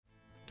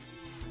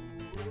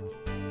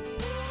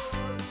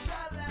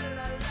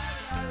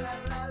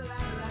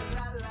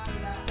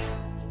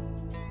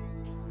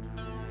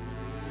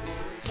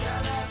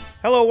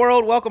Hello,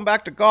 world. Welcome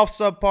back to Golf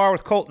Subpar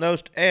with Colt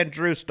Knost and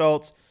Drew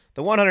Stoltz.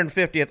 The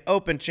 150th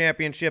Open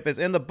Championship is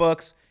in the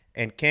books,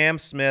 and Cam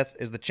Smith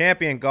is the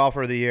champion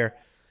golfer of the year.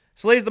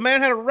 Sleaze, the man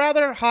had a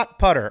rather hot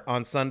putter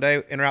on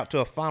Sunday en route to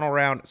a final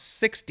round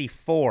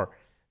 64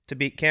 to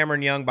beat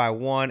Cameron Young by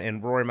 1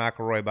 and Rory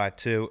McIlroy by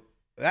 2.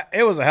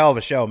 It was a hell of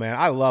a show, man.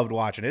 I loved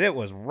watching it. It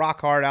was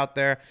rock hard out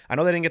there. I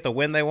know they didn't get the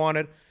win they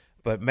wanted,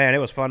 but, man, it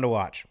was fun to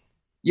watch.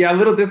 Yeah, a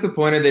little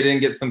disappointed they didn't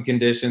get some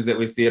conditions that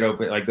we see at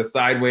Open, like the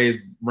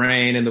sideways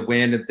rain and the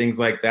wind and things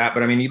like that.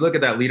 But, I mean, you look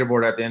at that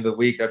leaderboard at the end of the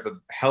week, that's a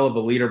hell of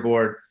a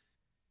leaderboard.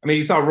 I mean,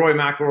 you saw Rory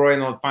McIlroy in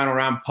the final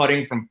round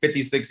putting from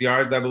 56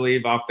 yards, I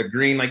believe, off the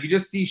green. Like, you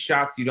just see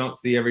shots you don't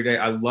see every day.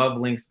 I love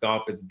links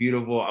golf. It's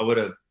beautiful. I would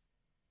have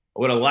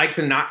liked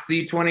to not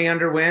see 20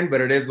 under wind,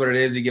 but it is what it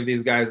is. You give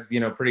these guys,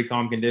 pretty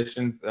calm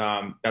conditions.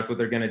 That's what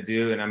they're going to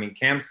do. And, I mean,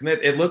 Cam Smith,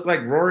 it looked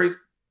like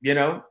Rory's,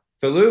 to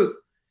lose.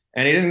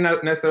 And he didn't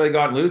necessarily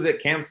go out and lose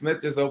it. Cam Smith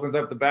just opens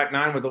up the back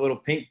nine with a little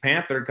pink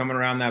panther coming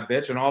around that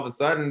bitch. And all of a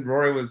sudden,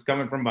 Rory was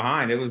coming from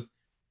behind. It was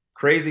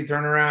crazy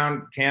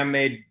turnaround. Cam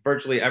made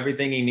virtually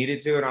everything he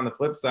needed to. And on the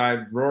flip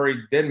side,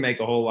 Rory did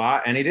make a whole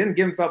lot. And he didn't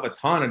give himself a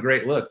ton of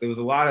great looks. It was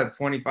a lot of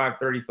 25,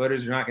 30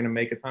 footers. You're not going to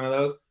make a ton of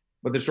those.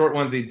 But the short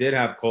ones he did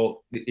have,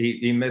 Colt,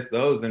 he missed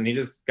those. And he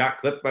just got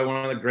clipped by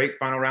one of the great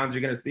final rounds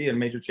you're going to see in a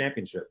major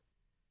championship.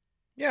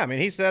 Yeah, I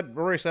mean,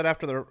 Rory said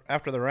after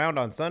the round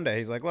on Sunday,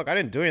 he's like, look, I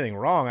didn't do anything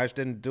wrong. I just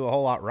didn't do a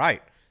whole lot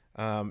right.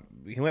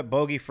 He went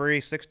bogey-free,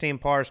 16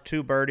 pars,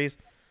 2 birdies.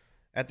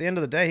 At the end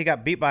of the day, he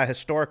got beat by a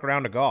historic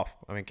round of golf.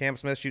 I mean, Cam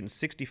Smith shooting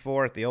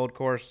 64 at the Old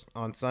Course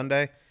on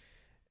Sunday.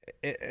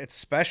 It's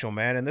special,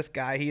 man. And this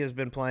guy, he has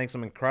been playing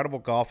some incredible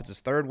golf. It's his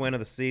 3rd win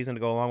of the season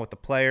to go along with the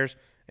Players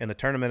and the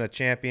Tournament of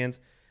Champions.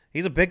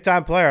 He's a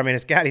big-time player. I mean,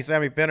 his caddy,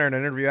 Sammy Pinner, in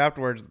an interview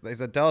afterwards, they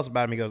said, tell us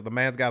about him. He goes, the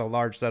man's got a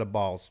large set of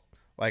balls.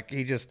 Like,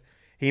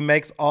 he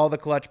makes all the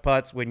clutch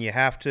putts when you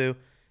have to.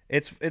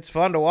 It's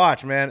fun to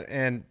watch, man.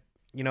 And,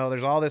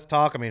 there's all this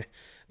talk. I mean,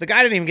 the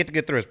guy didn't even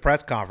get through his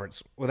press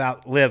conference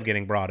without Liv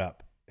getting brought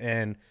up.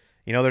 And,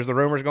 there's the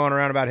rumors going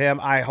around about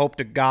him. I hope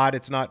to God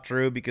it's not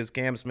true because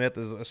Cam Smith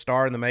is a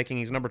star in the making.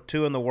 He's number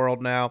 2 in the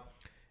world now.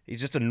 He's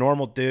just a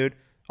normal dude.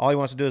 All he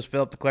wants to do is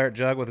fill up the claret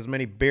jug with as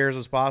many beers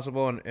as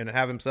possible and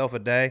have himself a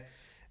day.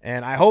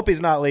 And I hope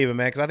he's not leaving,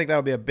 man, because I think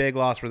that'll be a big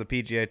loss for the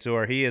PGA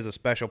Tour. He is a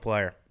special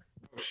player.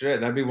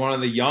 Shit, that'd be one of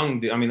the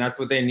young. I mean, that's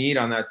what they need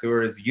on that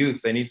tour is youth.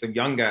 They need some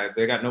young guys.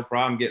 They got no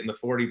problem getting the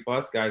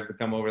 40-plus guys to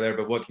come over there.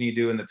 But what can you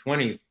do in the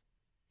 20s?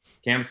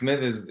 Cam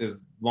Smith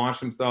is launched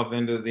himself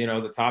into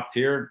the top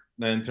tier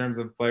in terms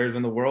of players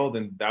in the world,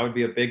 and that would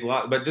be a big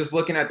lot. But just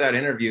looking at that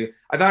interview,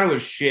 I thought it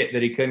was shit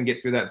that he couldn't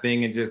get through that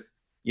thing and just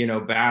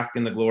bask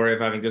in the glory of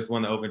having just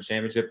won the Open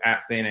Championship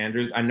at St.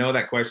 Andrews. I know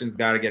that question's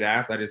got to get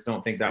asked. I just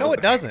don't think that. No, was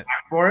it doesn't.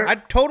 For it. I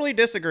totally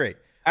disagree.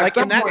 Like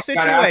in that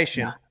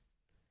situation.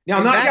 No,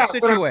 in not that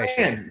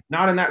situation.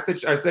 Not in that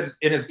situation. I said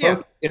in his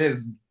in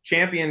his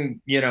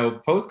champion,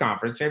 post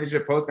conference,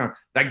 championship post conference.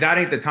 Like that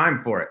ain't the time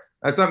for it.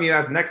 That's something you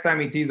ask next time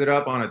he tees it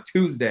up on a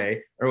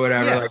Tuesday or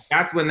whatever. Yes. Like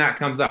that's when that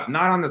comes up.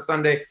 Not on the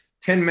Sunday,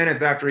 10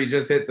 minutes after he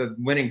just hit the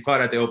winning putt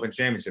at the Open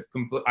Championship.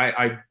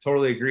 I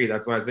totally agree.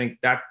 That's why I think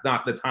that's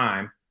not the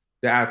time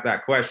to ask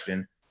that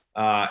question.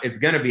 It's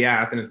going to be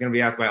asked, and it's going to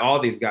be asked by all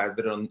these guys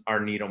that are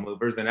needle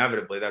movers.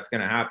 Inevitably, that's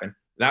going to happen.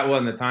 That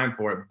wasn't the time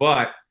for it.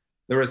 But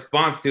the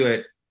response to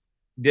it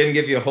didn't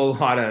give you a whole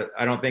lot of,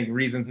 I don't think,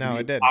 reasons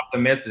to be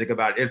optimistic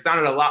about it. It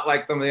sounded a lot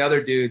like some of the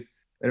other dudes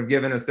that have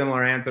given a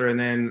similar answer, and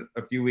then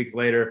a few weeks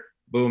later,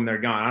 boom, they're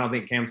gone. I don't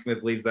think Cam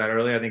Smith leaves that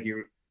early. I think he,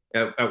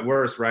 at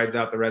worst, rides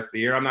out the rest of the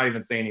year. I'm not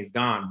even saying he's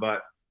gone,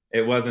 but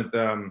it wasn't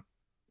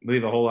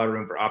leave a whole lot of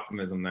room for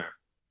optimism there.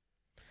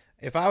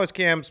 If I was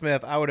Cam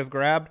Smith, I would have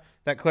grabbed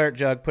that claret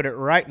jug, put it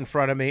right in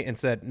front of me, and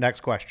said,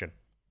 next question.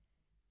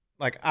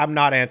 Like, I'm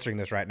not answering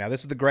this right now.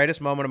 This is the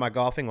greatest moment of my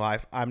golfing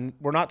life.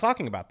 We're not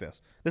talking about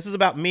this. This is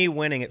about me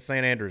winning at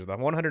St. Andrews, the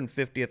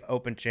 150th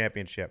Open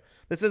Championship.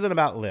 This isn't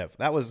about Liv.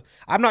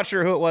 I'm not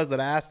sure who it was that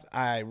asked.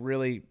 I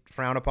really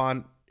frown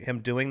upon him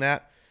doing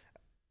that.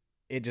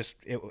 It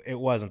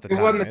wasn't the time.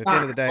 It wasn't the at time. The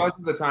end of the day, it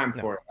wasn't the time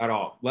for it at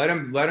all. Let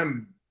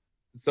him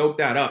soak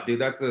that up, dude.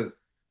 It's going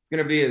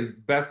to be his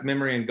best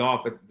memory in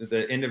golf at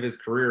the end of his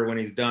career when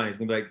he's done. He's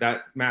going to be like,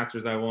 that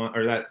Masters I won,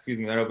 or that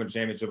Open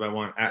Championship I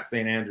won at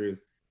St.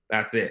 Andrews.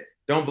 That's it.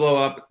 Don't blow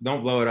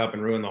it up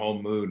and ruin the whole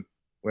mood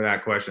with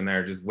that question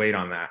there. Just wait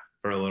on that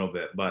for a little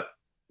bit. But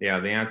yeah,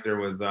 the answer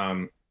was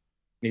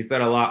he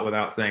said a lot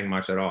without saying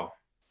much at all.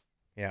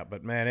 Yeah,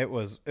 but man, it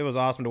was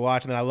awesome to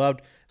watch. And then I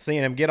loved seeing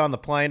him get on the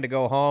plane to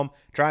go home,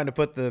 trying to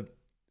put the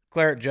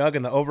claret jug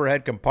in the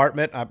overhead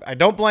compartment. I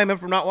don't blame him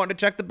for not wanting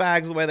to check the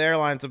bags the way the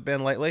airlines have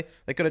been lately.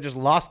 They could have just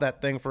lost that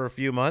thing for a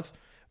few months.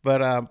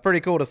 But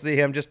pretty cool to see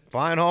him just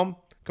flying home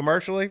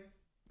commercially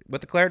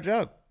with the claret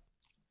jug.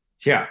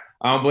 Yeah,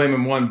 I don't blame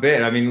him one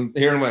bit. I mean,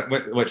 hearing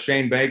what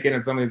Shane Bacon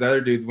and some of these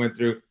other dudes went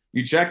through,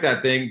 you check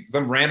that thing,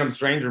 some random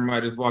stranger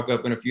might just walk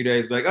up in a few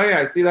days and be like, oh, yeah,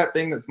 I see that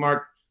thing that's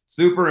marked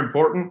super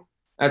important.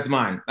 That's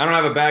mine. I don't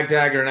have a bag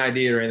tag or an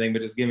ID or anything,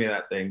 but just give me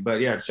that thing. But,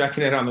 yeah,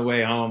 checking it on the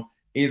way home.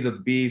 He's a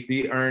beast.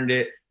 He earned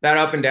it. That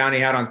up and down he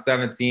had on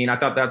 17, I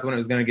thought that's when it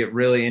was going to get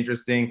really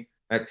interesting.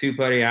 That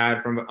 2-putt he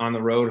had from on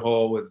the road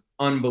hole was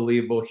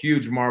unbelievable.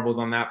 Huge marbles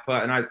on that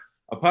putt. And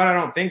a putt I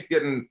don't think's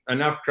getting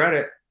enough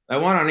credit.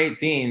 That one on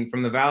 18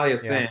 from the Valley of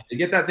Sin, to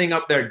get that thing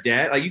up there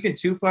dead, like you can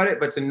 2-putt it,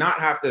 but to not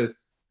have to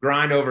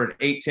grind over an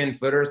 8-10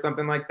 footer or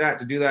something like that,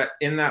 to do that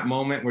in that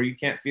moment where you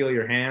can't feel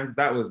your hands,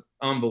 that was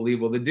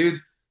unbelievable. The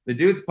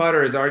dude's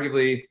putter is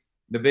arguably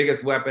the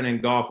biggest weapon in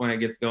golf when it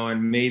gets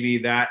going. Maybe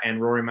that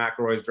and Rory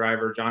McIlroy's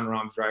driver, Jon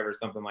Rahm's driver,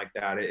 something like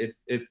that.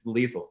 It's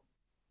lethal.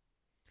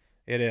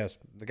 It is.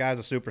 The guy's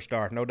a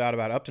superstar, no doubt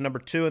about it. Up to number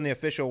 2 in the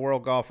official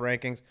world golf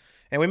rankings.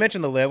 And we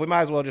mentioned the LIV. We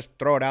might as well just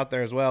throw it out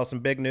there as well. Some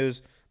big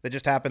news that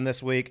just happened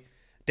this week.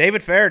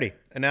 David Feherty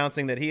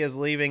announcing that he is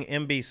leaving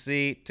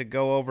NBC to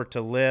go over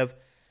to LIV.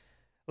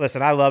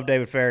 Listen, I love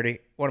David Feherty,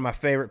 one of my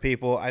favorite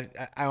people. I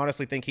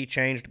honestly think he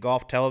changed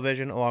golf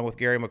television along with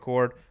Gary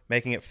McCord,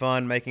 making it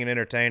fun, making it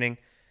entertaining.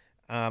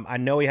 I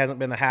know he hasn't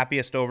been the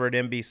happiest over at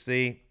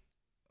NBC,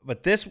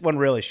 but this one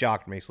really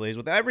shocked me, Sleeves,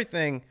 with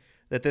everything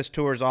that this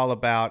tour is all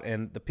about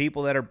and the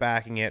people that are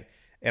backing it.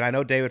 And I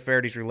know David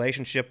Feherty's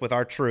relationship with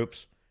our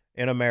troops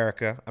in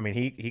America. I mean,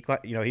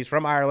 he's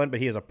from Ireland,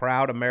 but he is a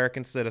proud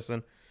American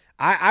citizen.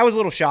 I was a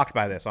little shocked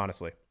by this,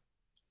 honestly.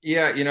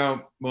 Yeah,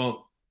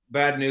 well,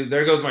 bad news.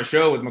 There goes my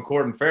show with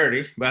McCord and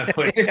Feherty, by the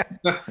way.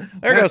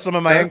 There goes some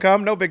of my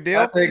income. No big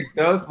deal. Thanks,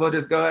 Toast. We'll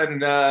just go ahead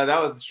and that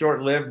was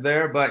short-lived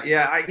there. But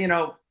yeah,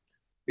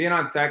 being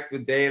on text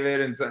with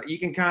David, and so you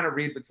can kind of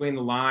read between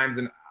the lines.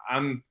 And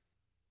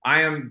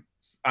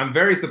I'm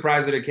very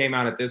surprised that it came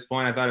out at this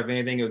point. I thought if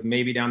anything, it was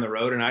maybe down the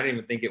road, and I didn't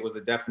even think it was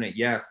a definite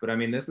yes. But I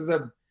mean, this is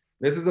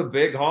a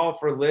big haul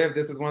for LIV.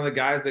 This is one of the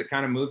guys that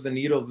kind of moves the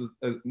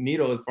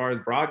needle as far as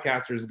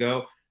broadcasters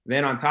go.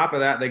 Then on top of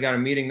that, they got a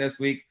meeting this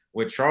week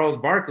with Charles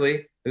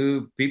Barkley,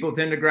 who people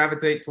tend to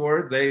gravitate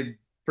towards. They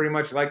pretty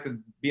much like to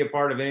be a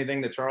part of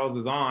anything that Charles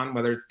is on,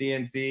 whether it's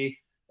TNT,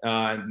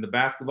 the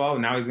basketball,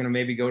 and now he's going to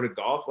maybe go to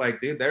golf. Like,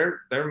 dude,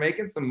 they're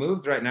making some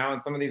moves right now,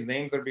 and some of these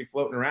names that are be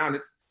floating around,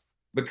 it's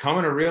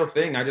becoming a real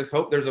thing. I just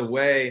hope there's a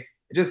way.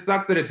 It just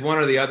sucks that it's one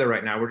or the other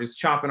right now. We're just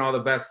chopping all the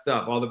best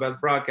stuff, all the best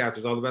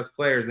broadcasters, all the best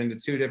players into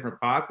 2 different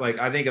pots. Like,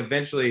 I think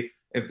eventually,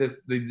 if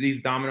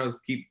these dominoes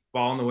keep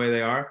falling the way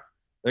they are,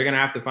 they're going to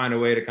have to find a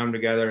way to come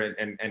together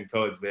and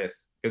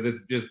coexist. Because it's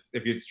just,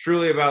 if it's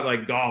truly about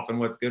like golf and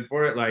what's good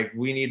for it, like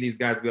we need these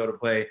guys to be able to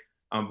play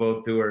on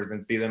both tours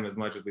and see them as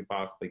much as we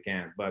possibly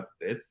can. But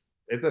it's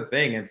a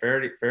thing, and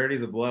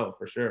Feherty's a blow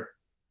for sure.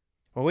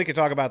 Well, we could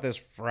talk about this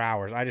for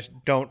hours. I just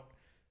don't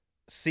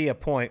see a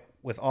point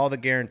with all the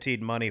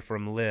guaranteed money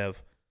from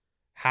LIV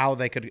how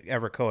they could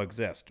ever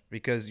coexist,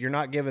 because you're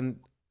not giving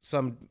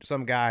some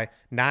guy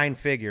 9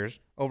 figures,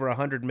 over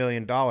 $100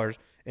 million,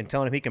 and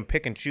telling him he can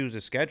pick and choose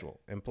his schedule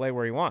and play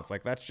where he wants.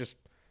 Like, that's just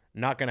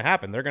not going to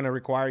happen. They're going to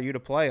require you to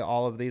play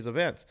all of these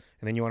events,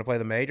 and then you want to play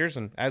the majors.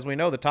 And as we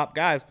know, the top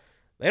guys,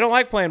 they don't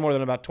like playing more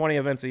than about 20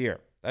 events a year.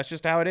 That's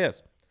just how it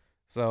is.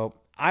 So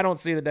I don't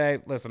see the day.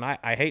 Listen,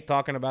 I hate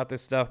talking about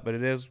this stuff, but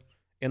it is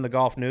in the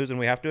golf news, and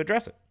we have to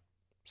address it.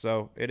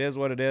 So it is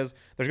what it is.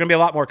 There's going to be a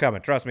lot more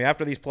coming. Trust me.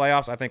 After these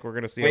playoffs, I think we're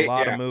going to see a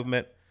lot of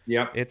movement.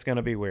 Yep. It's going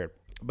to be weird.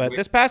 But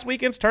this past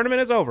weekend's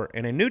tournament is over,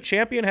 and a new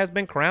champion has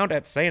been crowned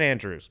at St.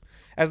 Andrews,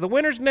 as the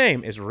winner's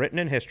name is written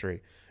in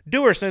history.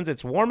 Dewar sends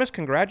its warmest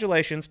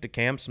congratulations to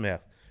Cam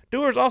Smith.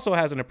 Dewar's also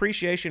has an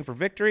appreciation for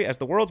victory as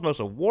the world's most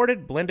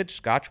awarded blended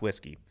Scotch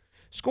whiskey.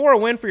 Score a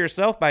win for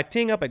yourself by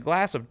teeing up a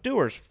glass of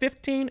Dewar's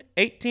 15,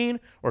 18,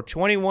 or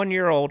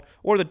 21-year-old,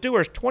 or the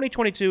Dewar's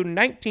 2022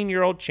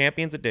 19-year-old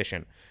Champions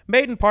Edition,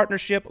 made in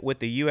partnership with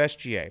the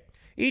USGA.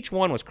 Each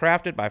one was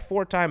crafted by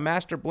 4-time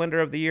Master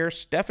Blender of the Year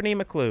Stephanie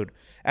McLeod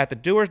at the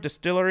Dewar's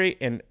Distillery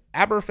in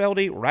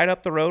Aberfeldy, right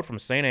up the road from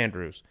St.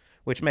 Andrews,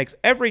 which makes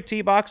every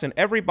tee box and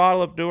every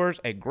bottle of Dewar's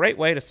a great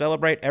way to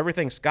celebrate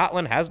everything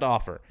Scotland has to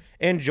offer.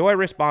 Enjoy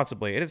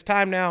responsibly. It is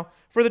time now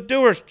for the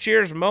Dewar's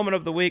Cheers Moment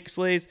of the Week,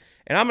 Sleaze,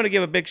 and I'm going to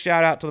give a big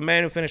shout-out to the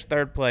man who finished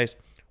 3rd place,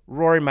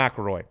 Rory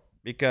McIlroy,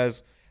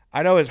 because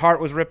I know his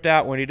heart was ripped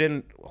out when he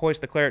didn't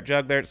hoist the claret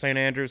jug there at St.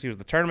 Andrews. He was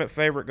the tournament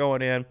favorite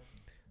going in.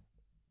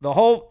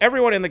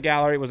 Everyone in the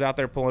gallery was out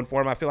there pulling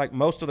for him. I feel like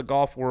most of the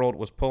golf world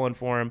was pulling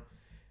for him,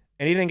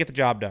 and he didn't get the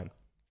job done.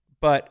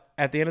 But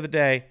at the end of the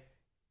day,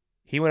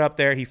 he went up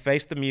there, he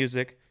faced the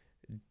music,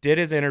 did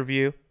his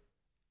interview,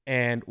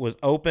 and was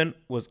open,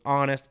 was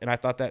honest, and I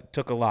thought that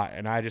took a lot.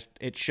 And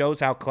it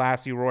shows how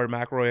classy Rory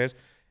McIlroy is.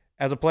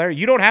 As a player,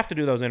 you don't have to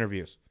do those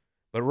interviews,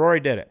 but Rory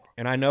did it.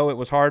 And I know it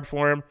was hard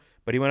for him,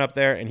 but he went up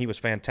there and he was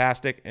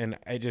fantastic, and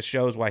it just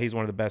shows why he's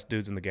one of the best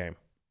dudes in the game.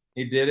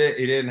 He did it.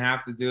 He didn't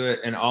have to do it.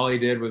 And all he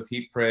did was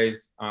heap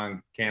praise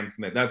on Cam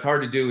Smith. That's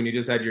hard to do when you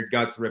just had your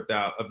guts ripped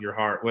out of your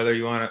heart, whether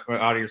you want to, or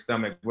out of your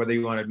stomach, whether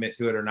you want to admit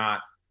to it or not.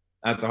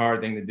 That's a hard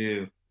thing to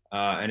do.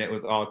 And it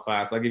was all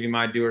class. I'll give you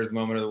my Dewar's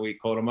Moment of the Week,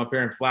 Colt. I'm up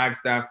here in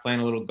Flagstaff playing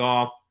a little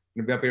golf.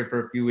 I'm going to be up here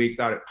for a few weeks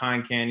out at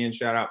Pine Canyon.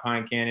 Shout out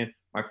Pine Canyon.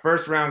 My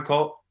first round,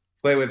 Colt,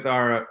 play with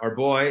our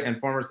boy and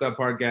former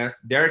subpar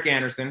guest, Derek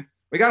Anderson.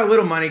 We got a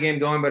little money game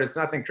going, but it's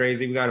nothing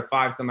crazy. We got a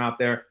 5-some out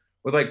there.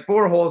 with like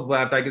 4 holes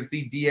left, I could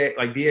see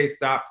DA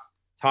stops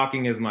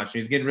talking as much.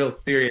 He's getting real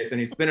serious and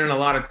he's spending a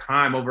lot of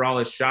time over all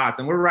his shots.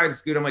 And we're riding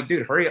Scoot. I'm like,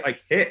 dude, hurry it,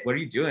 like hit. What are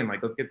you doing?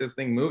 Like, let's get this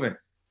thing moving.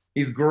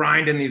 He's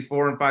grinding these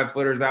 4 and 5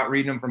 footers out,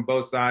 reading them from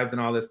both sides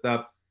and all this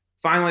stuff.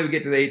 Finally, we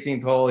get to the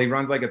 18th hole. He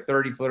runs like a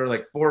 30 footer,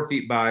 like 4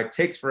 feet by,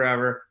 takes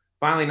forever,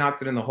 finally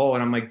knocks it in the hole.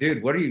 And I'm like,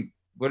 dude,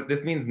 what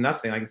this means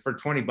nothing. Like, it's for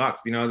 $20,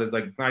 you know, there's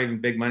like, it's not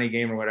even big money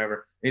game or whatever.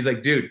 And he's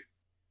like, dude,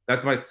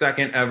 that's my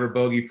second ever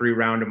bogey-free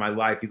round in my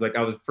life. He's like,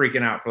 I was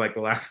freaking out for like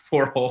the last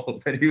 4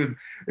 holes. And he's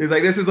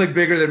like, this is like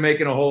bigger than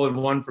making a hole in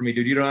one for me,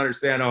 dude. You don't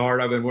understand how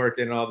hard I've been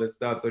working and all this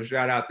stuff. So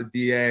shout out to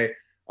DA,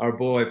 our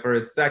boy, for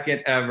his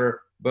second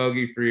ever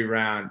bogey-free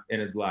round in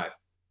his life.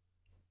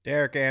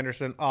 Derek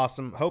Anderson,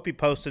 awesome. Hope he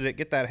posted it.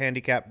 Get that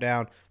handicap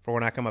down for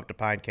when I come up to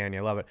Pine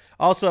Canyon. Love it.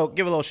 Also,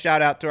 give a little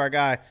shout out to our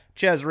guy,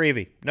 Ches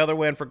Reavie. Another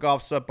win for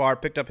Golf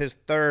Subpar. Picked up his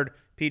 3rd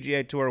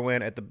PGA Tour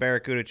win at the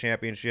Barracuda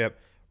Championship.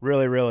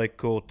 Really, really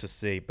cool to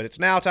see. But it's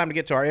now time to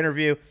get to our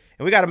interview.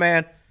 And we got a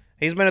man.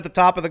 He's been at the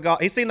top of the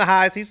golf. He's seen the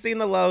highs. He's seen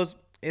the lows.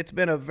 It's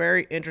been a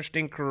very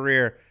interesting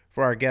career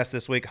for our guest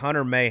this week,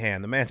 Hunter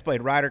Mahan. The man's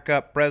played Ryder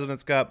Cup,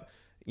 President's Cup,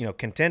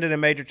 contended in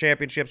major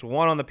championships,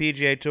 won on the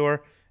PGA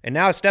Tour, and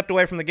now has stepped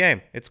away from the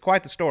game. It's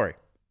quite the story.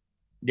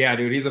 Yeah,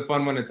 dude, he's a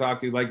fun one to talk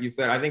to. Like you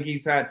said, I think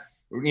he's had,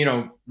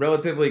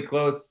 relatively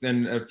close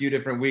in a few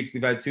different weeks.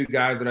 We've had 2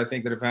 guys that I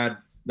think that have had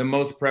the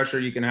most pressure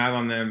you can have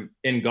on them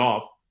in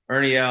golf.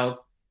 Ernie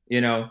Els,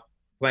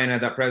 playing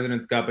at that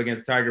President's Cup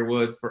against Tiger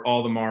Woods for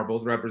all the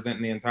marbles,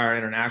 representing the entire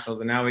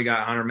internationals. And now we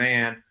got Hunter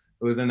Mahan,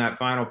 who was in that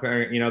final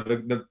pair,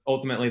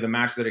 ultimately the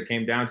match that it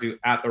came down to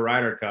at the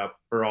Ryder Cup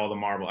for all the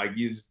marble.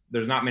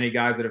 There's not many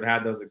guys that have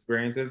had those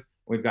experiences.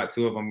 We've got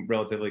 2 of them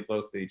relatively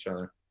close to each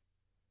other.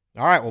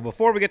 All right. Well,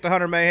 before we get to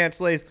Hunter Mahan,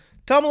 Sleaze,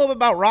 tell them a little bit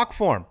about Rock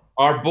Form.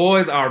 Our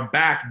boys are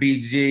back,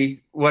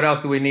 BG. What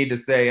else do we need to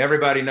say?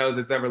 Everybody knows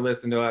that's ever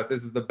listened to us.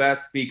 This is the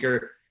best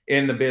speaker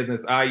in the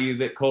business. I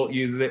use it. Colt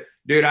uses it.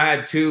 Dude, I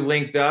had 2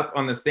 linked up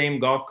on the same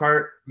golf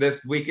cart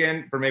this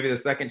weekend for maybe the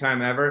second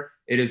time ever.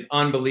 It is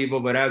unbelievable.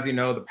 But as you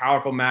know, the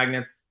powerful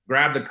magnets,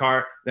 grab the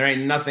cart. There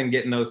ain't nothing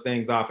getting those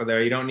things off of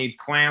there. You don't need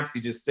clamps.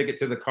 You just stick it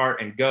to the cart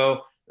and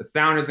go. The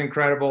sound is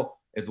incredible.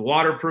 It's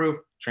waterproof,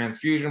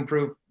 transfusion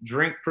proof,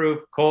 drink proof.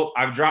 Colt,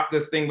 I've dropped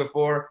this thing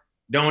before.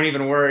 Don't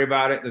even worry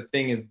about it. The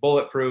thing is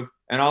bulletproof.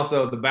 And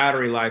also the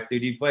battery life,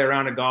 dude. You play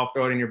around a golf,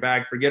 throw it in your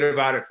bag, forget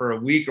about it for a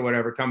week or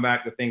whatever, come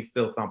back, the thing's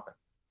still thumping.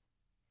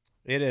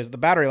 It is. The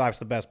battery life's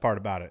the best part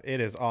about it. It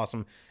is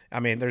awesome. I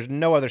mean, there's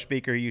no other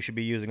speaker you should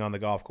be using on the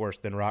golf course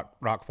than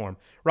Rockform.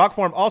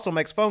 Rockform also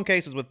makes phone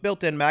cases with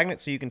built-in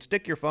magnets so you can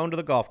stick your phone to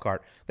the golf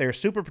cart. They are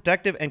super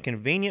protective and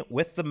convenient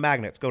with the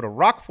magnets. Go to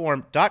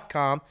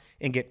rockform.com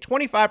and get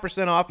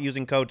 25% off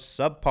using code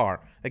SUBPAR.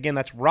 Again,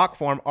 that's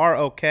Rockform,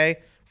 R-O-K,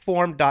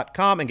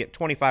 form.com, and get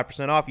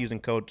 25% off using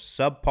code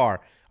SUBPAR.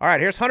 All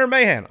right, here's Hunter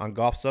Mahan on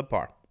Golf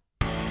Subpar.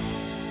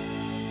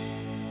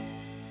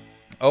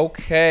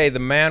 Okay, the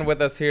man with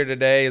us here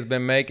today has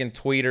been making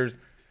tweeters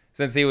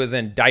since he was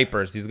in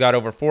diapers. He's got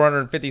over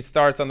 450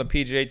 starts on the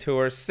PGA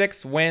Tour,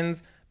 6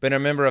 wins, been a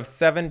member of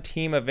 7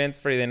 team events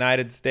for the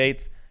United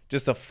States.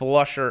 Just a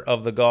flusher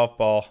of the golf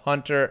ball.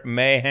 Hunter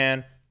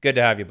Mahan, good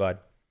to have you, bud.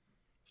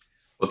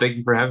 Well, thank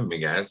you for having me,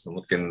 guys. I'm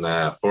looking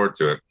forward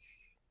to it.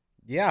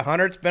 Yeah,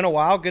 Hunter, it's been a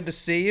while. Good to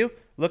see you.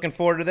 Looking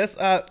forward to this.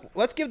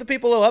 Let's give the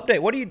people a little update.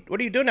 What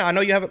are you doing now? I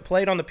know you haven't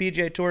played on the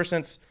PGA Tour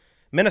since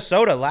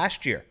Minnesota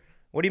last year.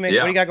 What do you What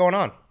do you got going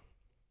on?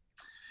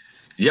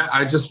 Yeah,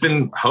 I've just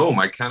been home.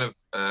 I kind of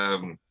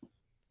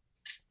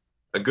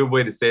a good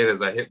way to say it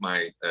is I hit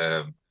my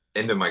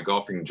end of my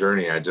golfing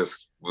journey. I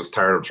just was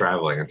tired of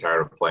traveling and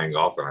tired of playing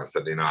golf, and I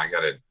said,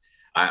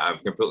 I'm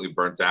completely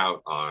burnt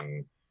out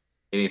on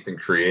anything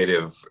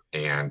creative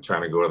and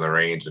trying to go to the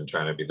range and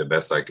trying to be the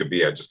best I could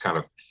be. I just kind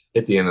of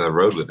hit the end of the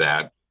road with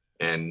that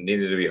and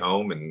needed to be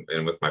home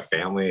and with my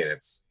family. And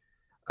it's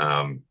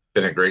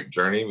been a great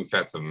journey. We've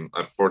had some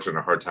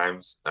unfortunate hard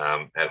times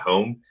at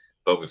home,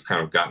 but we've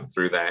kind of gotten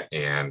through that.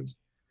 And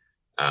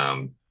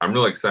I'm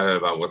really excited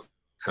about what's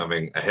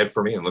coming ahead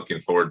for me and looking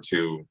forward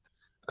to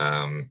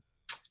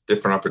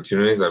different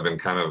opportunities. I've been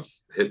kind of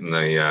hitting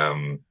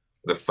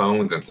the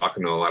phones and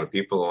talking to a lot of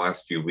people the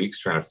last few weeks,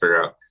 trying to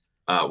figure out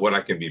what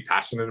I can be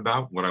passionate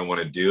about, what I want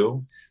to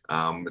do.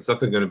 It's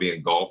definitely going to be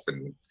in golf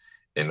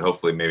and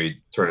hopefully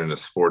maybe turn into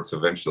sports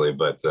eventually.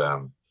 But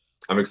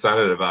I'm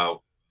excited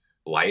about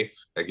life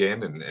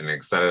again and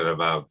excited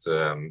about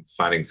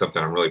finding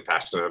something I'm really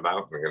passionate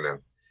about. I'm going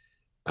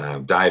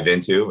to dive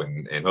into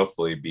and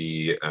hopefully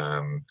be,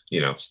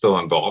 still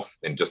on golf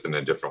and just in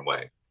a different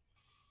way.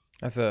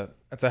 That's a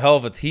hell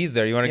of a tease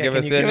there. You want to give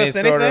us any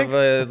sort of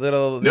a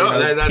little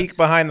peek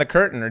behind the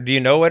curtain, or do you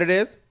know what it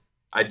is?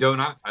 I do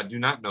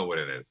not know what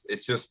it is.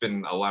 It's just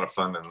been a lot of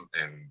fun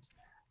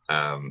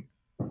and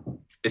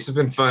it's just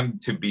been fun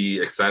to be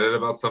excited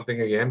about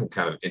something again and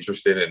kind of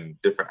interested in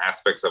different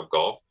aspects of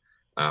golf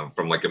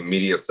from like a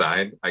media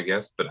side, I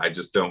guess, but I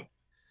just don't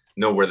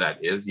know where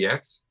that is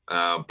yet.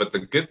 But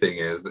the good thing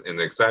is, and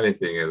the exciting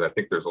thing is, I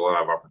think there's a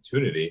lot of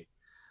opportunity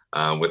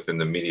within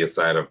the media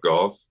side of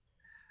golf.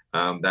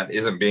 that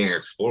isn't being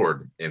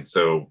explored. And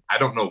so I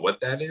don't know what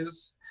that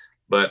is,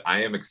 but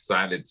I am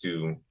excited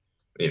to,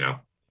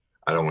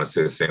 I don't want to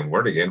say the same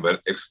word again,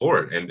 but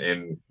explore it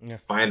and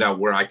find out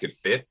where I could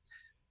fit,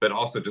 but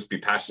also just be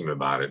passionate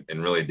about it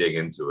and really dig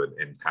into it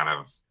and kind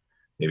of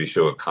maybe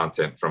show a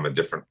content from a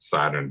different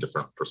side and a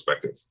different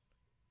perspective.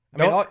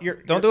 Don't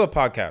do a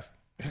podcast.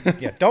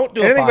 Yeah, don't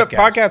do anything a podcast.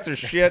 But podcasts are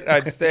shit.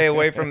 I'd stay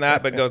away from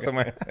that, but go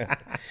somewhere.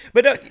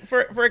 But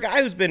for a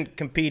guy who's been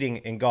competing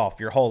in golf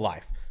your whole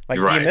life, like,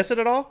 do you miss it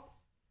at all?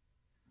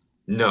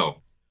 No,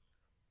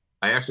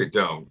 I actually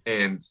don't.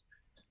 And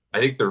I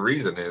think the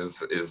reason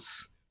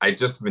is I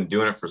just been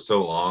doing it for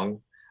so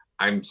long.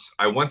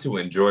 I want to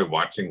enjoy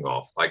watching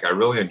golf. Like, I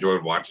really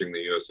enjoyed watching the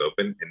US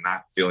Open and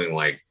not feeling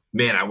like,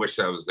 man, I wish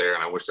I was there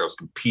and I wish I was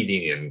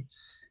competing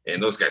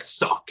and those guys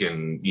suck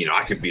and,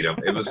 I could beat them.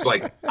 It was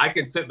like, I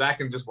could sit back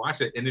and just watch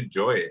it and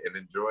enjoy it and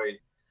enjoy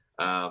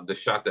the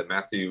shot that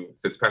Matthew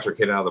Fitzpatrick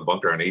hit out of the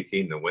bunker on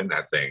 18 to win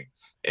that thing.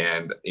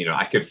 And,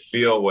 I could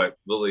feel what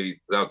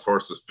Willie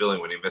Zalatoris was feeling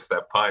when he missed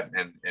that putt.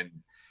 And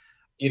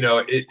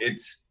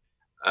it's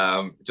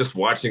just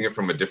watching it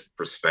from a different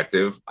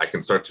perspective. I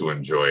can start to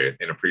enjoy it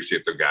and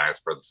appreciate the guys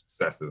for the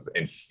successes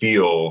and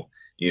feel,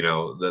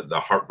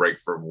 the heartbreak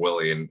for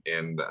Willie.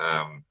 And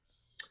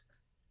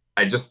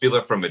I just feel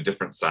it from a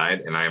different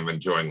side, and I am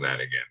enjoying that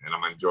again. And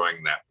I'm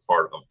enjoying that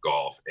part of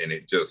golf. And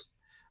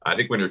I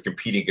think when you're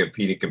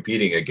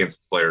competing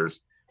against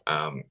players,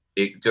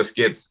 it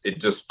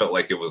just felt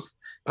like it was,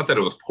 not that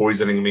it was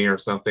poisoning me or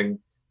something,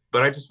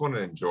 but I just want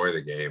to enjoy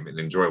the game and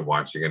enjoy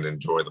watching and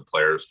enjoy the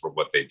players for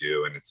what they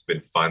do. And it's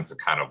been fun to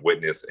kind of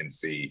witness and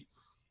see.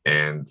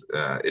 And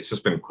it's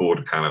just been cool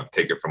to kind of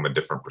take it from a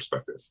different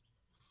perspective.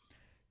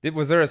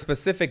 Was there a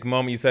specific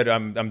moment you said,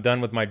 I'm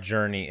done with my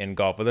journey in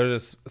golf? Or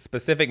there's a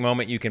specific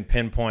moment you can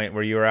pinpoint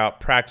where you were out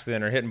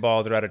practicing or hitting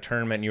balls or at a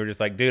tournament and you were just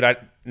like, dude,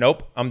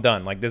 nope, I'm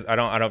done. Like this, I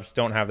just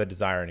don't have the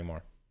desire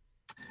anymore.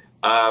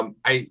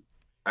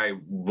 I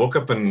woke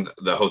up in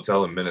the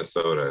hotel in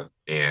Minnesota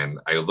and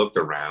I looked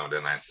around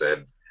and I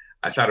said,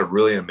 I've had a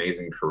really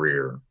amazing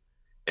career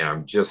and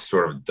I'm just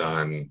sort of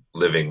done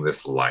living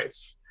this life.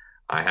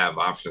 I have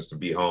options to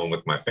be home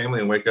with my family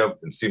and wake up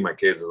and see my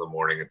kids in the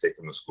morning and take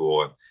them to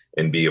school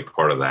and be a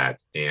part of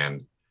that.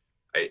 And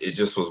it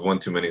just was one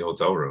too many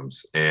hotel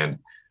rooms. And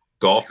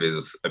golf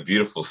is a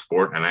beautiful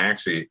sport and I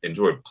actually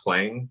enjoyed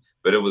playing,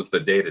 but it was the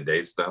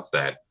day-to-day stuff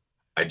that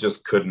I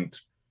just couldn't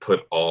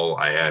put all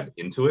I had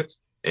into it.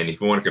 And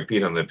if you want to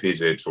compete on the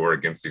PGA Tour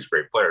against these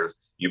great players,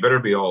 you better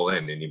be all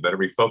in and you better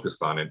be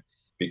focused on it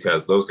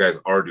because those guys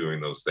are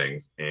doing those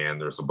things. And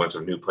there's a bunch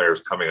of new players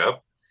coming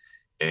up.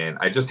 And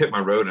I just hit my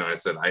road and I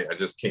said, I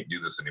just can't do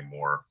this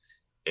anymore.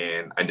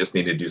 And I just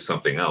need to do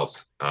something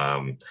else.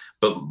 But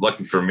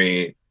lucky for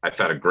me, I've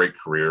had a great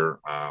career,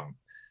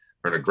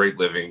 earned a great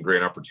living,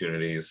 great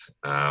opportunities.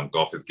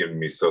 Golf has given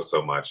me so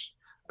much.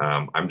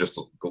 I'm just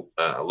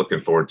looking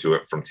forward to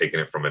it from taking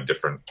it from a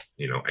different,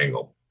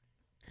 angle.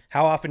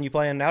 How often you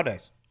playing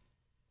nowadays?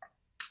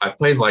 I've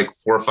played like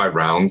 4 or 5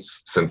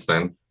 rounds since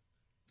then.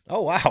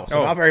 Oh, wow.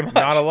 So not very much.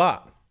 Not a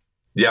lot.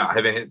 Yeah, I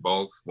haven't hit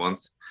balls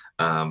once.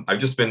 I've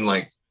just been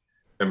like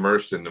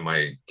immersed into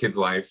my kid's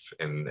life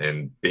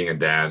and being a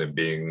dad and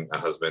being a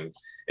husband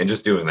and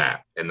just doing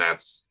that. And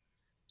that's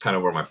kind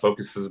of where my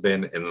focus has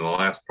been. And in the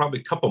last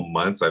probably couple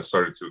months, I've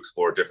started to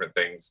explore different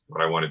things,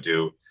 what I want to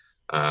do,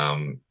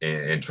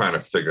 and trying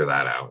to figure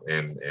that out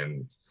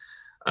and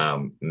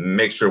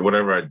make sure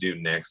whatever I do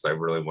next, I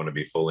really want to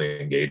be fully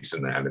engaged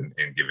in that and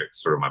give it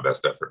sort of my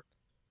best effort.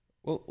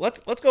 Well,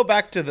 let's go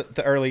back to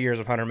the early years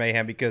of Hunter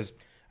Mahan because,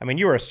 I mean,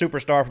 you were a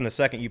superstar from the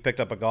second you picked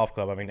up a golf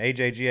club. I mean,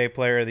 AJGA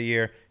Player of the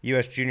Year,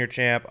 U.S. Junior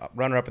Champ,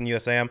 runner-up in the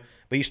USAM.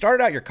 But you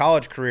started out your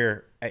college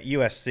career at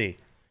USC.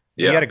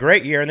 Yeah. You had a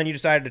great year, and then you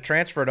decided to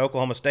transfer to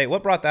Oklahoma State.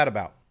 What brought that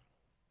about?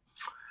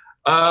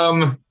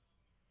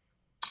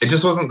 It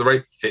just wasn't the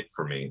right fit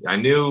for me. I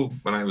knew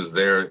when I was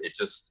there,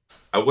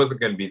 I wasn't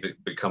going to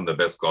become the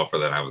best golfer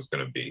that I was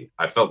going to be.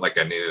 I felt like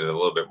I needed a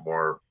little bit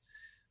more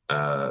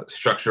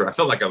structure. I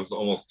felt like I was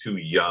almost too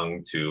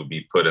young to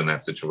be put in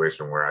that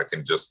situation where I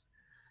can just,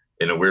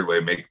 in a weird way,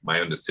 make my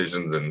own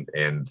decisions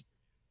and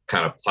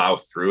kind of plow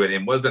through it.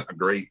 It wasn't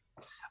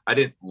I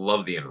didn't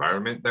love the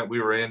environment that we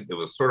were in. It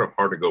was sort of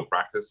hard to go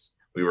practice.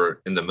 We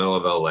were in the middle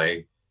of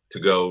LA to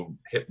go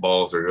hit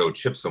balls or go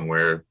chip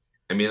somewhere.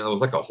 I mean, it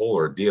was like a whole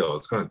ordeal.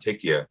 It's going to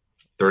take you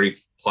 30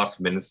 plus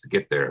minutes to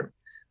get there.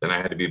 Then I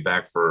had to be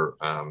back for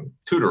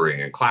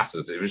tutoring and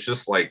classes. It was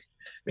just like,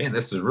 man,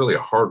 this is really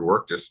hard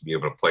work just to be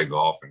able to play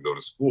golf and go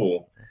to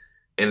school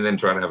and then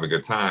try to have a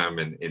good time.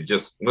 And it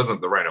just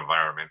wasn't the right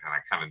environment. And I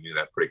kind of knew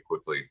that pretty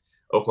quickly.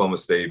 Oklahoma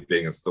State,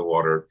 being in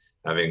Stillwater,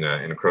 having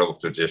an incredible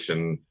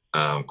tradition.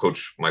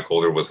 Coach Mike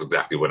Holder was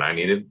exactly what I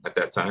needed at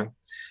that time.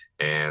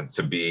 And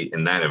to be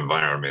in that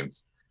environment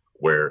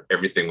where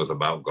everything was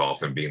about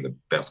golf and being the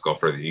best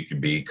golfer that you could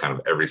be kind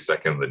of every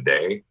second of the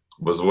day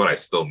was what I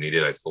still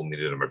needed. I still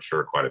needed to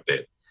mature quite a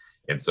bit.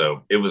 And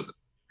so it was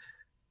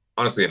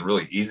honestly a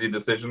really easy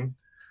decision.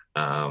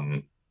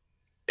 And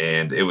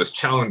it was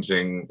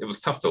challenging. It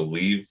was tough to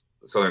leave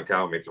Southern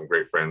Cal, made some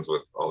great friends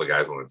with all the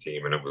guys on the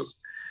team, and it was,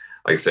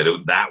 like I said,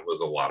 that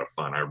was a lot of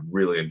fun. I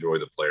really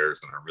enjoyed the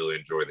players, and I really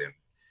enjoyed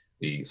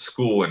the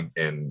school and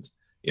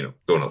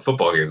going to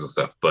football games and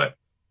stuff. But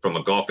from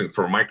a golfing,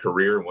 for my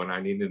career, what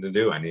I needed to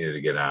do, I needed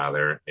to get out of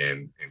there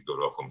and go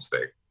to Oklahoma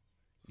State.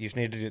 You just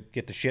needed to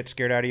get the shit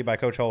scared out of you by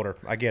Coach Holder.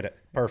 I get it.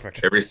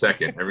 Perfect. Every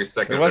second.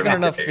 There wasn't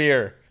enough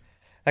fear.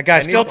 That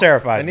guy still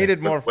terrifies me. I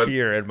needed more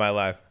fear in my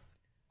life.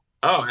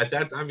 Oh, at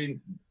that, I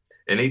mean,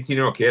 an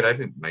 18-year-old kid, I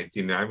didn't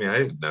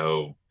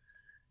know,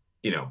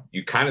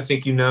 you kind of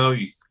think, you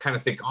kind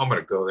of think, oh, I'm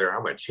going to go there.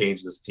 I'm going to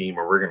change this team,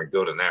 or we're going to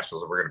go to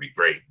nationals, and we're going to be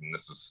great. And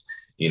this is,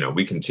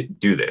 we can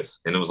do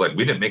this. And it was like,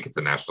 we didn't make it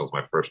to nationals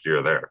my first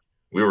year there.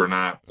 We were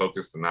not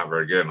focused and not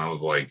very good. And I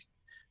was like,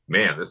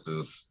 man, this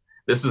is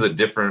a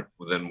different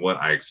than what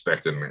I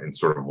expected and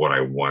sort of what I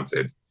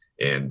wanted.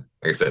 And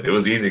like I said, it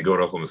was easy to go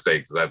to Oklahoma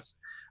State because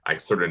I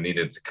sort of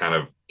needed to kind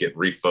of get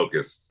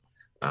refocused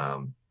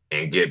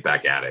and get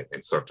back at it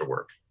and start to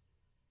work.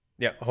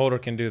 Yeah, Holder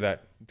can do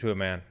that to a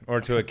man or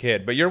to a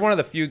kid. But you're one of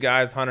the few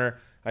guys, Hunter,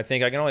 I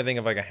think I can only think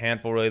of like a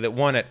handful really, that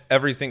won at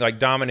every single, like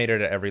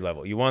dominated at every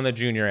level. You won the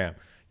junior am.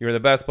 You were the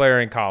best player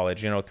in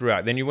college,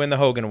 throughout. Then you win the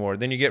Hogan Award.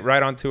 Then you get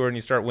right on tour and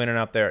you start winning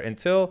out there.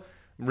 Until,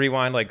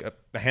 rewind like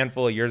a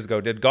handful of years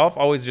ago, did golf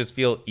always just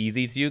feel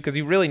easy to you? Because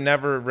you really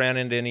never ran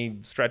into any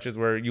stretches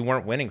where you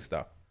weren't winning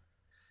stuff.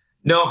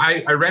 No,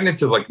 I ran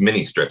into like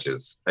mini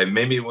stretches.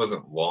 Maybe it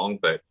wasn't long,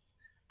 but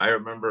I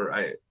remember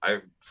I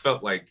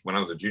felt like when I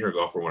was a junior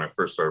golfer, when I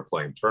first started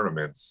playing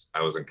tournaments,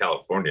 I was in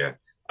California.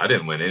 I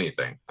didn't win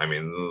anything. I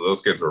mean,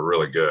 those kids were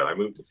really good. I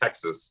moved to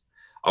Texas.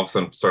 All of a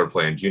sudden started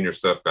playing junior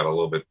stuff, got a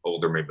little bit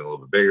older, maybe a little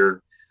bit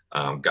bigger,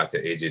 got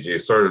to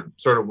AJJ,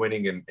 started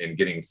winning and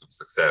getting some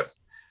success.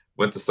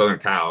 Went to Southern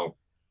Cal,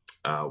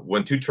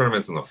 won 2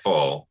 tournaments in the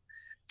fall.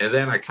 And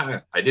then I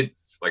didn't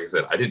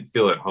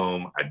feel at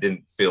home. I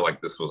didn't feel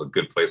like this was a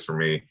good place for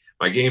me.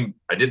 My game,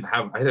 I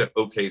had an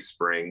okay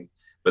spring,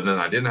 but then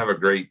I didn't have a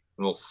great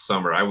little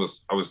summer. I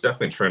was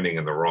definitely trending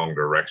in the wrong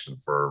direction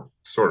for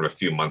sort of a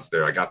few months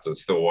there. I got to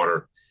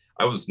Stillwater.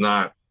 I was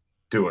not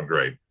doing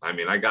great. I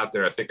mean, I got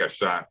there. I think I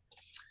shot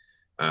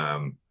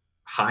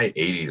high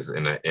 80s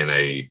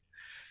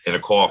in a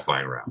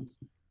qualifying round.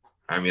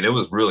 I mean, it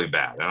was really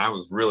bad, and I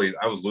was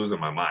losing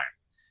my mind.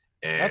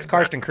 And that's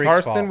Karsten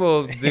Creek's fault.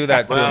 Will do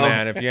that to a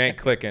man if you ain't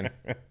clicking.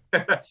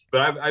 But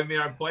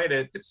I played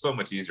it. It's so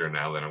much easier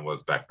now than it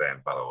was back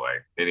then, by the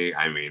way.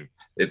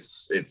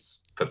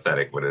 It's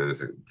pathetic what it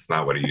is. It's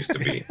not what it used to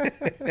be.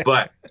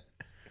 But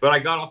I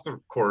got off the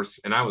course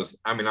and I was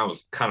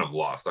kind of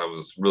lost. I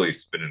was really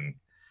spinning,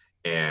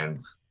 and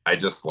I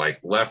just like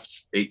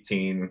left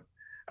 18.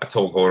 I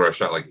told Holder I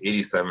shot like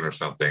 87 or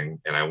something,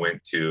 and I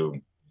went to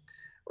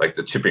like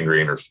the chipping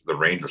green or the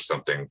range or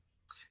something,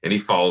 and he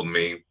followed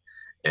me.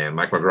 And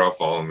Mike McGraw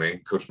followed me.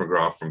 Coach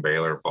McGraw from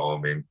Baylor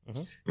followed me.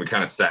 Mm-hmm. We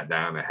kind of sat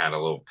down and had a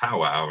little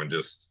powwow, and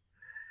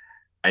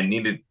I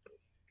needed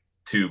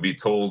to be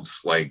told,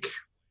 like,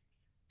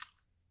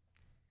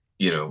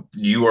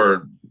 you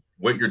are,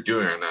 what you're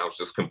doing right now is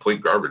just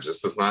complete garbage.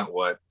 This is not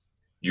what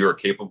you're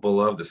capable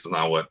of. This is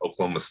not what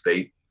Oklahoma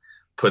State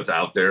puts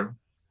out there.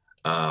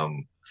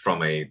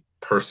 From a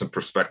person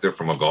perspective,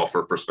 from a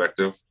golfer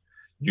perspective,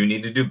 you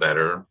need to do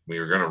better. We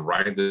are going to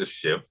ride this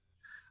ship.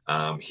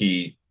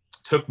 He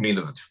took me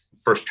to the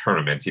first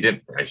tournament. He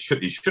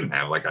shouldn't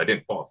have, like, I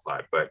didn't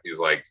qualify, but he's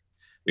like,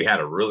 we had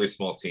a really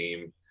small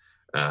team.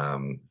 We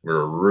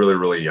were really,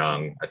 really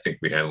young. I think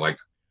we had like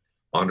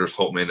Anders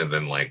Holtman and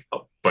then like a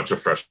bunch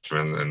of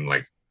freshmen and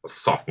like a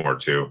sophomore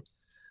too.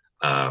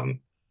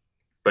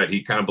 But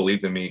he kind of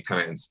believed in me,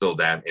 kind of instilled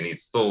that, and he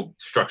instilled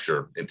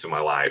structure into my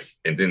life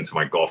and into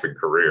my golfing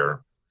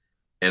career,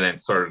 and then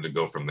started to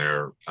go from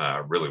there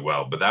really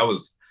well. But that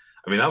was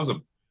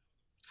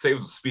say it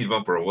was a speed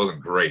bumper. It wasn't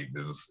great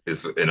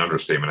is an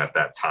understatement at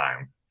that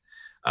time.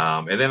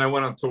 And then I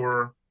went on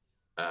tour,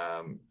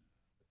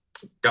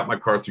 got my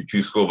car through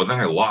Q school, but then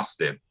I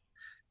lost it.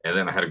 And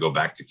then I had to go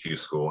back to Q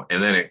school.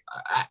 And then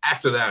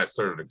after that, I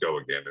started to go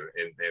again.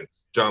 And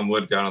John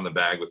Wood got on the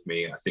bag with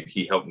me. I think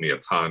he helped me a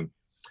ton.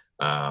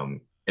 And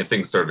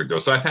things started to go.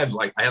 So I had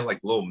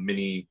little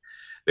mini,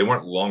 they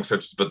weren't long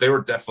stretches, but they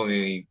were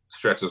definitely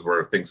stretches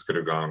where things could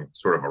have gone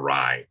sort of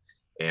awry.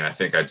 And I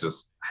think I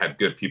just had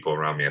good people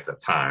around me at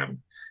that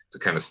time to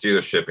kind of steer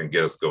the ship and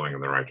get us going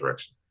in the right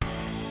direction.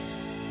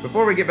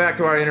 Before we get back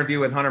to our interview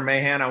with Hunter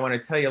Mahan, I want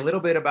to tell you a little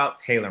bit about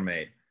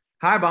TaylorMade.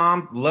 High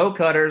bombs, low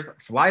cutters,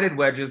 flighted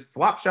wedges,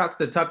 flop shots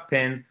to tuck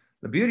pins.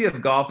 The beauty of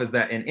golf is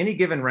that in any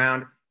given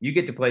round, you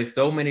get to play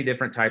so many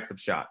different types of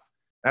shots.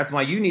 That's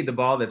why you need the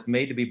ball that's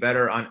made to be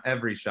better on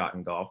every shot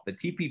in golf, the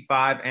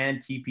TP5 and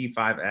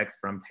TP5X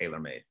from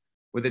TaylorMade.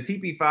 With the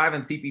TP5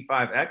 and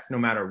TP5X, no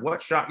matter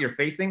what shot you're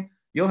facing,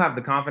 you'll have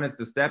the confidence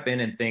to step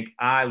in and think,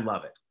 I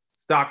love it.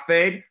 Stock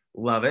fade,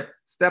 love it.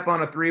 Step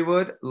on a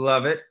 3-wood,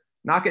 love it.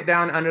 Knock it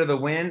down under the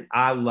wind,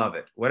 I love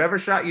it. Whatever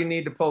shot you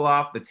need to pull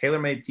off, the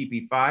TaylorMade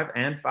TP5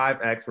 and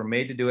 5X were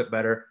made to do it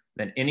better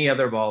than any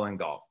other ball in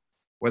golf.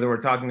 Whether we're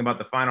talking about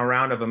the final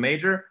round of a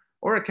major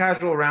or a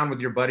casual round with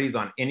your buddies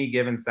on any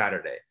given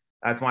Saturday,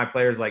 That's why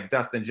players like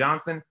Dustin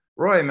Johnson,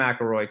 Rory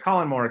McIlroy,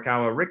 Colin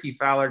Morikawa, Ricky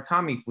Fowler,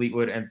 Tommy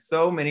Fleetwood, and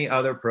so many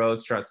other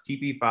pros trust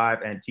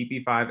TP5 and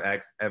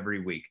TP5X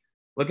every week.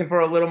 Looking for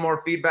a little more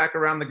feedback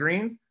around the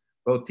greens?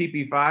 Both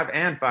TP5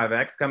 and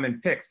 5X come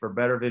in picks for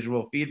better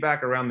visual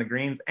feedback around the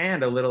greens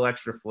and a little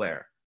extra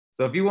flair.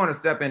 So if you want to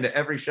step into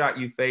every shot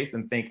you face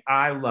and think,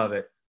 I love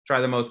it,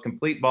 try the most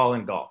complete ball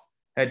in golf.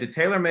 Head to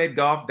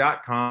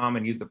TaylorMadeGolf.com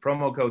and use the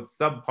promo code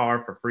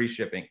SUBPAR for free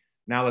shipping.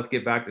 Now let's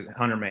get back to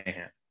Hunter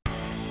Mahan.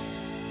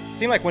 It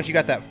seemed like once you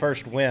got that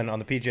first win on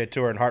the PGA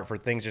Tour in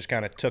Hartford, things just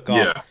kind of took off.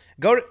 Yeah.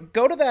 Go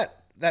to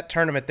that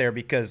tournament there,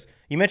 because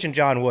you mentioned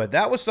John Wood.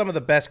 That was some of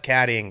the best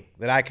caddying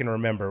that I can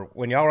remember.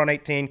 When y'all were on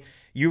 18,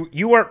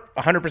 you weren't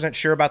 100%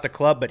 sure about the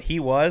club, but he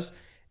was.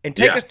 And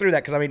take us through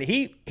that, because, I mean,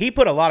 he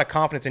put a lot of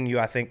confidence in you,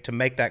 I think, to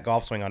make that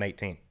golf swing on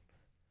 18.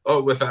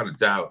 Oh, without a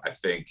doubt. I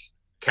think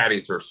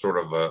caddies are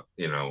sort of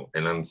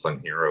an unsung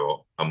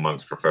hero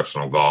amongst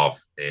professional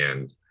golf.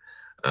 And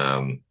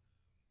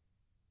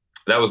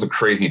that was a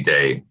crazy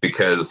day,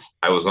 because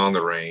I was on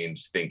the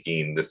range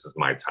thinking, this is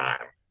my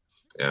time.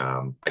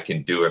 I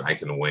can do it. I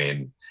can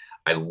win.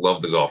 I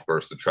love the golf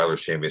course, the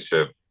Travelers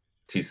Championship,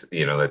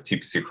 that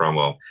TPC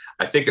Cromwell.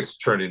 I think it's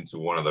turned into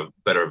one of the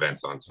better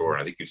events on tour.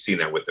 And I think you've seen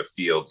that with the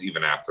fields,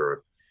 even after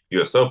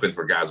U.S. Opens,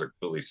 where guys are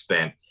completely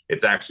spent.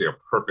 It's actually a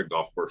perfect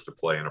golf course to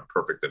play and a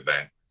perfect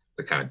event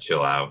to kind of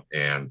chill out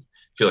and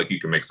feel like you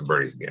can make some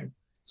birdies again.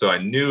 So I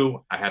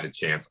knew I had a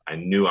chance. I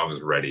knew I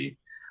was ready.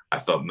 I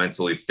felt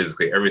mentally,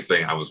 physically,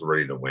 everything. I was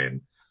ready to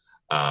win.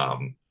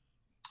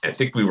 I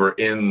think we were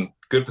in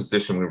good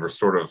position. We were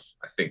sort of,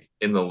 I think,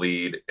 in the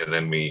lead, and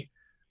then we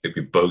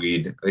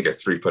bogeyed. I think I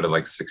three-putted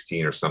like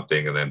 16 or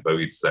something, and then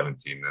bogeyed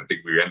 17. And I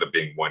think we ended up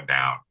being one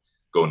down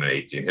going to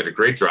 18. Hit a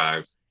great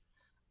drive,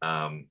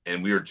 and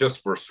we're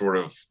sort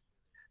of,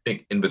 I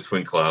think, in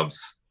between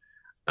clubs.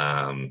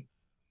 And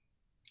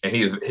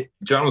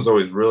John was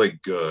always really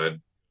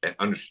good at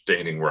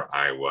understanding where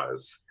I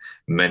was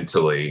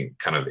mentally,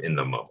 kind of in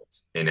the moment.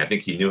 And I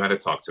think he knew how to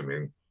talk to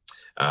me.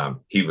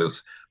 He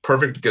was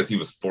perfect because he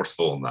was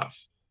forceful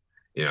enough.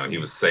 He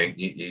was saying,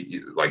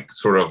 he like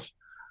sort of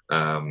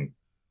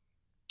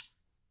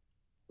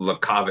La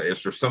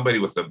Cava-ish, or somebody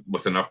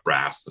with enough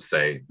brass to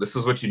say, this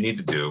is what you need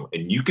to do,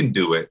 and you can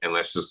do it, and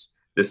this is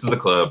the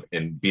club,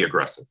 and be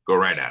aggressive. Go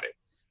right at it.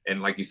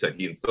 And like you said,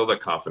 he instilled that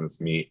confidence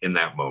in me in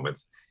that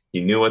moment.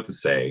 He knew what to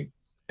say,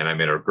 and I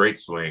made a great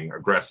swing,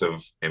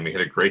 aggressive, and we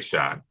hit a great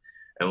shot.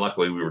 And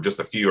luckily, we were just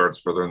a few yards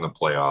further in the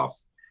playoff.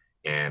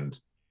 And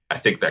I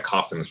think that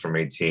confidence from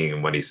 18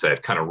 and what he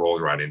said kind of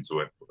rolled right into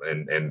it.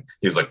 And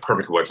he was like,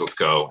 perfect wedge, let's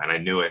go. And I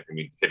knew it, and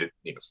we hit it,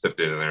 stiffed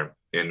it in there,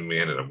 and we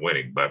ended up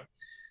winning. But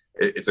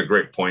it's a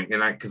great point.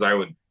 And because I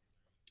would,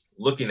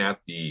 looking at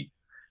the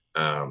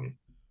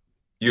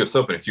U.S.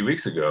 Open a few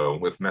weeks ago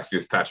with Matthew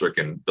Fitzpatrick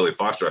and Billy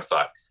Foster, I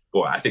thought,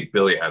 boy, I think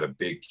Billy had a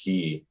big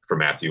key for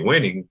Matthew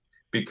winning,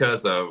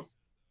 because of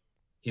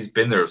he's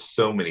been there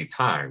so many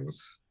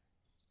times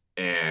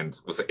and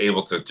was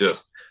able to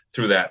just,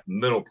 through that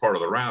middle part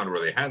of the round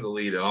where they had the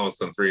lead, and all of a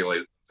sudden three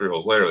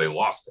holes later, they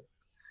lost it.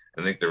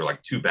 I think they were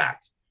like two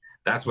back.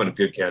 That's when a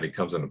good caddy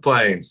comes into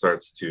play and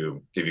starts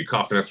to give you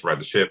confidence, ride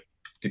the ship,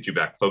 get you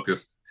back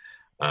focused.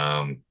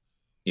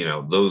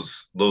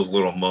 Those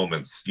little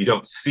moments you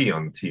don't see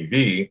on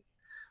TV,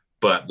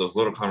 but those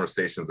little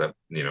conversations that,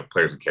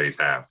 players and caddies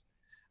have,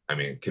 I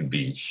mean, it can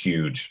be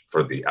huge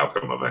for the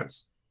outcome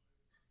events.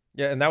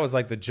 Yeah, and that was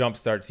like the jump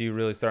start to you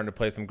really starting to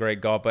play some great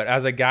golf. But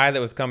as a guy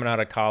that was coming out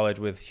of college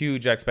with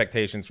huge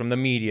expectations from the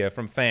media,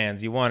 from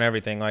fans, you won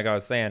everything, like I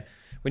was saying.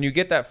 When you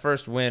get that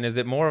first win, is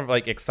it more of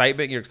like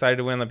excitement? You're excited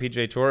to win on the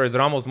PGA Tour? Or is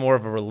it almost more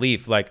of a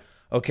relief? Like,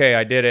 okay,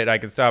 I did it. I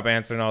can stop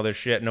answering all this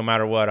shit. No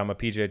matter what, I'm a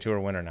PGA Tour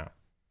winner now.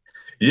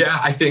 Yeah,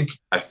 I think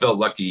I felt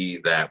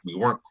lucky that we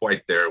weren't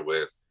quite there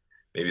with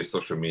maybe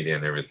social media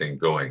and everything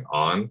going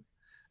on.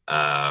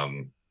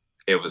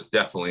 It was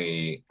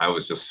definitely, I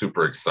was just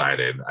super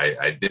excited.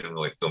 I didn't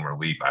really feel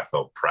relief. I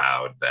felt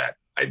proud that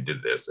I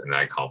did this and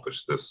I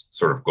accomplished this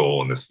sort of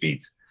goal and this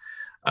feat.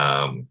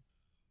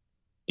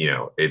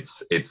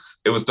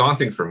 It was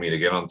daunting for me to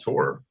get on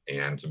tour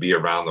and to be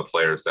around the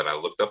players that I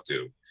looked up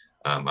to.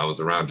 I was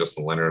around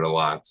Justin Leonard a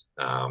lot,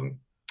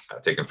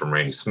 taken from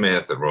Randy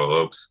Smith at Royal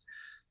Oaks.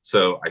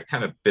 So I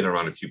kind of been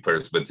around a few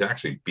players, but to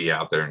actually be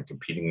out there and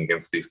competing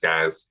against these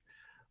guys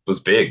was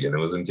big, and it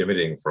was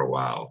intimidating for a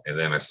while. And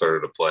then I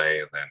started to play,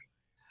 and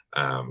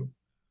then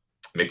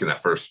making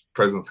that first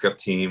President's Cup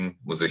team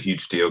was a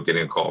huge deal.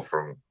 Getting a call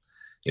from,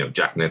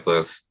 Jack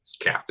Nicklaus,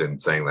 captain,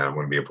 saying that I'm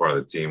going to be a part of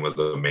the team was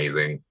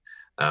amazing.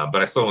 But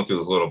I still went through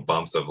those little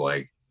bumps of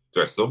like,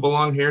 do I still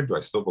belong here? Do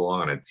I still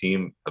belong on a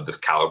team of this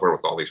caliber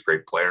with all these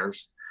great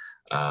players?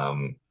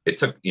 It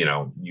took,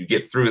 you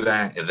get through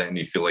that, and then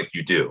you feel like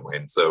you do.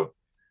 And so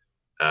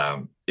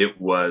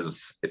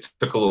it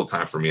took a little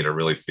time for me to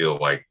really feel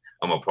like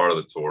I'm a part of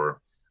the tour.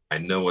 I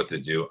know what to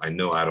do. I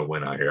know how to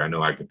win out here. I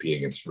know I compete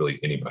against really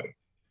anybody.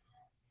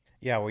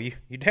 Yeah, well, you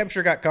damn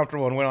sure got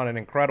comfortable and went on an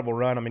incredible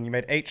run. I mean, you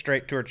made 8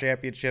 straight tour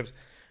championships,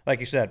 like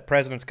you said,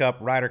 President's Cup,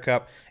 Ryder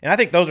Cup. And I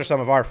think those are some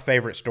of our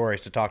favorite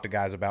stories to talk to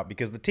guys about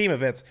because the team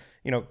events,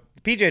 the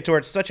PGA Tour,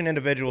 it's such an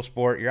individual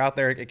sport. You're out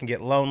there, it can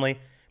get lonely.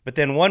 But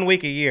then 1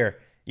 week a year,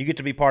 you get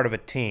to be part of a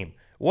team.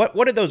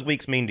 What did those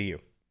weeks mean to you?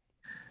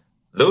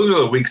 Those are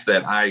the weeks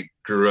that I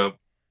grew up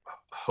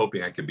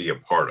hoping I could be a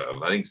part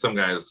of. I think some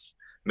guys,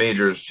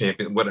 majors,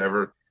 champions,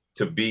 whatever,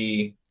 to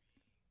be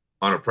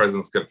on a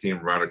President's Cup team,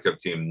 Ryder Cup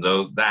team,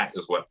 that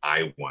is what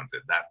I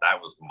wanted.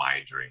 That was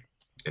my dream.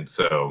 And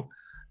so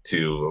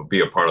to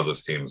be a part of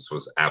those teams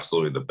was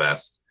absolutely the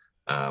best.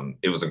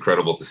 It was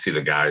incredible to see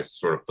the guys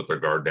sort of put their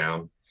guard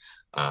down.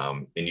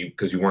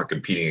 Because you weren't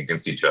competing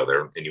against each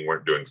other and you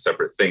weren't doing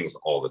separate things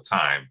all the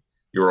time.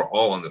 You were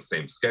all on the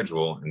same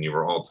schedule and you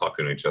were all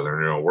talking to each other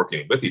and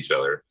working with each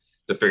other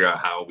to figure out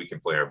how we can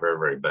play our very,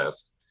 very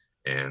best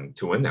and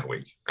to win that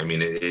week. I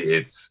mean,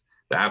 it's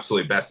the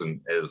absolute best.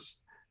 And as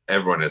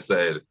everyone has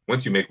said,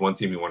 once you make one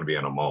team, you want to be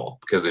on them all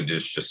because it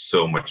is just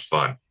so much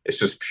fun. It's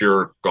just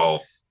pure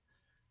golf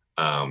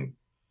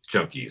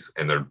junkies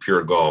and they're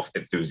pure golf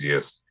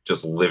enthusiasts,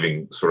 just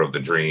living sort of the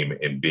dream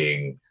and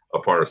being a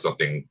part of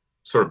something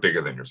sort of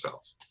bigger than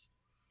yourself.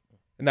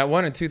 And that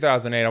one in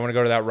 2008, I want to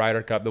go to that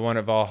Ryder Cup, the one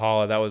at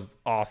Valhalla. That was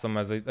awesome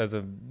as a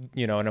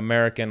an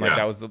American. Like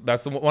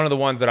that's one of the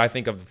ones that I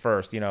think of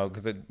first,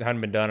 because it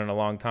hadn't been done in a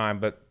long time.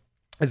 But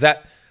is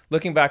that,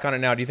 looking back on it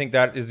now, do you think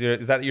that is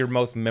that your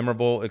most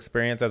memorable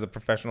experience as a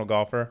professional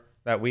golfer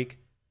that week?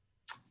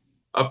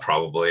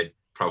 Probably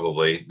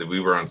that we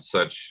were on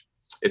such.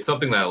 It's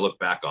something that I look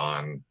back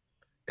on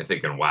and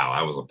thinking, wow,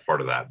 I was a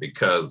part of that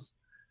because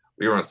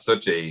we were on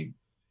such a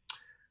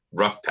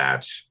rough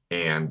patch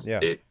and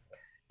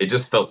it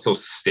just felt so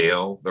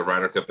stale, the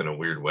Ryder Cup, in a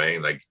weird way.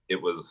 Like we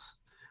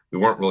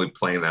weren't really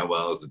playing that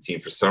well as a team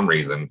for some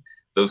reason.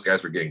 Those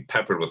guys were getting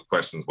peppered with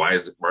questions. Why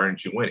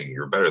aren't you winning?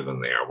 You're better than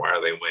they are. Why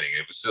are they winning?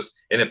 It was just,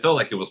 and it felt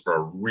like it was for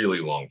a really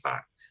long time.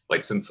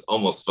 Like since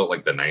almost felt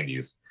like the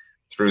 90s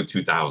through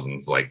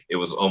 2000s, like it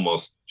was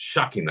almost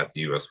shocking that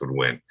the US would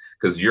win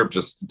because Europe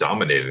just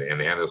dominated and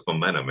they had this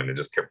momentum and it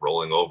just kept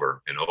rolling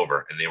over and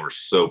over. And they were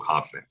so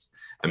confident.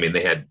 I mean,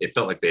 it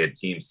felt like they had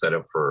teams set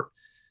up for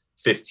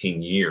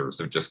 15 years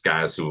of just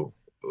guys who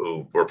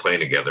were playing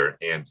together.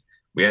 And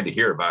we had to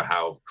hear about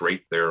how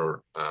great their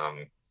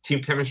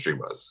team chemistry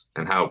was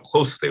and how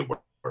close they were.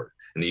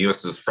 And the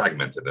U.S. is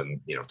fragmented and,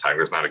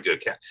 Tiger's not a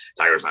good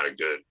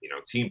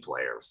team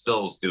player.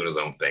 Phil's doing his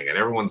own thing and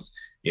everyone's,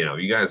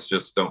 you guys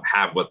just don't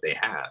have what they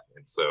have.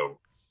 And so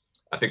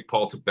I think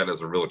Paul took that as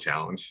a real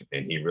challenge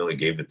and he really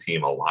gave the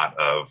team a lot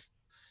of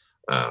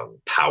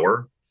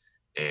power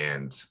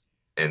and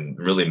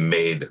really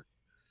made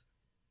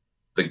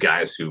the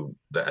guys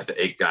the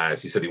 8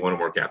 guys, he said he wanted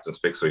more captain's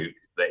picks. So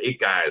the 8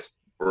 guys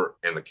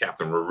and the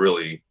captain were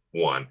really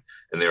one.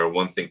 And they were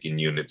one thinking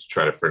unit to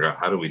try to figure out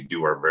how do we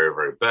do our very,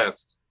 very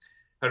best?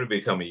 How to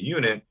become a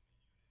unit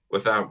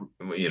without,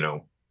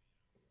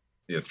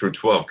 through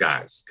 12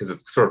 guys, because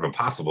it's sort of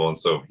impossible. And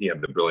so he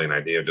had the brilliant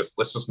idea of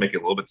let's just make it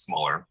a little bit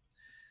smaller.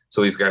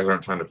 So these guys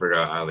aren't trying to figure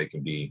out how they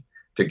can be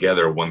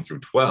together 1 through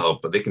 12,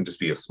 but they can just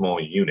be a small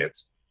unit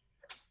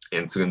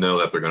and to know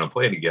that they're going to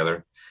play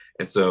together.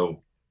 And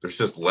so there's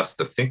just less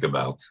to think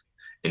about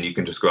and you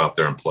can just go out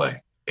there and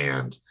play.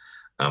 And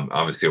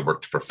obviously it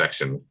worked to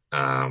perfection.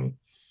 And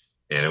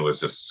it was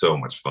just so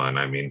much fun.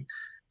 I mean,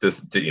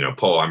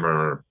 Paul, I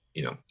remember,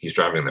 he's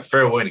driving in the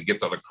fairway and he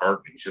gets on the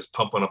cart and he's just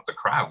pumping up the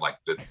crowd like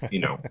this,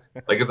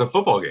 like it's a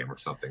football game or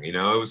something, it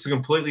was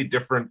completely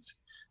different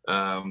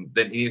than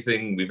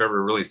anything we've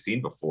ever really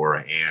seen before.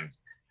 And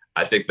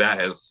I think that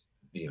has,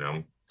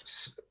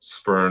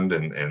 spurned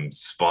and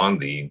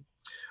spawned the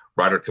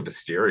Ryder Cup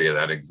hysteria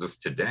that exists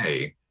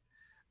today.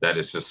 That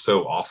is just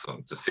so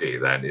awesome to see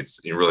that it's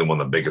really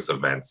one of the biggest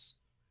events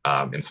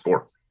in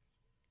sport.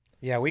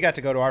 Yeah, we got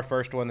to go to our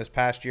first one this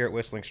past year at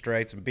Whistling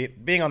Straits, and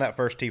being on that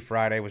first tee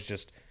Friday was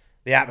just,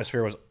 the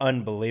atmosphere was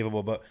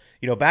unbelievable. But,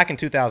 back in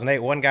 2008,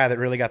 one guy that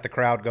really got the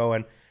crowd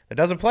going that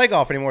doesn't play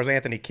golf anymore is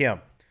Anthony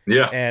Kim.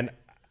 Yeah. And,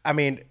 I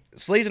mean,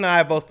 Sleaze and I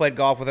have both played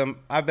golf with him.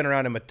 I've been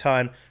around him a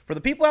ton. For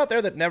the people out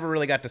there that never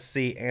really got to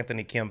see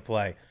Anthony Kim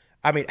play,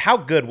 I mean, how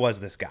good was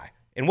this guy?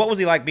 And what was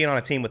he like being on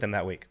a team with him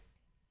that week?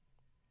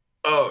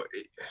 Oh,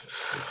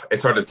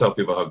 it's hard to tell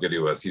people how good he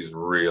was. He's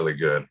really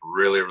good,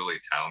 really, really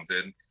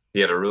talented. He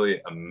had a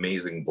really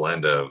amazing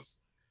blend of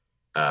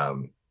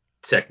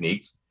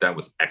technique that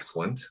was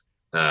excellent.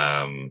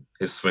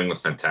 His swing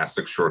was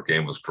fantastic. Short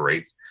game was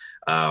great.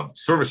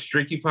 Sort of a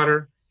streaky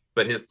putter,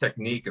 but his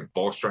technique and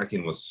ball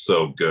striking was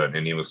so good,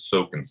 and he was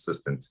so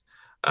consistent.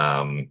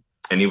 And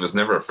he was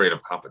never afraid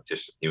of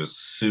competition. He was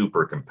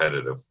super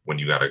competitive when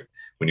you got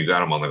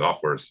him on the golf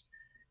course.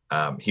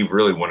 He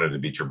really wanted to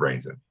beat your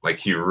brains in. Like,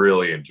 he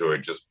really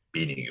enjoyed just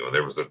beating you.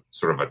 There was a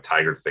sort of a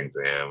Tiger thing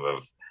to him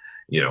of,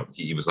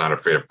 he was not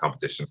afraid of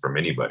competition from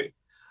anybody.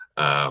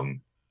 What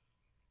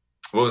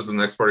was the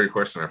next part of your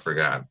question? I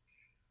forgot.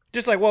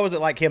 Just like, what was it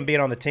like him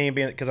being on the team?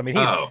 Because, I mean,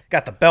 he's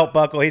got the belt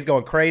buckle. He's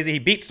going crazy. He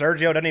beat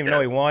Sergio. Doesn't even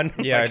know he won.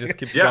 Yeah, it just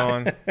keeps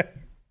going.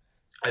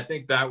 I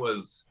think that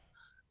was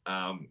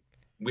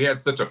we had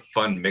such a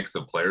fun mix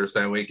of players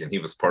that week, and he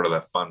was part of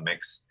that fun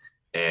mix.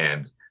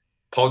 And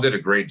Paul did a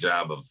great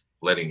job of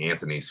letting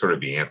Anthony sort of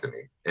be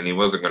Anthony. And he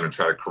wasn't going to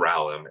try to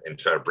corral him and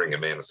try to bring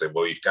him in and say,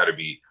 well, you've got to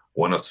be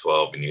one of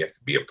 12 and you have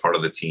to be a part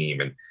of the team.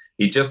 And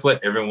he just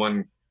let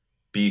everyone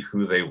be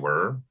who they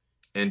were.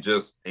 And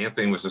just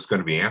Anthony was just going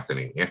to be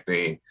Anthony.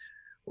 Anthony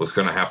was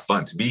going to have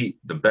fun. To be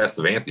the best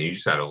of Anthony, you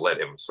just had to let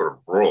him sort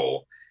of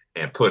roll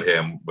and put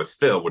him with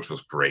Phil, which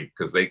was great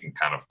because they can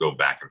kind of go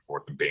back and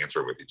forth and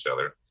banter with each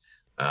other.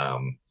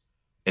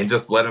 And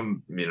just let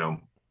him,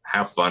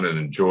 have fun and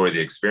enjoy the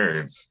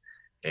experience.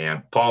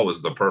 And Paul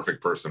was the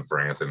perfect person for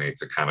Anthony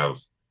to kind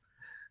of,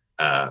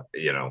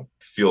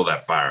 feel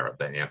that fire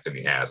that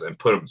Anthony has and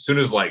put him as soon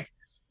as I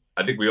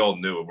think we all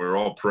knew it. We were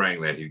all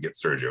praying that he'd get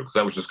Sergio because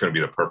that was just going to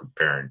be the perfect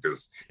pairing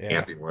because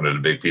Anthony wanted a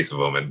big piece of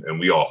him and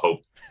we all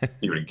hoped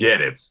he would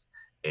get it.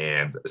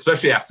 And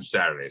especially after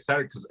Saturday,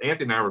 because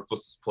Anthony and I were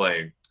supposed to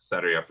play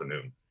Saturday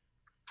afternoon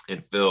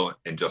and Phil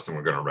and Justin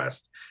were going to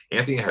rest.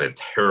 Anthony had a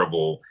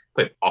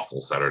played awful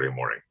Saturday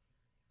morning.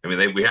 I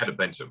mean, we had to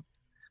bench him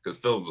because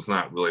Phil was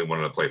not really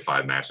wanting to play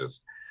 5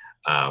 matches.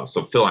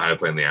 So Phil had to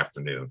play in the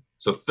afternoon.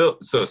 So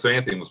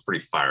Anthony was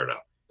pretty fired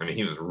up. I mean,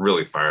 he was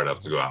really fired up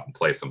to go out and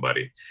play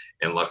somebody.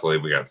 And luckily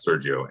we got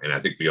Sergio. And I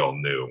think we all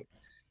knew,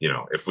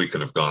 if we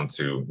could have gone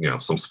to,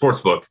 some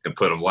sports book and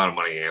put a lot of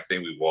money in Anthony,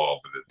 we would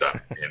all have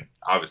done it. And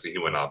obviously he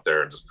went out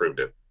there and just proved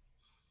it.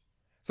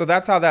 So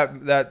that's how that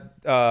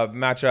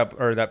matchup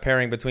or that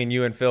pairing between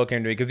you and Phil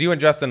came to be, because you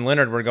and Justin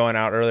Leonard were going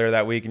out earlier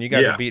that week, and you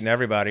guys were beating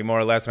everybody more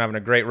or less and having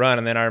a great run.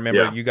 And then I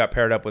remember you got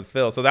paired up with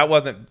Phil, so that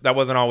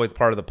wasn't always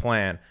part of the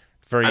plan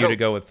for you to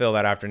go with Phil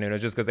that afternoon. It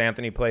was just because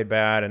Anthony played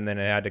bad, and then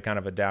it had to kind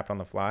of adapt on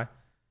the fly.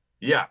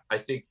 Yeah, I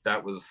think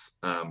that was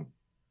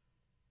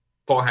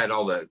Paul had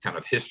all the kind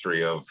of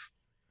history of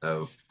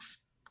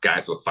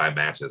guys with 5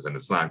 matches, and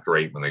it's not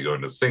great when they go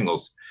into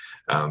singles.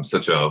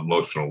 Such an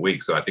emotional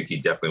week. So I think he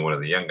definitely one of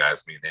the young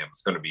guys, me and him,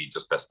 it's going to be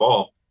just best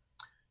ball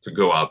to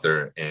go out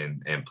there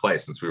and play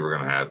since we were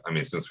going to have,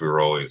 since we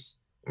were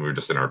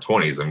just in our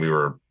 20s and we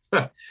were, we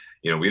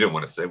didn't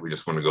want to sit, we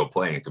just want to go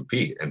play and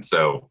compete. And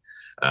so,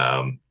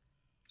 and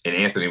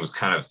Anthony was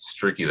kind of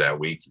streaky that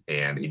week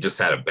and he just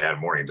had a bad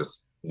morning,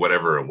 just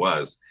whatever it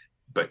was,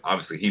 but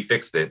obviously he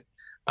fixed it.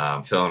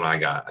 Phil and I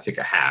got, I think,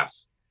 a half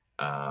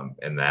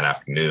in that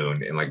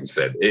afternoon. And like we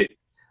said, I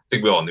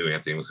think we all knew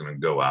Anthony was going to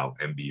go out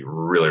and be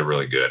really,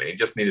 really good. And he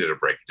just needed a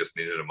break. He just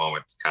needed a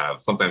moment to kind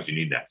of, sometimes you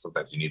need that.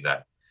 Sometimes you need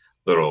that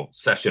little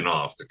session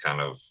off to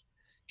kind of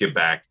get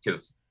back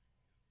because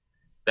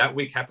that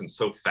week happened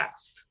so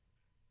fast.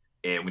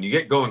 And when you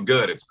get going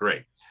good, it's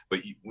great. But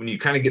when you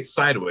kind of get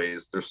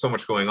sideways, there's so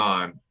much going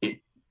on.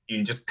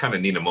 You just kind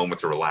of need a moment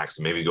to relax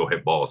and maybe go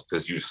hit balls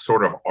because you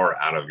sort of are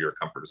out of your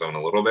comfort zone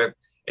a little bit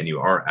and you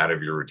are out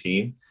of your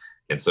routine.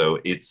 And so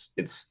it's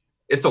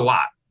a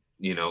lot.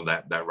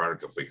 That Ryder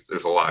Cup week.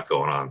 There's a lot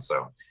going on.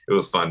 So it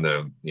was fun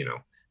to,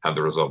 have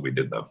the result we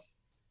did though.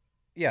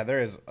 Yeah, there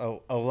is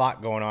a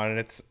lot going on and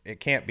it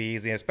can't be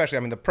easy,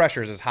 especially, the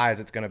pressure is as high as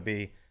it's going to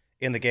be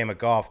in the game of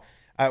golf.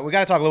 We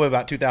got to talk a little bit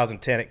about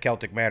 2010 at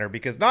Celtic Manor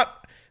because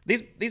not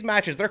these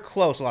matches, they're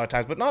close a lot of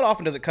times, but not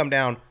often does it come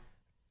down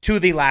to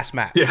the last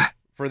match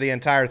for the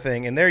entire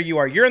thing. And there you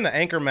are, you're in the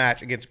anchor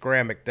match against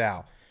Graham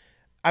McDowell.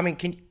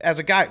 As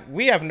a guy,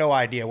 we have no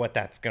idea what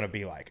that's going to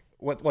be like.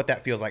 What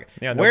that feels like.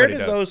 Yeah, where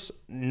does those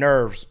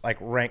nerves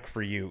rank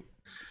for you?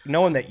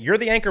 Knowing that you're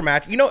the anchor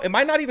match, it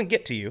might not even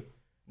get to you,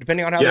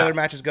 depending on how the other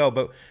matches go.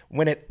 But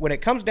when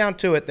it comes down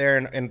to it there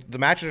and the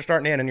matches are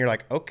starting to end and you're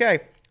like, okay,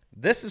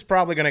 this is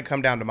probably going to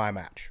come down to my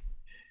match.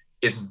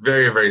 It's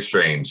very, very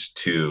strange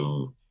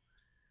to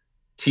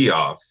tee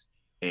off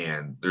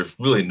and there's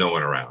really no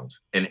one around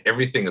and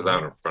everything is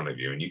out in front of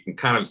you and you can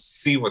kind of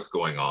see what's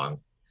going on.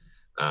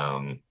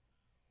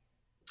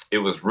 It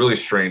was really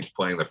strange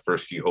playing the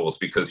first few holes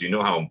because you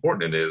know how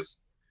important it is,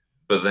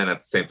 but then at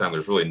the same time,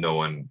 there's really no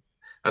one.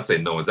 I'd say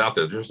no one's out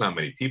there. There's not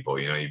many people.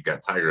 You've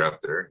got Tiger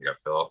out there, you got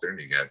Phil out there, and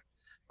you got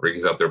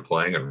Ricky's out there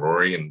playing, and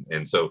Rory,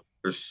 and so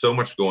there's so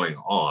much going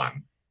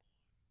on.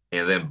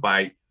 And then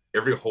by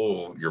every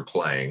hole you're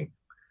playing,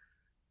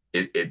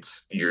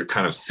 you're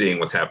kind of seeing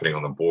what's happening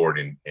on the board,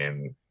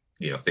 and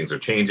things are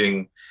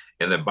changing.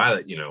 And then by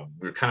that,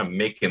 we're kind of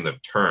making the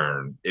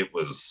turn. It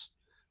was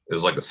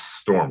like a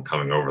storm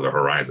coming over the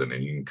horizon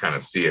and you can kind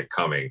of see it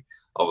coming.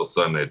 All of a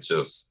sudden, it's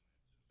just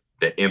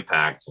the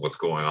impact of what's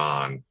going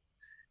on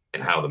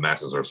and how the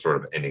matches are sort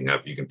of ending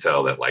up. You can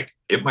tell that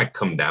it might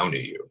come down to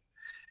you.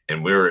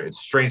 And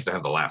it's strange to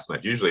have the last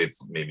match. Usually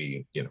it's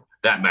maybe,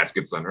 that match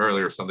gets done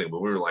early or something,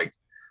 but we were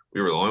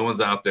the only ones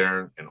out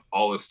there and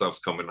all this stuff's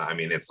coming.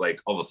 It's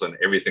like all of a sudden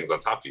everything's on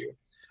top of you.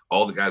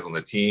 All the guys on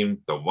the team,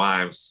 the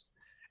wives,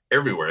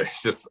 everywhere.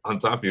 It's just on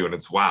top of you and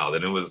it's wild.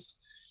 And it was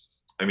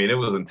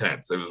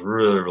intense. It was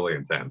really, really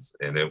intense.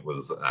 And it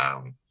was,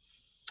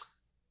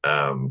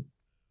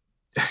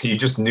 you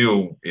just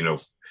knew,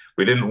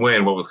 we didn't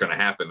win, what was going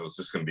to happen. It was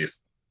just going to be a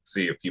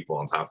sea of people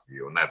on top of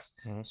you. And that's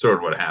sort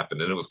of what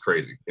happened. And it was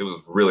crazy. It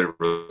was really,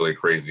 really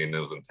crazy. And it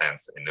was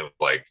intense. And it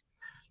was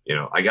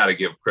I got to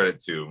give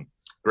credit to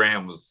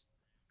Graham was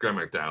Graham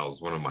McDowell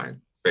is one of my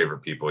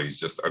favorite people. He's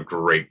just a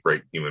great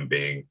human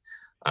being.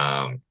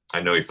 I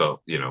know he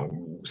felt,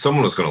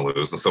 someone was going to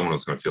lose and someone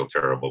was going to feel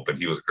terrible, but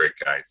he was a great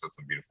guy. He said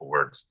some beautiful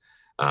words.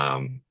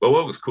 But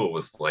what was cool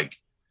was like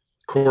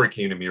Corey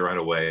came to me right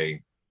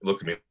away,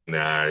 looked at me in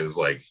the eyes,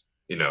 like,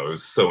 it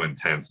was so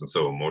intense and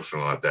so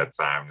emotional at that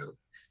time. He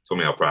told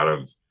me how proud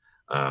of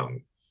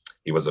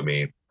he was of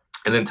me.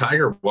 And then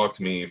Tiger walked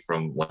me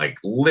from like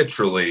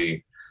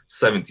literally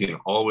 17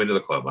 all the way to the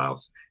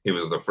clubhouse. He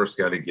was the first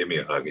guy to give me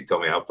a hug. He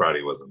told me how proud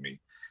he was of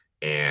me.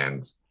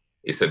 And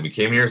he said, we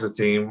came here as a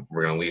team.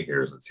 We're going to leave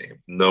here as a team.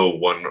 No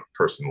one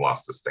person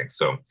lost this thing.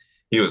 So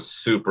he was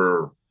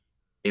super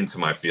into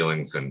my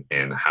feelings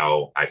and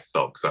how I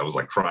felt, because I was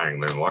like crying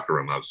in the locker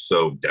room. I was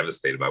so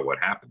devastated by what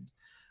happened.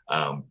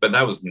 But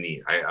that was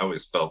neat. I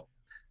always felt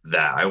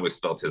that. I always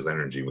felt his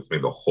energy with me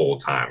the whole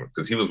time,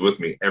 because he was with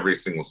me every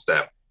single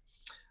step,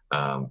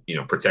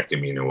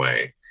 protecting me in a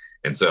way.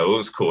 And so it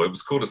was cool. It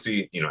was cool to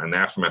see, in the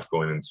aftermath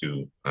going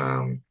into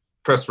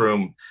press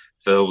room,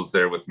 Phil was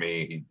there with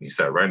me. He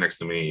sat right next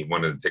to me. He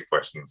wanted to take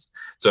questions.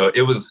 So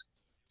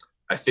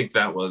I think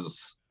that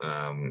was,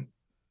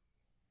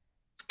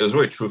 it was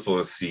really truthful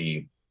to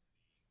see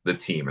the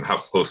team and how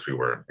close we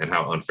were and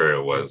how unfair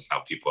it was, how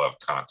people have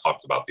kind of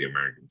talked about the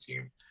American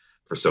team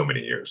for so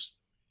many years.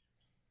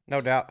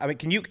 No doubt. I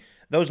mean,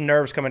 those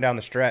nerves coming down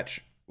the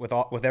stretch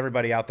with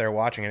everybody out there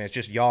watching, and it's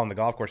just y'all on the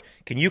golf course.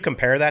 Can you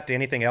compare that to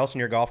anything else in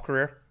your golf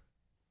career?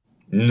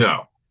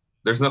 No,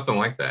 there's nothing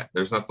like that.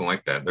 There's not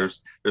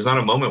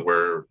a moment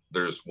where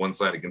there's one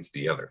side against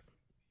the other.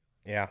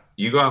 Yeah.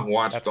 You go out and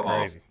watch golf.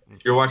 Crazy.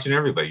 You're watching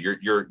everybody.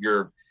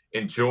 You're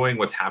enjoying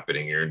what's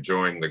happening. You're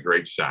enjoying the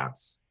great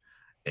shots.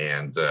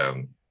 And,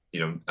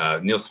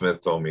 Neil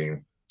Smith told me,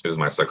 he was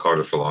my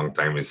psychologist for a long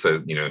time. He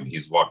said,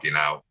 he's walking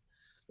out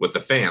with the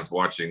fans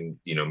watching,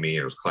 me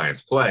and his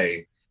clients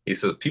play. He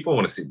says, people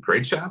want to see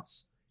great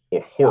shots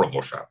or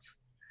horrible shots.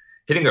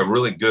 Hitting a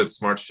really good,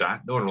 smart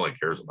shot, no one really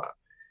cares about.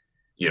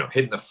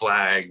 Hitting the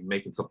flag,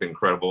 making something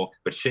incredible,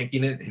 but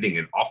shanking it, hitting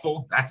it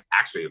awful, that's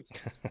actually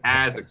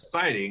as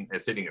exciting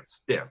as hitting it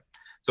stiff.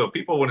 So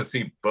people want to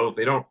see both.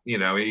 They don't,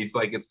 he's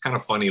like, it's kind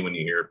of funny when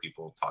you hear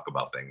people talk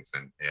about things.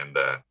 And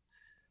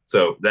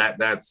so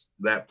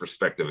that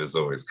perspective has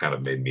always kind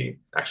of made me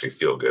actually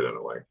feel good in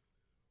a way.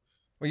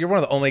 Well, you're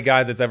one of the only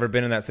guys that's ever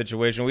been in that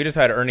situation. We just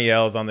had Ernie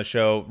Els on the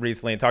show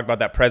recently and talked about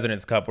that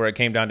President's Cup where it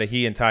came down to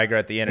he and Tiger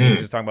at the end. And he was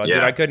just talking about, dude,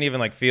 I couldn't even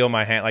like feel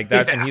my hand like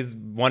that. Yeah. And he's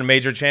won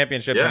major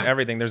championships and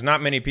everything. There's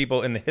not many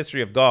people in the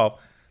history of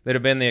golf that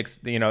have been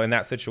in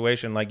that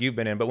situation like you've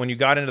been in. But when you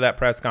got into that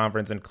press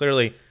conference and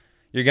clearly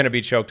you're going to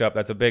be choked up,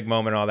 that's a big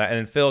moment and all that. And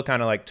then Phil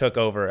kind of like took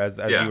over as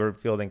you were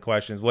fielding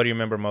questions. What do you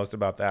remember most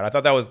about that? I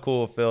thought that was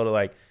cool of Phil to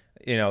like,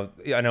 I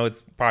know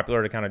it's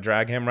popular to kind of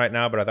drag him right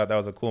now, but I thought that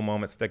was a cool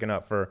moment sticking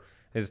up for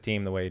his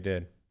team the way he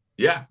did.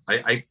 Yeah,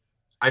 I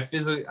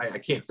physically I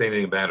can't say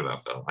anything bad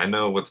about Phil. I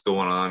know what's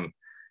going on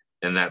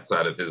in that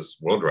side of his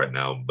world right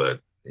now, but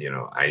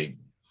I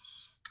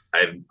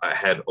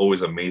had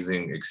always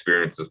amazing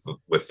experiences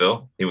with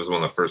Phil. He was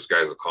one of the first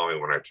guys to call me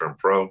when I turned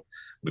pro.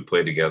 We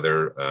played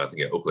together, I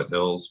think at Oakland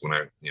Hills when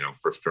I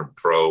first turned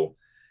pro,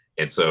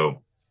 and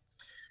so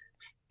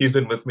he's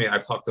been with me.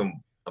 I've talked to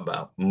him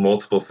about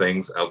multiple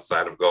things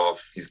outside of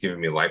golf. He's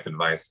given me life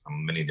advice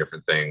on many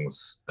different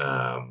things.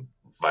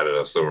 Invited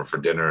us over for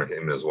dinner,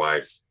 him and his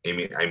wife.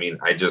 Amy.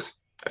 I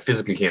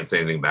physically can't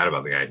say anything bad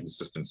about the guy. He's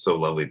just been so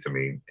lovely to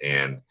me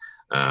and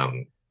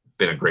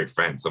been a great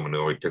friend, someone who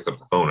always picks up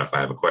the phone if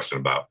I have a question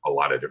about a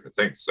lot of different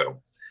things.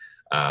 So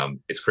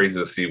it's crazy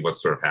to see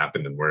what's sort of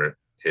happened and where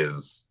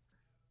his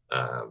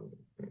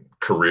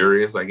career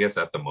is, I guess,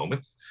 at the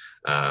moment.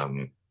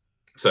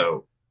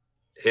 So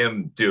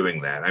him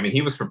doing that,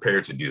 he was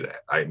prepared to do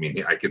that. I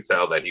could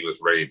tell that he was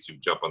ready to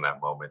jump on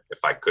that moment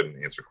if I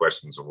couldn't answer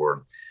questions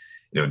or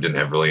didn't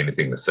have really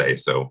anything to say.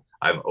 So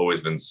I've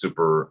always been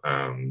super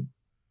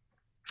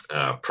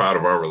proud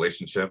of our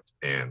relationship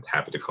and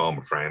happy to call him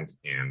a friend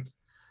and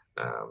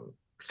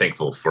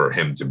thankful for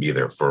him to be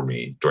there for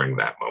me during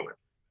that moment.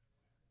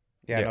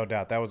 Yeah, no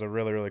doubt. That was a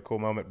really, really cool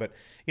moment. But,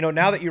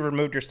 now that you've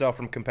removed yourself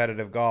from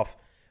competitive golf,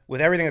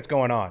 with everything that's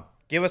going on,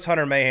 give us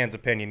Hunter Mahan's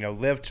opinion,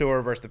 Live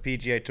Tour versus the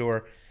PGA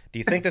Tour. Do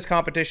you think this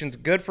competition's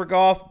good for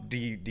golf? Do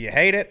you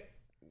hate it?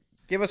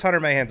 Give us Hunter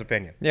Mahan's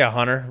opinion. Yeah,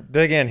 Hunter,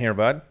 dig in here,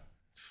 bud.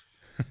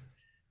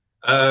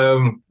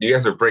 You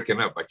guys are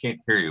breaking up. I can't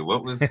hear you.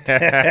 What was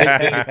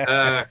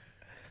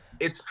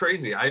it's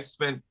crazy. I've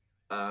spent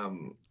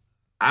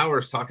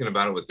hours talking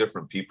about it with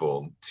different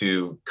people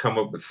to come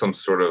up with some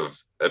sort of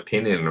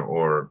opinion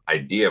or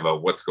idea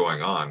about what's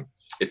going on.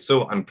 It's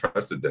so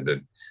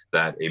unprecedented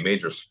that a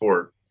major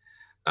sport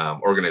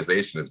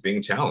organization is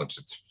being challenged.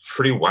 It's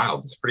pretty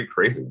wild. It's pretty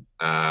crazy.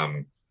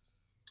 I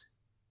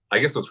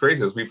guess what's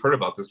crazy is we've heard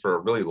about this for a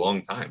really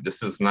long time.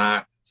 This is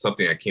not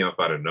something that came up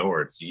out of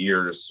nowhere. It's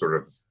years sort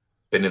of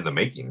been in the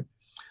making.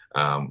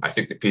 I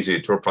think the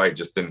PGA Tour probably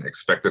just didn't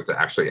expect it to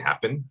actually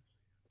happen,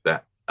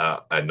 that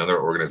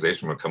another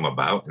organization would come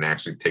about and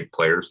actually take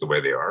players the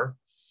way they are,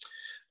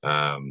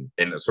 and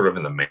sort of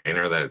in the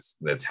manner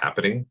that's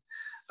happening.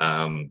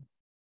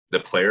 the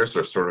players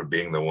are sort of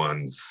being the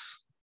ones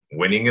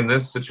winning in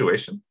this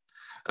situation.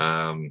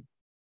 The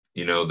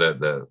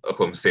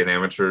Oklahoma State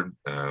amateur,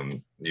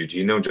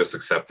 Eugenio, just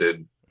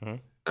accepted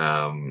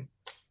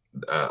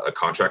a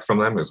contract from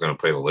them. He's going to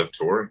play the Live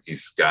Tour.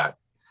 He's got,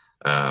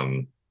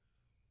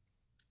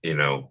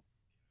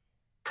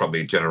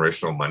 probably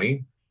generational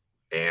money.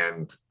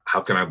 And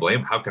how can I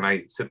blame? How can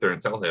I sit there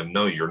and tell him,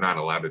 no, you're not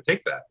allowed to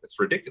take that? It's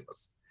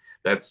ridiculous.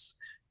 That's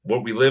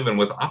what we live in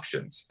with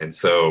options. And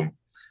so,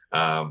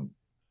 I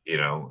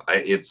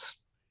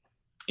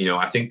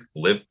think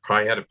Liv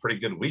probably had a pretty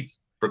good week.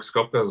 Brooks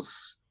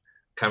Koepka's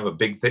kind of a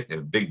big thing, a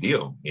big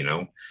deal.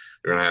 They're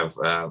gonna have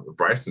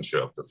Bryson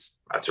show up.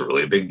 That's a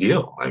really big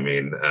deal. I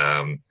mean,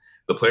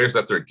 the players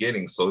that they're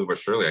getting slowly but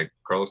surely, like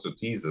Carlos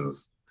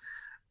Ortiz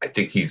I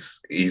think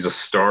he's a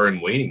star in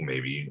waiting.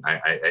 Maybe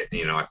I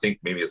think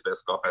maybe his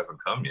best golf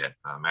hasn't come yet.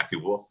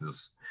 Matthew Wolff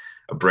is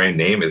a brand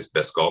name. His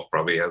best golf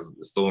probably is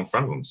still in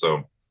front of him.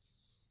 So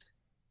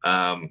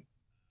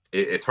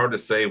it's hard to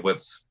say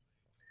what's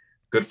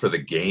good for the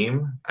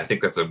game. I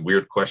think that's a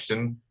weird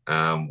question.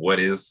 What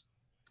is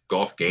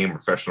golf game,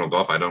 professional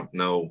golf? I don't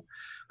know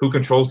who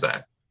controls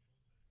that.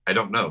 I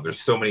don't know.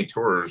 There's so many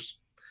tours.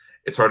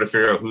 It's hard to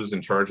figure out who's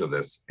in charge of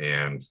this.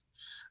 And,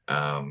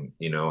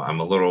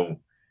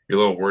 you're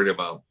a little worried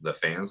about the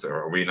fans. Or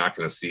are we not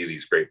going to see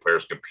these great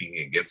players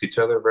competing against each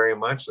other very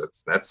much?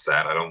 That's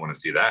sad. I don't want to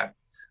see that.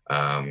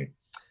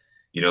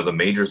 The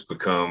majors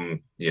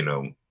become,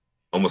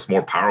 almost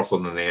more powerful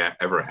than they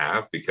ever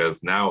have,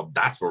 because now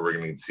that's where we're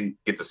going to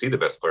get to see the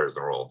best players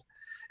in the world.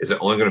 Is it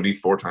only going to be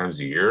 4 times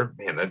a year?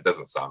 Man, that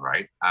doesn't sound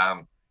right.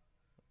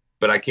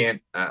 But I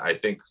can't. I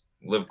think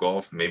Live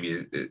Golf,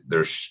 maybe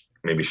they're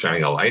maybe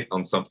shining a light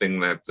on something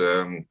that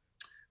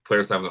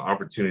players have an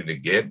opportunity to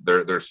get.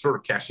 They're sort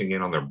of cashing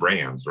in on their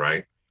brands,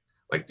 right?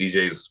 Like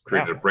DJ's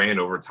created a brand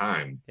over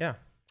time. Yeah.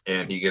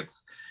 And you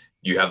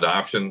have the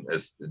option,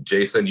 as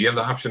Jason, you have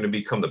the option to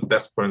become the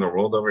best player in the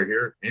world over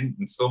here and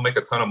still make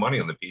a ton of money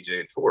on the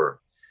PGA Tour.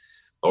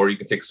 Or you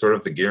can take sort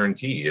of the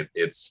guarantee.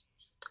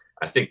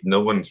 I think no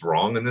one's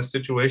wrong in this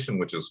situation,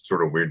 which is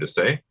sort of weird to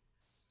say.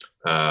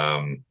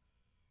 I've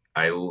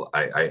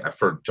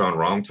heard John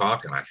Rahm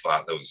talk, and I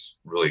thought that was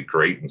really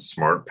great and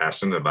smart,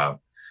 passionate about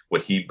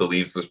what he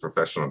believes is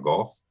professional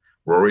golf.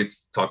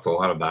 Rory's talked a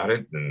lot about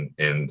it,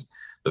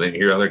 but then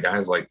you hear other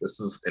guys like, this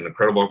is an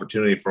incredible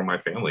opportunity for my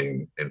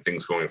family and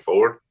things going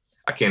forward.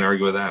 I can't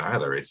argue with that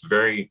either. It's a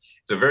very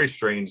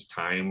strange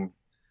time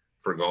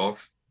for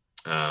golf.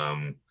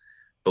 But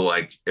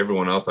like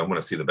everyone else, I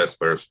want to see the best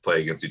players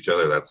play against each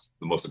other. That's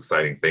the most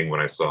exciting thing.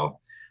 When I saw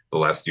the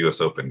last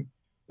US Open,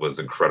 was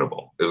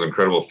incredible. It was an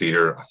incredible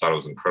feeder. I thought it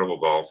was incredible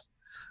golf.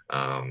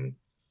 I'm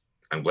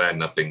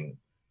glad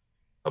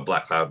a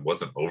black cloud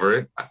wasn't over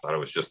it. I thought it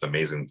was just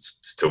amazing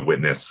to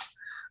witness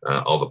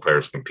all the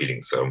players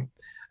competing. So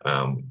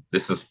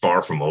this is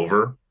far from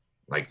over.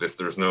 Like this,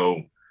 there's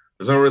no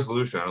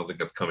resolution. I don't think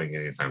that's coming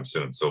anytime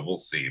soon. So we'll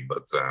see.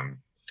 But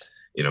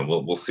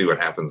we'll see what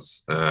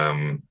happens.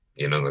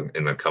 In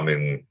the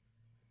coming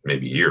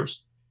maybe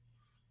years.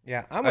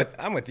 Yeah,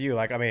 I'm with you.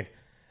 Like, I mean,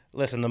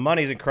 listen, the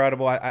money's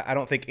incredible. I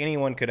don't think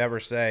anyone could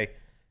ever say,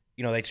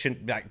 they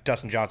shouldn't, like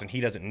Dustin Johnson,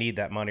 he doesn't need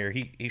that money, or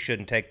he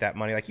shouldn't take that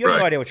money. Like, you have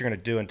no idea what you're going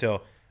to do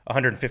until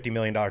 $150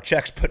 million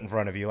check's put in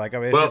front of you. Like, I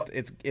mean,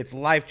 it's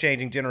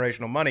life-changing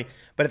generational money.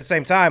 But at the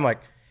same time,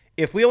 like,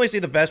 if we only see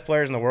the best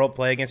players in the world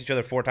play against each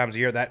other 4 times a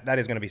year, that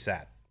is going to be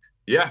sad.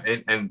 Yeah,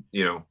 and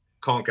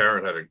Colin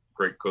Cowherd had a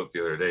great quote the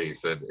other day. He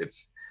said,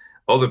 it's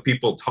all the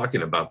people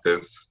talking about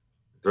this,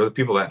 they're the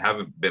people that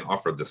haven't been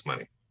offered this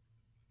money.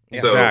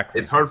 Exactly.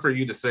 So it's hard for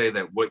you to say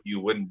that what you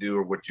wouldn't do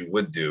or what you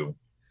would do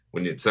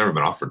when it's never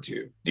been offered to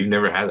you. You've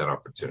never had that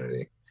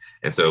opportunity.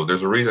 And so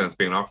there's a reason it's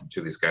being offered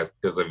to these guys,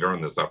 because they've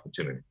earned this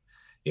opportunity.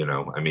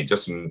 I mean,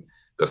 Dustin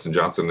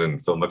Johnson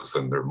and Phil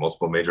Mickelson, they're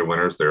multiple major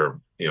winners. They're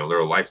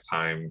a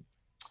lifetime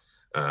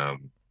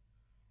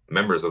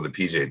members of the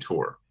PGA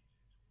Tour.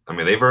 I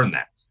mean, they've earned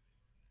that.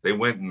 They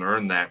went and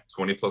earned that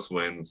 20 plus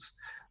wins,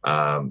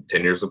 10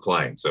 years of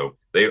playing. So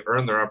they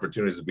earned their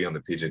opportunities to be on the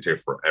PGA Tour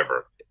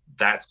forever.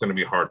 That's going to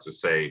be hard to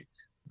say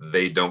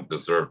they don't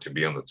deserve to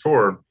be on the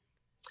tour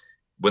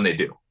when they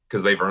do,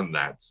 because they've earned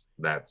that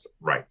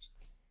right.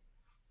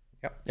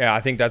 Yeah,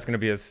 I think that's going to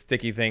be a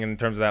sticky thing in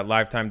terms of that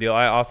lifetime deal.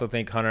 I also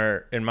think,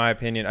 Hunter, in my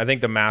opinion, I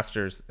think the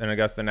Masters and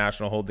Augusta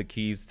National hold the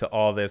keys to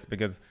all this,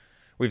 because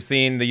we've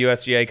seen the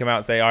USGA come out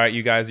and say, all right,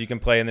 you guys, you can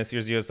play in this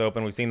year's US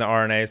Open. We've seen the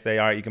RNA say,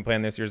 all right, you can play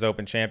in this year's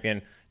Open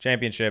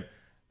Championship.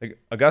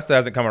 Augusta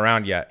hasn't come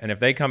around yet. And if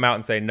they come out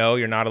and say, no,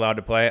 you're not allowed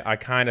to play, I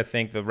kind of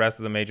think the rest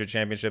of the major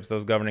championships,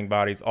 those governing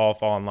bodies, all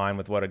fall in line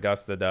with what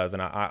Augusta does.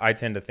 And I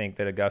tend to think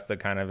that Augusta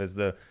kind of is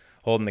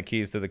holding the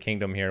keys to the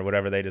kingdom here.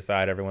 Whatever they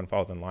decide, everyone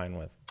falls in line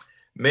with.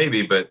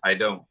 Maybe, but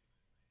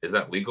is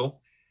that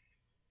legal?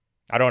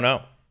 I don't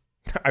know.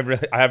 I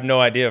have no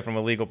idea from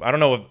a legal. I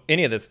don't know if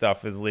any of this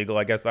stuff is legal.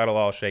 I guess that'll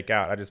all shake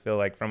out. I just feel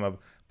like from a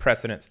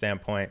precedent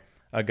standpoint,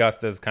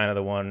 Augusta is kind of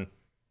the one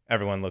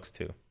everyone looks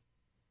to.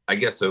 I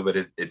guess so, but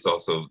it's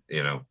also,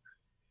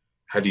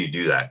 how do you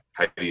do that?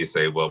 How do you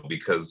say, well,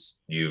 because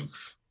you've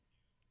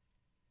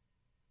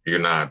you're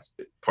not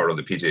part of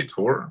the PGA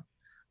Tour,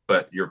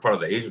 but you're part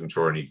of the Asian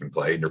Tour and you can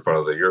play, and you're part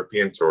of the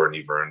European Tour and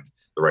you've earned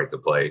the right to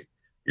play.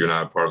 You're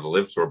not a part of the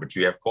Live Tour, but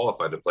you have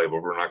qualified to play,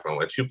 but we're not going to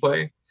let you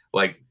play.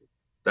 Like,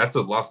 that's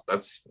a loss.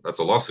 That's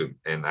a lawsuit,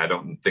 and I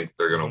don't think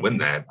they're going to win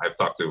that. I've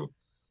talked to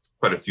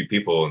quite a few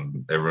people,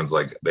 and everyone's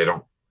like,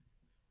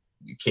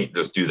 you can't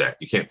just do that.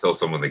 You can't tell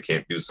someone they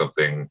can't do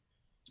something.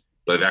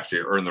 They've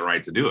actually earned the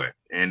right to do it,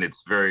 and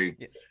it's very.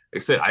 Like I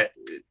said,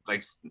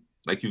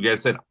 like you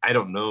guys said, I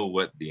don't know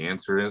what the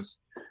answer is,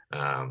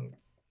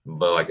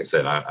 but like I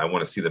said, I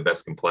want to see the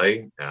best can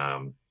play.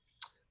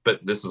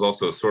 But this is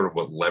also sort of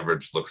what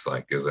leverage looks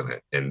like, isn't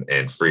it?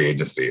 And free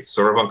agency, it's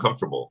sort of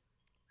uncomfortable,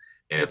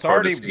 and it's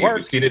hard to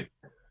see.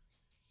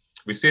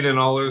 We see it in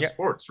all those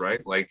sports,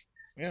 right? Like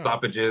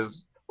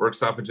stoppages, work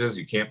stoppages.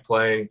 You can't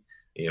play.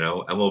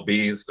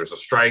 MLBs. There's a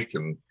strike,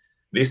 and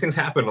these things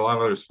happen in a lot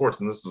of other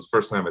sports. And this is the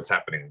first time it's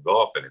happening in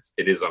golf, and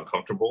it is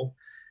uncomfortable,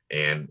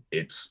 and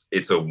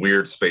it's a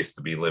weird space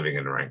to be living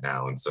in right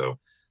now. And so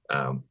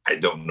I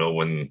don't know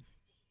when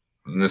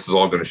this is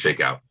all going to shake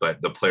out,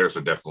 but the players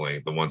are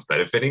definitely the ones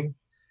benefiting,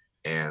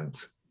 and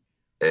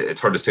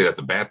it's hard to say that's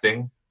a bad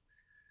thing,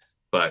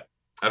 but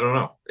I don't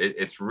know.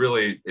 It's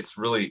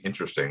really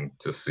interesting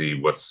to see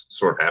what's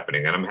sort of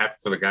happening, and I'm happy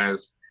for the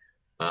guys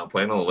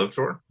playing on the Live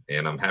Tour,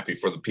 and I'm happy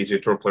for the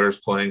PGA Tour players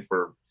playing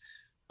for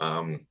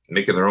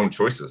making their own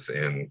choices,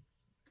 and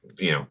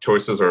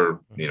choices are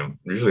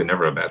usually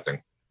never a bad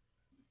thing.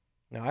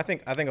 No, I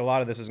think a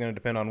lot of this is going to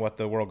depend on what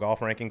the world golf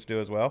rankings do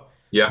as well.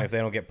 Yeah. And if they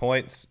don't get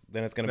points,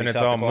 then it's going to be it's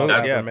tough all to qualify.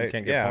 moot.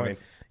 Yeah, I mean,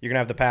 you're going to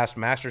have the past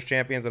Masters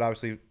champions that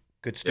obviously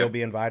could still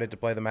be invited to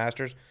play the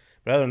Masters.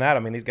 But other than that,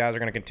 I mean, these guys are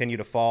going to continue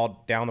to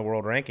fall down the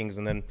world rankings,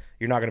 and then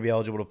you're not going to be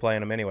eligible to play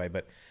in them anyway.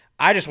 But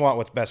I just want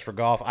what's best for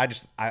golf.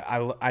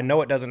 I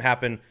know it doesn't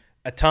happen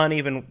a ton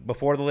even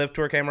before the Live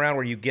Tour came around,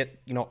 where you get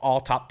all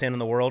top 10 in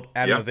the world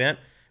at an event.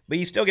 But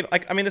you still get,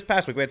 this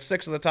past week we had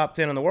 6 of the top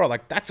 10 in the world.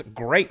 Like, that's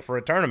great for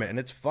a tournament, and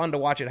it's fun to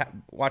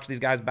watch these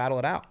guys battle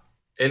it out.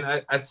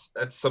 And that's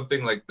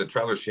something like the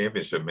Travelers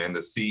Championship, man,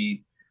 to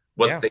see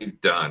what they've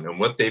done and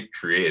what they've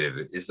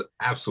created is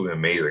absolutely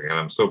amazing. And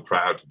I'm so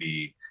proud to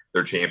be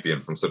their champion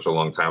from such a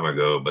long time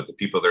ago. But the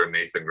people there,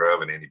 Nathan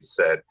Grove and Andy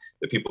Bissett,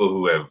 the people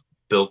who have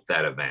built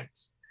that event,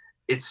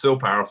 it's so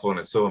powerful and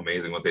it's so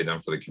amazing what they've done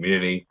for the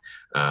community.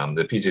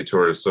 The PGA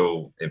Tour is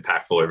so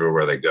impactful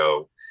everywhere they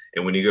go.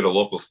 And when you get a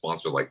local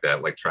sponsor like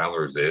that, like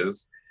Travelers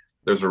is,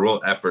 there's a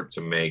real effort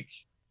to make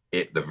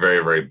it the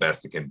very, very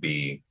best it can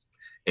be.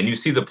 And you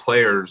see the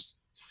players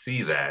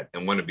see that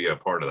and want to be a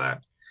part of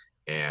that.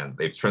 And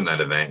they've turned that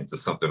event into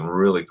something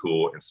really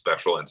cool and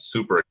special and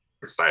super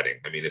exciting.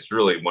 I mean, it's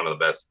really one of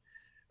the best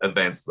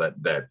events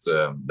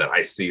that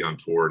I see on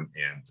tour.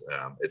 And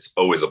it's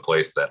always a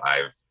place that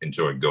I've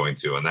enjoyed going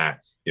to. And that,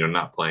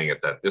 not playing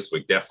at that this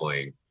week,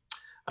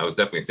 I was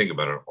definitely thinking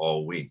about it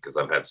all week because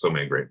I've had so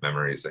many great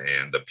memories,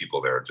 and the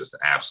people there are just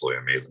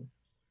absolutely amazing.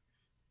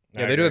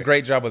 Yeah, they do a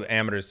great job with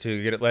amateurs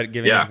too.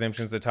 Giving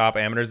exemptions to top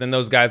amateurs, and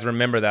those guys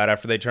remember that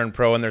after they turn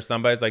pro and they're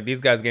somebody's like,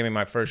 these guys gave me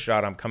my first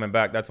shot, I'm coming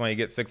back. That's why you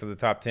get 6 of the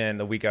top 10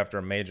 the week after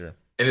a major.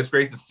 And it's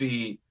great to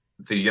see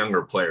the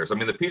younger players. I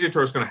mean, the PGA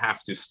Tour is going to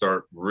have to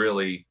start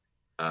really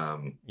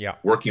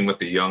working with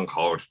the young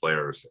college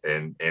players,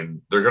 and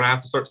they're going to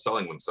have to start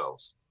selling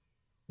themselves,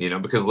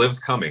 because Live's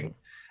coming.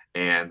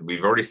 And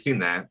we've already seen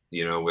that,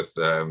 with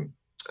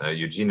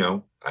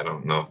Eugenio. I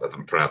don't know if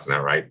I'm pronouncing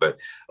that right, but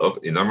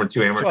number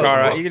 2 amateur.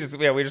 Chikara. You can just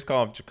we just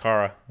call him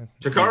Chikara.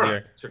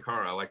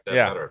 Chikara. I like that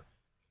better.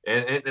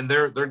 And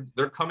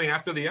they're coming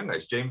after the young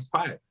guys. James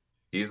Pyatt,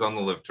 he's on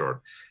the Live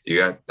Tour. You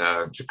got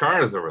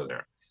Chikara's over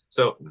there,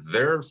 so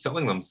they're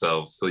selling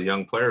themselves to the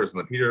young players, and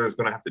the PGA is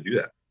going to have to do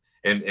that.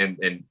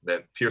 And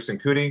that Pearson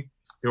Coody,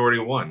 he already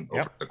won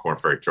over the Korn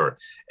Ferry Tour.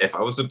 If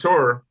I was the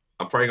tour,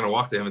 I'm probably going to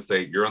walk to him and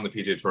say, "You're on the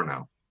PGA Tour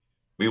now.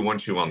 We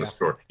want you on this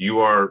tour. You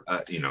are,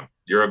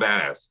 you're a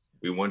badass.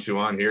 We want you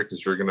on here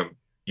because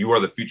you are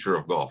the future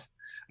of golf.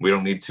 We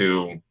don't need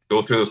to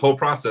go through this whole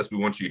process. We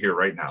want you here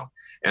right now."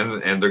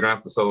 And they're gonna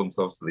have to sell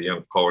themselves to the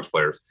young college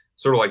players,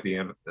 sort of like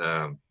the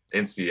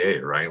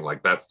NCAA, right?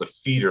 Like that's the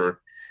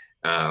feeder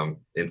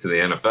into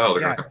the NFL.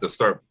 They're gonna have to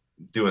start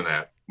doing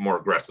that more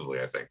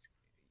aggressively, I think.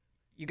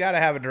 You got to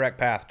have a direct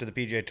path to the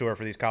PGA Tour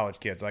for these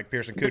college kids, like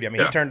Pearson Coody. I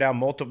mean, he turned down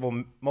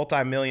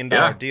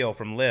multi-million-dollar deal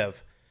from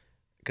Live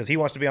because he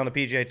wants to be on the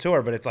PGA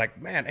Tour, but it's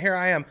like, man, here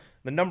I am,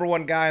 the number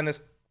 1 guy in this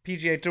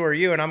PGA Tour,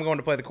 and I'm going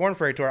to play the Korn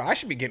Ferry Tour. I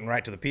should be getting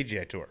right to the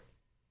PGA Tour.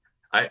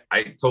 I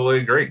totally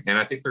agree, and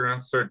I think they're going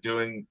to start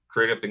doing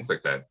creative things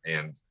like that.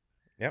 And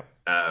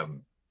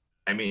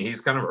I mean,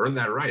 he's kind of earned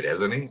that right,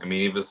 hasn't he? I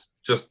mean, he was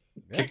just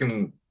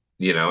kicking.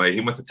 He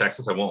went to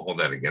Texas. I won't hold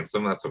that against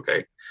him. That's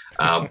okay.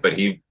 But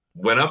he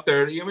went up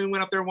there.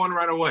 Went up there, won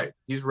right away.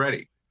 He's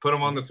ready. Put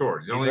him on the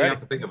tour. You don't even have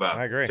to think about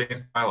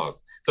change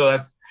bylaws. So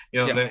that's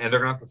and they're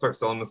gonna have to start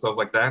selling themselves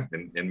like that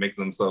and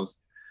making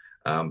themselves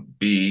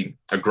be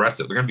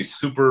aggressive. They're gonna be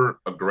super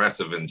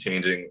aggressive in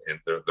changing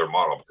their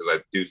model, because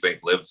I do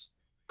think Live's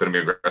gonna be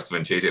aggressive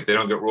in changing. If they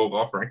don't get world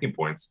golf ranking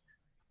points,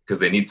 because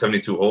they need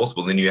 72 holes.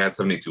 Well, then you add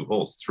 72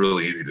 holes. It's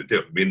really easy to do.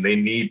 I mean,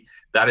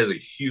 that is a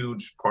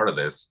huge part of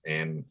this,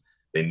 and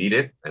they need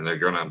it, and they're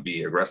going to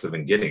be aggressive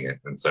in getting it.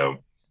 And so,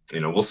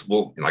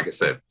 we'll like I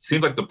said,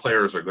 seems like the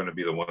players are going to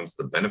be the ones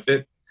to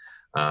benefit.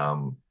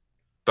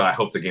 But I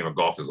hope the game of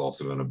golf is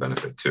also going to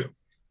benefit too.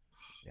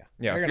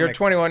 Yeah. If you're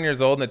 21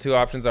 years old and the two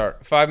options are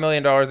 $5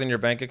 million in your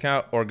bank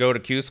account or go to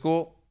Q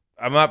school,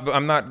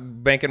 I'm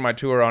not banking my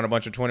tour on a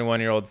bunch of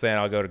 21-year-olds saying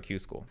I'll go to Q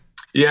school.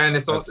 Yeah, and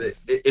it's also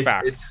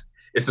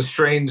it's a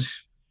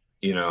strange,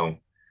 the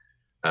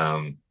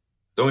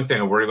only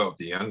thing I worry about with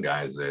the young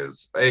guys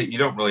is, hey, you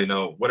don't really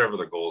know whatever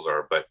the goals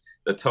are, but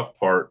the tough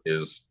part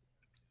is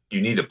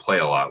you need to play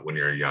a lot when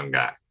you're a young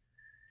guy.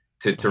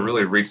 To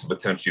really reach the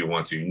potential you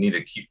want to, you need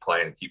to keep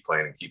playing and keep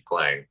playing and keep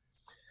playing.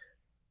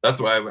 That's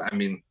why, like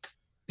I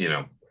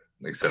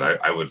said,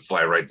 I would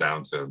fly right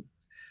down to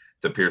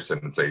Pearson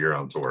and say, you're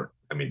on tour.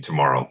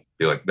 Tomorrow,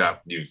 be like,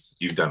 that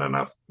you've done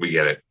enough. We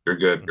get it. You're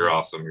good. You're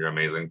awesome. You're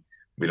amazing.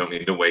 We don't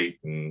need to wait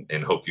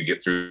and hope you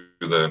get through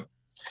the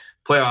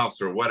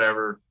playoffs or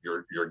whatever.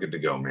 You're good to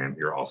go, man.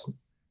 You're awesome.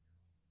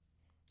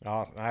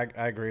 Awesome. I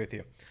agree with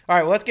you. All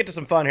right, well, let's get to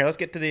some fun here. Let's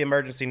get to the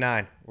emergency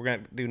 9. We're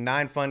going to do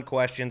 9 fun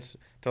questions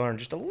to learn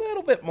just a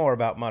little bit more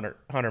about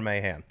Hunter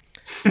Mahan.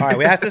 All right,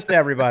 we asked this to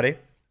everybody.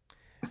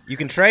 You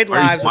can trade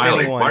lives with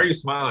anyone. Why are you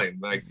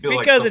smiling?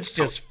 Because it's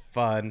just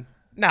fun.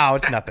 No,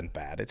 it's nothing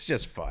bad. It's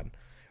just fun.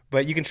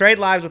 But you can trade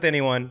lives with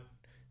anyone,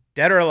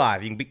 dead or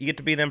alive. You get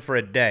to be them for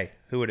a day.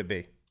 Who would it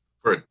be?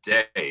 For a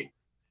day?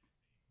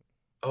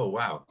 Oh,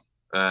 wow.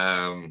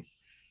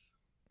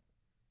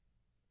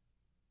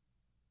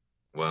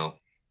 Well,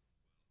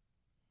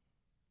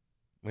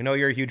 we know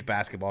you're a huge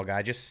basketball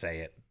guy. Just say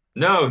it.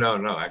 No,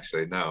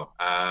 actually, no.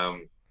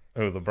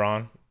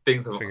 LeBron?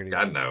 Things of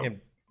God, no.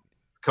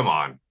 Come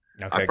on.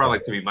 Okay, I'd probably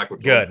like to be Michael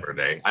Jordan for a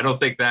day. I don't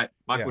think that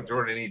Michael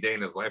Jordan any day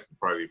in his life would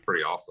probably be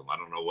pretty awesome. I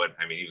don't know what.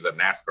 He was at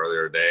NASCAR the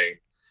other day.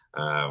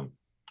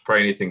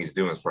 Probably anything he's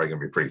doing is probably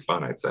going to be pretty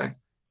fun, I'd say.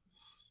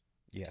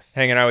 Yes.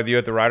 Hanging out with you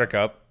at the Ryder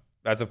Cup.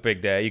 That's a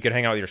big day. You could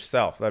hang out with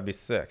yourself. That'd be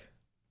sick.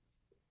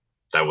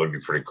 That would be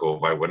pretty cool.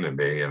 Why wouldn't it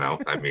be?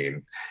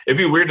 It'd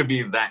be weird to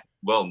be that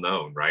well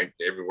known, right?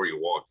 Everywhere you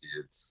walk,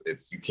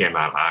 it's you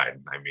cannot hide.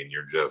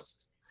 You're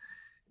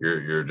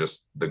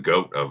just the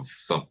GOAT of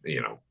something,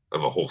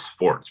 of a whole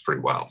sport. It's pretty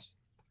wild.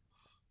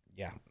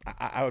 Yeah,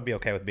 I would be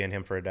okay with being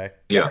him for a day.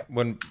 Yeah,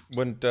 wouldn't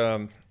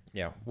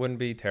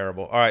be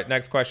terrible. All right,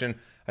 next question.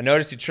 I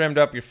noticed you trimmed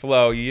up your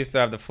flow. You used to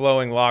have the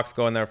flowing locks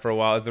going there for a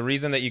while. Is the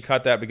reason that you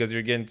cut that because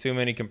you're getting too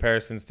many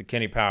comparisons to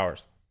Kenny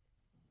Powers?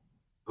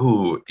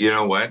 Ooh, you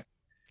know what?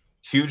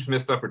 Huge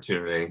missed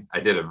opportunity.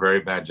 I did a very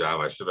bad job.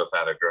 I should have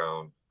had a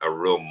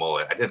real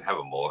mullet. I didn't have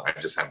a mullet.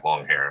 I just had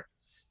long hair.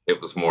 It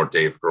was more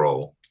Dave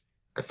Grohl,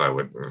 if I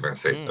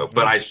say so.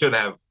 But I should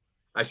have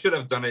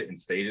done it in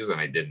stages, and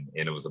I didn't,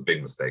 and it was a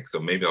big mistake. So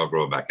maybe I'll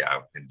grow it back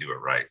out and do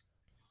it right.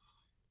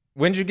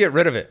 When did you get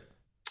rid of it?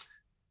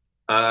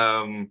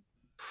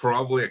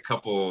 Probably a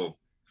couple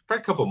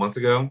months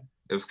ago.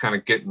 It was kind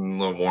of getting a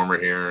little warmer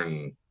here,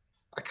 and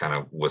I kind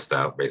of wussed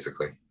out,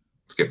 basically.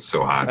 It's getting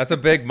so hot. That's a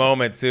big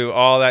moment, too.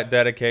 All that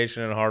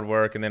dedication and hard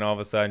work, and then all of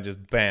a sudden,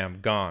 just bam,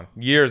 gone.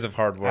 Years of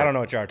hard work. I don't know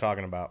what y'all are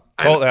talking about.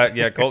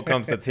 Colt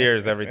comes to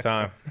tears every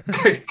time.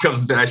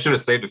 I should have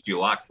saved a few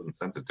locks and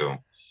sent it to him.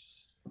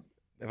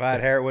 If I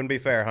had hair, it wouldn't be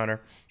fair, Hunter.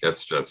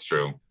 That's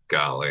true.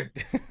 Golly.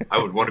 I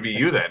would want to be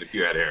you then if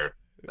you had hair.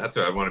 That's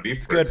what I want to be.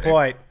 It's a good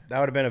point. That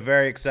would have been a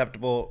very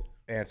acceptable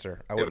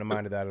answer. I wouldn't have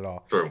minded that at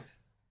all. True.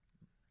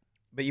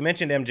 But you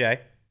mentioned MJ.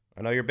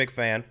 I know you're a big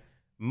fan.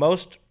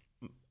 Most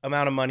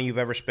amount of money you've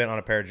ever spent on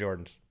a pair of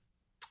Jordans?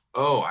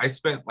 Oh, I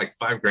spent like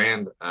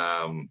 $5,000.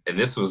 And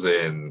this was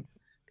in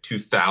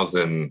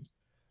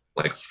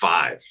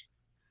 2005,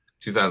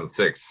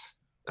 2006.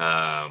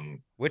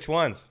 Which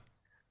ones?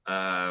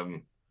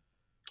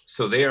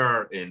 So they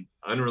are an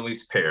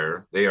unreleased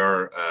pair. They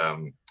are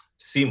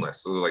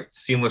seamless. So they're like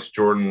seamless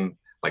Jordan,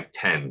 like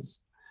 10s.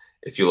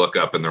 If you look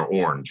up and they're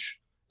orange.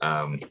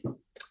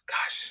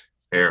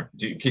 Here,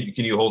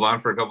 can you hold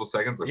on for a couple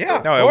seconds?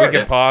 Yeah, no, we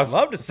can pause.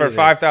 Love to see for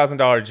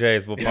 $5,000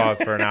 J's. We'll pause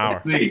for an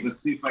hour. Let's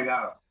see if I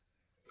got him.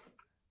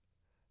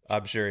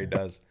 I'm sure he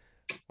does.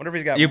 Wonder if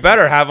he's got. You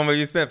better have them if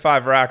you spent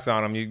 5 racks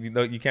on them.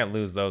 You can't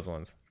lose those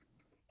ones.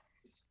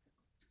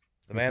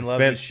 The man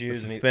loves his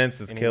shoes. The suspense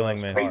is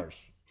killing me.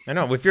 Cars. I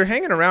know. If you're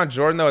hanging around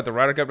Jordan though at the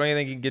Ryder Cup, don't you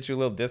think he can get you a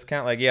little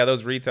discount? Like, yeah,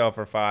 those retail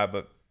for $5,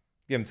 but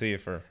give them to you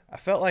for. I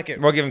felt like it.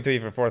 We'll give them to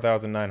you for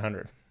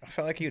 $4,900. I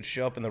felt like he would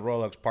show up in the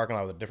Royal Oaks parking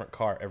lot with a different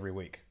car every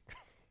week.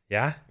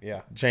 Yeah?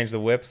 Yeah. Change the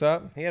whips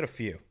up? He had a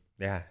few.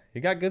 Yeah.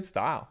 He got good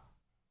style.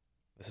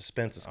 The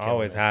suspense is killing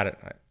Always me. had it.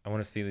 I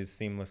want to see these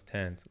seamless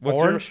 10s.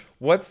 Orange?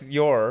 While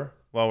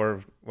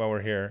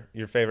we're here,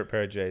 your favorite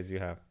pair of J's you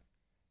have?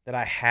 That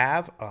I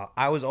have?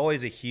 I was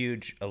always a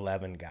huge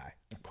 11 guy.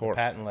 Of course.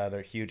 The patent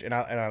leather, huge. And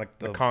I like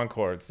the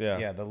Concords, yeah.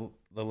 Yeah, the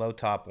low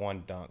top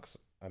one dunks.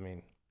 I mean.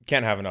 You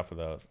can't have enough of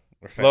those.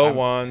 Low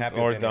ones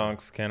or dunks, anyway.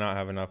 cannot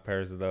have enough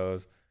pairs of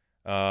those.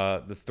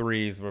 The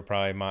 3s were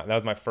probably that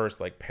was my first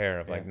like pair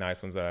of like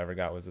nice ones that I ever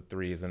got was the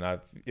 3s, and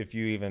if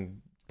you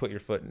even put your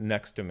foot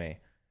next to me.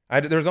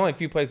 There's only a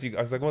few places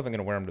I was like, I wasn't going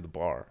to wear them to the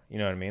bar. You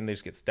know what I mean? They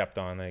just get stepped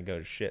on and they go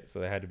to shit. So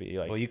they had to be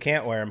like. Well, you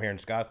can't wear them here in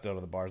Scottsdale to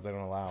the bars. They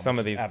don't allow them. Some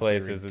of these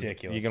places,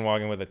 ridiculous. You can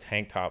walk in with a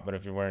tank top, but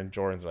if you're wearing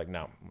Jordans, they're like,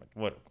 no.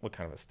 What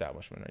kind of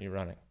establishment are you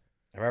running?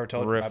 Have I ever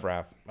told you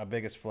Riff-raff. my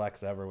biggest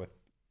flex ever with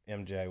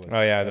MJ was.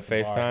 Oh, yeah, the bar.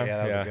 FaceTime? Yeah,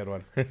 that was a good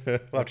one.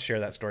 We'll have to share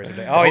that story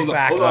someday. Oh, he's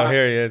back. Oh,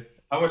 here he is.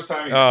 How much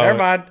time? Never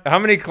mind. How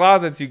many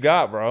closets you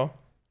got, bro?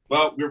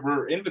 Well,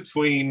 we're in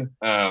between.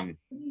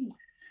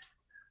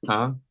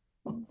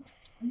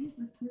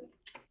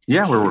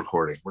 Yeah, we're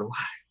recording. We're live.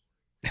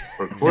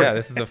 We're recording. Yeah,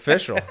 this is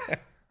official.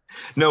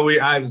 No,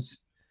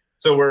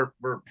 we're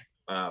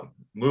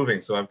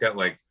moving. So I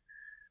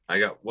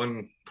got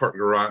one part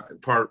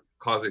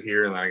closet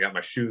here, and then I got my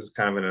shoes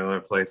kind of in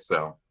another place.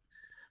 So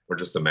we're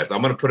just a mess.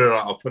 I'm gonna put it.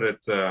 I'll put it.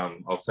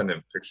 I'll send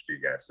a picture to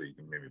you guys so you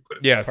can maybe put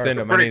it. Yeah, send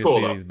them. I need to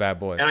see these bad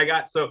boys. And I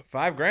got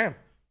 $5,000.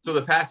 So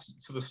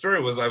the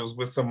story was I was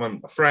with a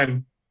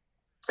friend,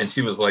 and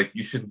she was like,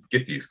 "You should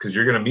get these because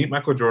you're gonna meet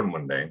Michael Jordan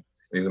one day, and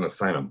he's gonna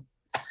sign them."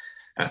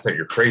 And I thought,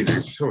 you're crazy.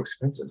 It's so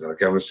expensive.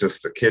 Like I was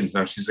just a kid.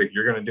 No, she's like,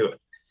 you're going to do it.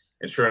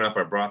 And sure enough,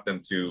 I brought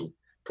them to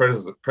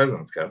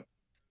President's Cup.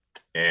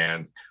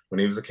 And when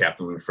he was a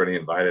captain, Freddie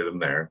invited him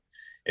there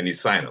and he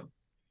signed them.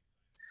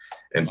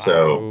 And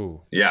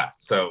so, yeah.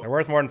 So they're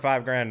worth more than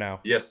 $5,000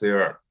 now. Yes, they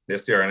are.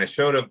 Yes, they are. And I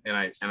showed him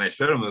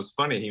it was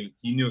funny.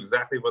 He knew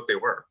exactly what they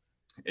were.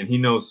 And he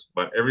knows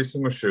about every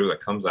single shoe that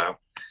comes out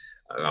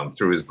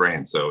through his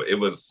brand. So it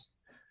was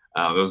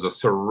a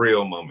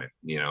surreal moment,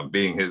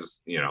 being his,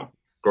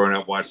 growing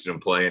up watching him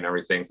play and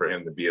everything, for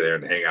him to be there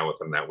and hang out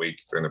with him that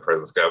week during the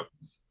President's Cup.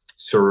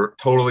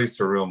 Totally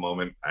surreal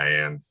moment.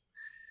 And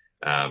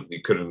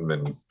it couldn't have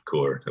been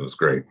cooler. It was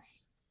great.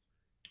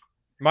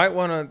 Might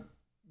want to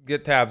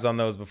get tabs on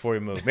those before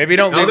you move. Maybe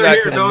don't leave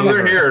that to the movers.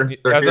 They're here.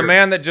 As a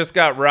man that just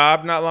got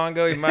robbed not long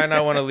ago, you might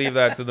not want to leave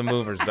that to the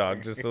movers,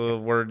 dog. Just a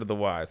little word to the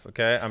wise,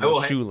 okay? I'm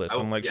shoeless.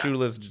 I'm like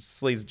Shoeless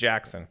Sleaze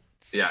Jackson.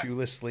 Yeah.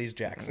 Shoeless Sleaze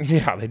Jackson.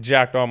 Yeah, they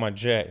jacked all my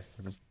J's.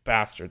 These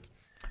bastards.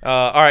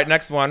 All right,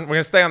 next one. We're going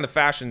to stay on the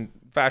fashion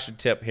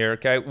tip here,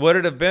 okay? Would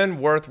it have been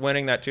worth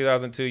winning that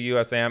 2002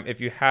 USAM if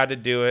you had to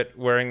do it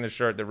wearing the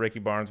shirt that Ricky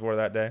Barnes wore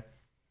that day?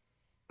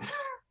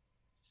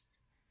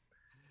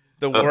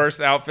 The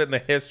worst outfit in the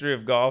history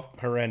of golf?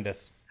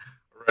 Horrendous.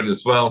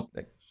 Well,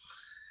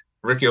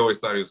 Ricky always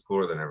thought he was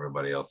cooler than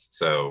everybody else,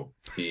 so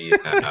he he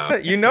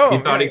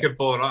thought he could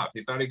pull it off.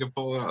 It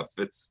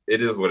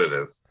is what it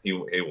is.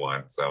 He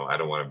won, so I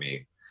don't want to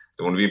be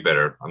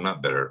bitter. I'm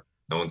not bitter.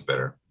 No one's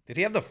bitter. Did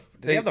he have the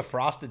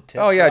frosted tip?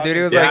 Oh yeah, dude,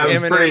 he was like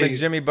Eminem and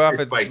Jimmy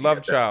Buffett's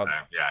love child.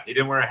 Yeah, he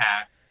didn't wear a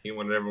hat. He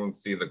wanted everyone to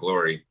see the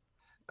glory.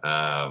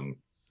 Yeah,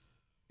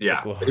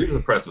 he was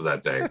impressive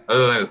that day.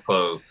 Other than his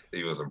clothes,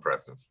 he was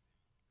impressive.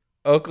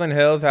 Oakland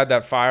Hills had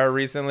that fire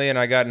recently, and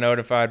I got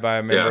notified by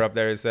a member up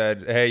there who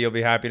said, "Hey, you'll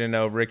be happy to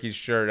know Ricky's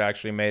shirt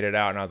actually made it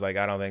out." And I was like,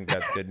 "I don't think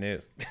that's good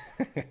news."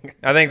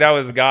 I think that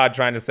was God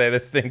trying to say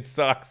this thing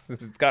sucks.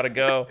 It's got to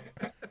go.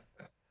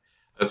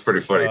 That's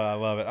pretty funny. I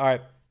love it. All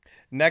right,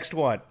 next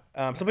one.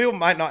 Some people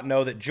might not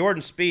know that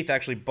Jordan Spieth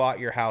actually bought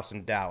your house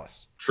in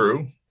Dallas.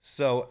 True.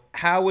 So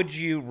how would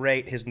you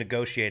rate his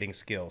negotiating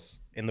skills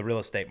in the real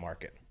estate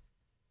market?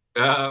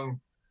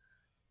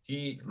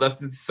 He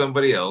left it to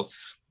somebody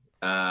else.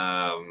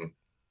 Did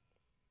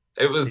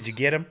you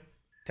get him?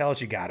 Tell us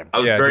you got him. I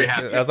was very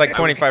happy. That was like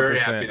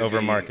 25%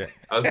 over market.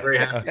 I was very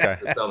happy to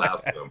sell the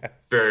house to him.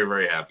 Very,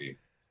 very happy.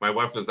 My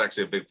wife was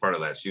actually a big part of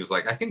that. She was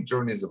like, I think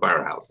Jordan needs to buy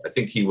our house. I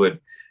think he would.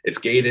 It's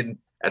gated.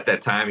 At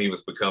that time, he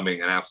was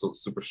becoming an absolute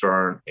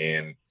superstar,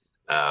 and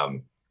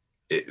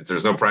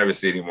there's no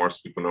privacy anymore, so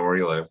people know where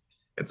you live.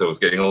 And so it was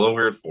getting a little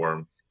weird for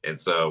him. And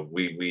so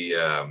we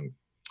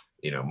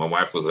my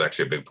wife was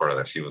actually a big part of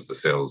that. She was the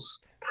sales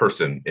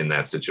person in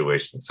that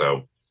situation.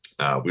 So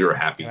we were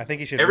happy. I think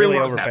you should really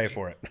overpay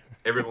for it.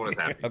 Everyone was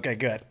happy. Okay,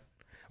 good.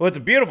 Well, it's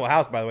a beautiful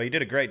house, by the way. You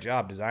did a great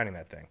job designing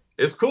that thing.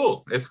 It's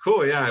cool.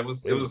 Yeah, it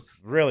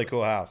was really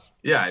cool house.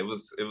 Yeah, it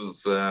was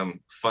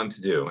fun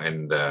to do,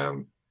 and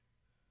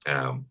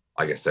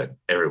like I said,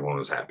 everyone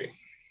was happy.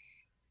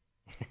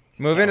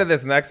 Move into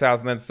this next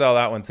house and then sell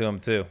that one to him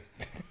too.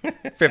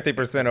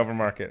 50% over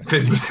market.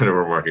 50%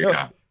 over market.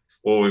 Yeah.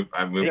 Well, we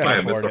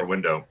might missed our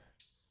window.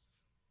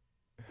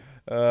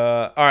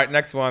 All right,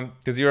 next one,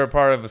 because you're a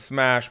part of a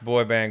smash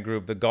boy band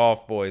group, the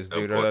Golf Boys,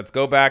 dude. Let's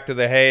go back to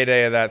the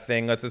heyday of that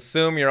thing. Let's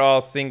assume you're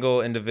all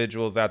single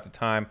individuals at the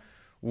time.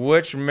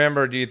 Which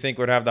member do you think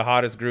would have the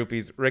hottest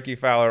groupies, Ricky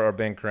Fowler or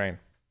Ben Crane?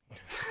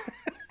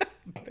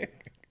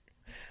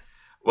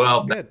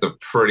 Well, that's a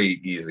pretty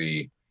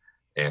easy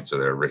answer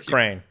there, Ricky.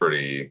 Crane.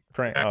 Crane.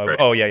 Yeah.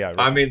 Ricky.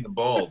 I mean, the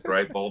bald,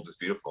 right? Bald is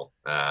beautiful.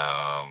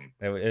 It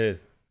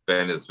is.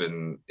 Ben has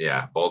been,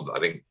 bald, I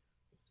think,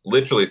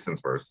 literally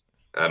since birth.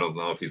 I don't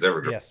know if he's ever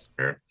grown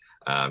hair.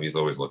 He's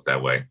always looked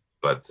that way.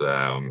 But,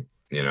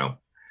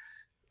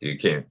 you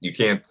can't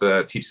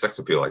teach sex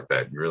appeal like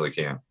that. You really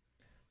can't.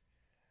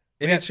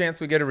 Any chance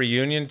we get a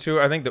reunion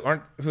tour? I think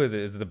who is it?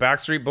 Is it the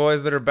Backstreet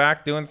Boys that are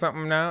back doing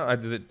something now?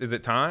 Is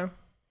it time?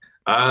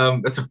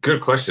 That's a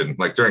good question.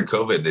 Like during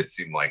COVID, it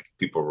seemed like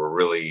people were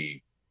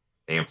really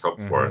amped up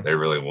for it. They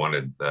really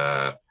wanted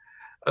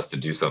us to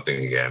do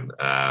something again.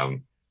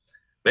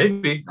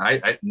 Maybe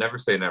I never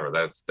say never.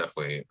 That's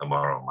definitely a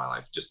motto in my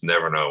life. Just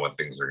never know when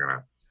things are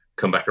gonna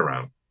come back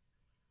around.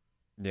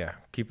 Yeah,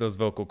 keep those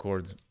vocal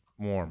cords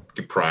warm.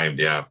 Get primed.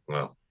 Yeah.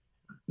 Well,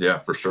 yeah,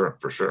 for sure.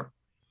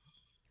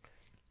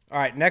 All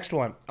right, next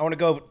one. I want to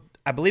go.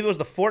 I believe it was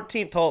the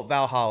 14th hole at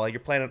Valhalla. You're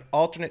playing an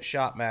alternate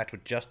shot match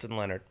with Justin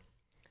Leonard.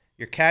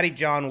 Your caddy,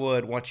 John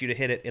Wood, wants you to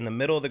hit it in the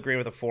middle of the green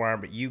with a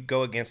 4-iron, but you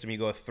go against him. You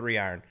go a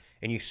 3-iron,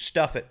 and you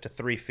stuff it to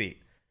 3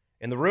 feet.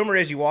 And the rumor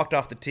is you walked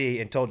off the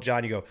tee and told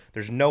John, you go,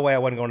 there's no way I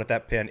wasn't going at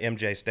that pin.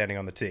 MJ standing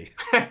on the tee.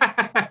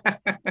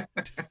 I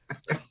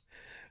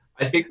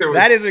think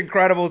that is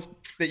incredible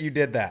that you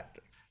did that.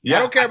 Yeah,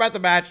 I don't care about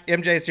the match.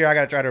 MJ's here. I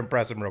got to try to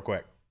impress him real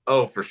quick.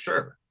 Oh, for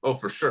sure.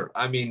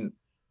 I mean,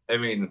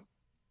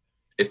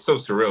 it's so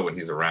surreal when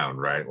he's around,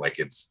 right? Like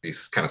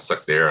he's kind of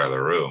sucks the air out of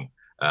the room.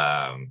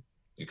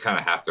 You kind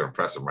of have to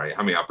impress him, right?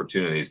 How many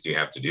opportunities do you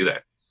have to do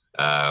that?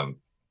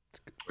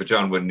 But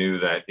John Wood knew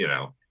that,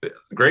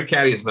 great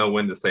caddies know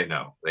when to say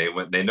no.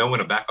 They know when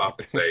to back off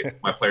and say,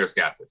 my player's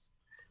got this.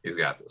 He's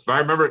got this. But I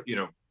remember,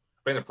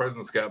 playing the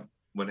President's Cup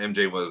when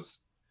MJ was,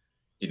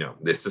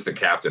 the assistant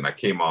captain. I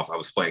came off. I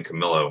was playing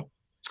Camilo.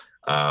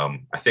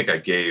 I think I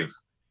gave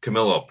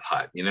Camilo a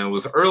putt. It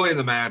was early in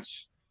the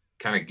match.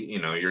 Kind of,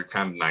 you're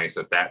kind of nice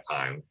at that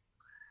time,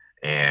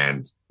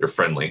 and you're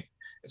friendly.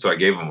 So I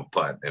gave him a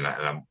putt, and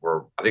I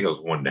think I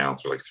was 1 down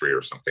through like 3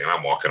 or something, and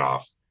I'm walking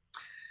off,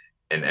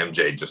 and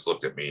MJ just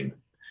looked at me,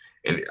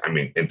 and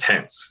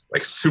intense,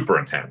 like super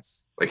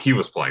intense, like he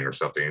was playing or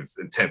something. It's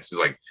intense. He's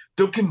like,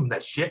 "Don't give him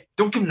that shit.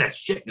 Don't give him that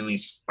shit," and he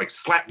like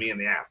slapped me in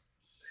the ass.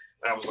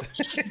 And I was like,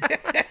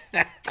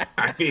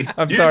 I'm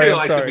usually sorry. I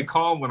like to be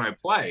calm when I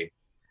play.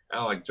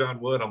 And like John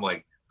Wood, I'm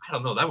like, I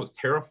don't know, that was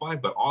terrifying,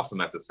 but awesome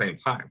at the same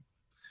time.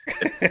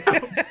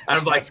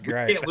 I'm like, we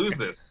can't lose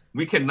this.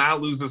 We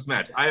cannot lose this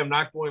match. I am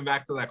not going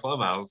back to that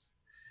clubhouse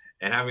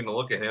and having to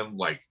look at him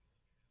like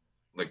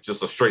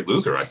just a straight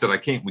loser. I said,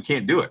 we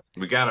can't do it.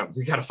 We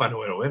gotta find a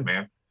way to win,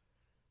 man.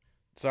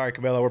 Sorry,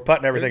 Camilo. We're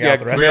putting everything out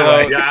the rest of the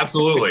way. Yeah,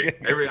 absolutely.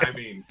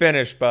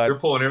 Finish, bud. You're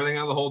pulling everything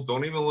out of the hole.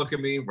 Don't even look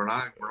at me. We're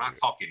not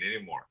talking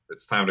anymore.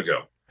 It's time to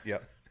go.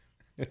 Yep.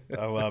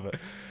 I love it.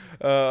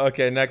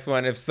 Okay, next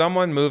one. If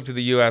someone moved to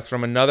the U.S.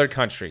 from another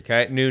country,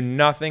 okay, knew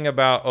nothing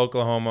about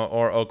Oklahoma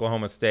or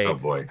Oklahoma State, oh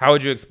boy, how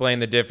would you explain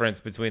the difference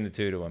between the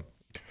two to them?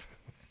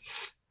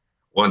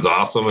 One's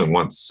awesome and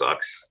one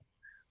sucks.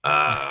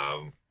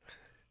 Gosh,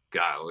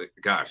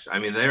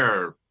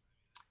 they're,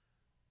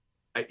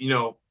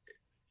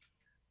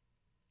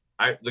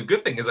 the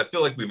good thing is I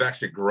feel like we've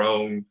actually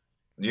grown.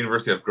 The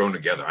university has grown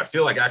together. I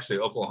feel like actually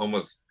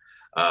Oklahoma's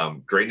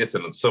greatness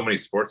in so many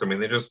sports.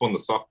 They just won the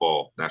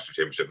softball national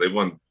championship. They've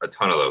won a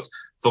ton of those.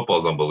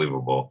 Football's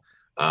unbelievable.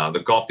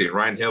 The golf team,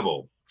 Ryan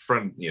Hibble,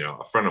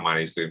 a friend of mine,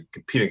 I used to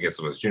compete against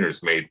them as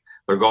juniors, made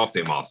their golf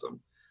team awesome.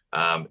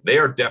 They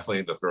are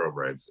definitely the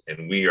thoroughbreds,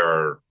 and we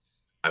are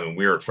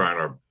trying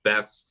our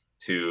best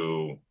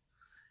to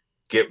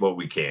get what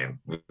we can.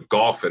 With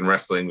golf and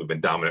wrestling, we've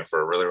been dominant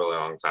for a really, really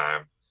long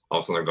time.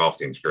 Also, their golf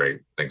team's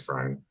great. Thanks,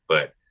 Ryan.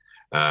 But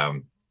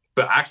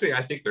actually,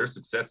 I think their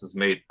success has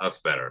made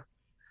us better.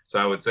 So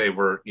I would say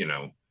we're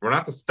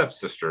not the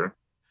stepsister.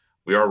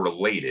 We are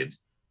related,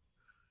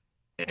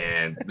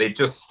 and they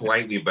just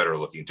slightly better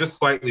looking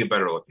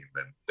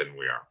than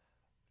we are.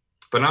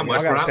 But not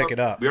much. Pick it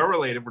up. We are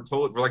related. We're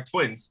like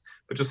twins,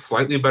 but just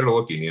slightly better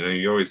looking.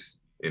 You always,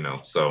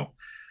 so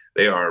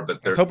they are.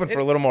 But I was hoping for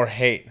a little more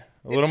hate.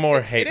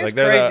 Like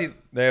crazy.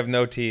 They have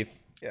no teeth.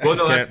 Yeah. Well,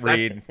 no,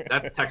 read.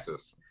 That's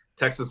Texas.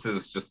 Texas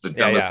is just the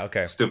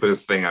dumbest,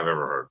 stupidest thing I've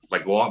ever heard.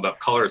 Like, the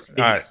color is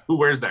hideous. Right. Who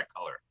wears that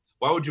color?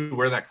 Why would you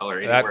wear that color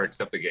anywhere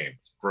except the game?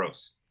 It's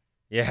gross.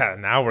 Yeah,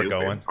 now we're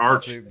going.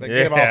 Arch. They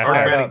came all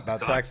fired up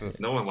about Texas.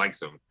 No one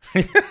likes him.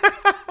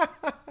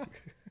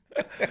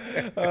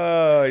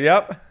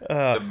 Yep.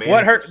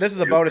 What hurt? This is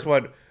a bonus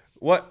one.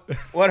 What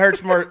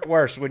hurts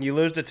worse, when you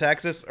lose to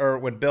Texas or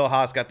when Bill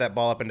Haas got that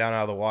ball up and down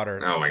out of the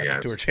water? Oh my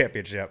god! Tour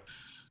championship.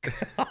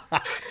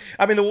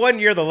 The 1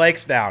 year the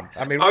lake's down.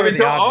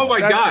 Oh my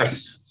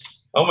gosh!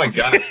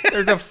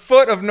 There's a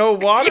foot of no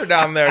water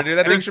down there, dude.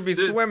 That thing should be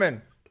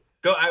swimming.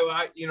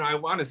 I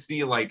want to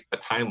see like a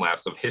time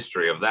lapse of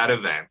history of that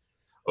event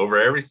over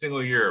every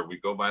single year.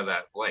 We go by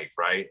that lake,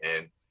 right?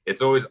 And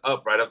it's always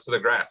right up to the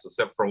grass,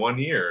 except for 1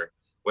 year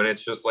when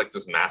it's just like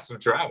this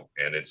massive drought.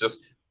 And it's just,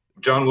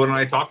 John Wood and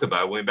I talked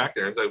about it when we went back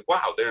there. It's like,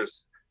 wow,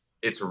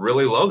 it's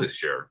really low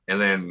this year.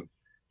 And then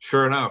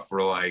sure enough,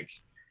 we're like,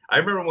 I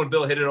remember when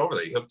Bill hit it over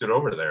there, he hooked it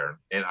over there,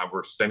 and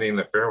we're standing in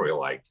the fairway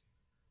like,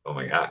 oh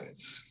my God,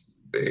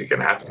 it can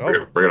happen.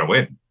 We're going to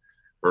win.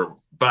 But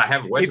I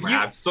have a wedge.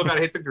 I've still got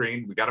to hit the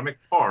green. We got to make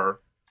par.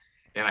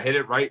 And I hit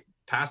it right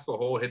past the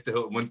hole, hit the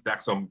hill, went back.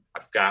 So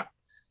I've got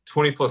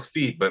 20 plus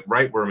feet, but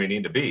right where we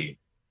need to be.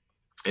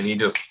 And he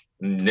just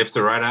nips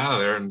it right out of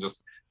there and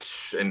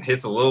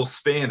hits a little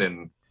spin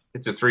and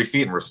hits it 3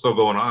 feet. And we're still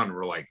going on. And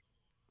we're like,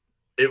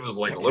 it was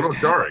like a little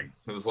jarring.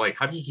 It was like,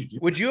 how did you do?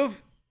 Would you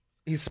have?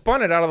 He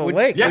spun it out of the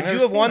lake. yeah, Would you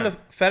have won the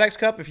FedEx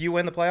Cup if you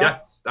win the playoff?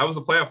 Yes, that was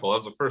the playoff hole. That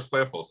was the first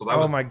playoff hole. So that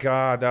Oh was, my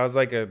God, that was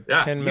like a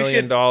Yeah. $10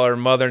 million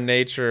Mother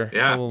Nature.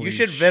 Yeah. Holy You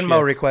should Venmo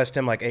shit. request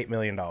him like $8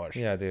 million.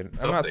 Yeah, dude. I'm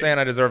not Something. saying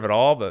I deserve it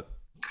all, but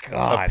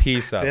God, a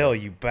piece of Bill,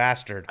 it. you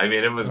bastard. I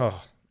mean, it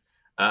was.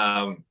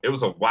 It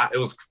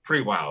was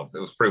pretty wild. It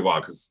was pretty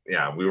wild because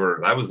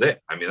that was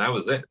it. I mean, that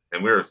was it.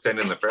 And we were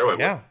sitting in the fairway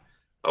with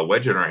a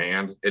wedge in our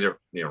hand,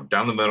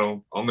 down the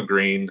middle on the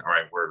green. All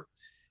right,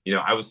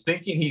 I was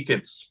thinking he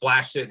could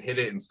splash it, hit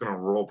it, and it's going to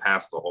roll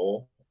past the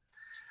hole.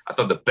 I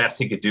thought the best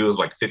he could do was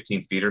like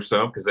 15 feet or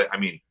so because, I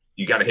mean,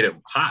 you got to hit it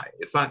high.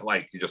 It's not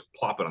like you just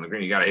plop it on the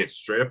green. You got to hit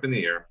straight up in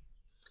the air.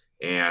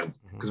 And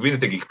because we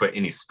didn't think he could put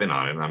any spin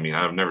on it. I mean,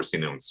 I've never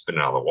seen him spin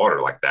it out of the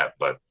water like that.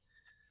 But,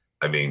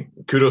 I mean,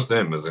 kudos to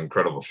him. It was an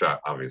incredible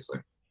shot, obviously.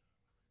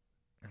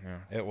 Yeah,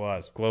 it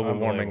was. Global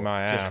warming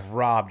my ass. Just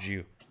robbed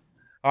you.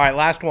 All right,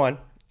 last one.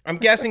 I'm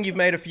guessing you've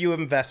made a few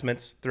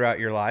investments throughout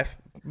your life,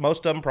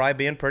 most of them probably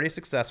being pretty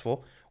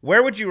successful.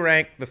 Where would you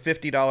rank the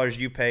 $50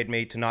 you paid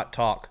me to not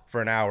talk for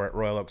an hour at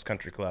Royal Oaks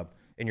Country Club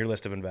in your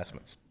list of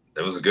investments?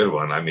 It was a good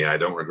one. I mean, I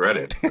don't regret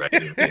it,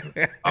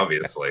 right?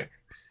 Obviously.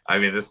 I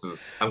mean,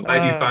 I'm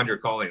glad you found your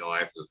calling in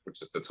life,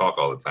 which is to talk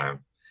all the time.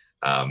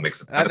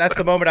 Makes it. That's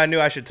the moment I knew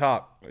I should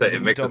talk.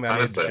 It makes told me I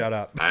needed to shut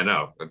up. I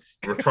know.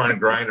 We're trying to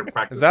grind and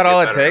practice. Is that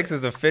all it takes?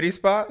 Is a 50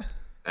 spot?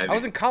 I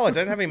was in college. I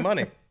didn't have any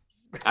money.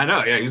 I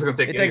know. Yeah, he was going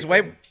to take. It takes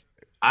way.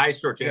 I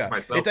shortchanged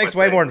myself. It takes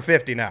way more than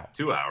 50 now.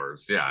 2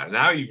 hours. Yeah.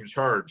 Now you can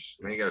charge.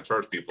 You got to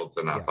charge people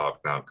to not talk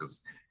now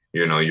because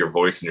your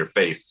voice and your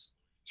face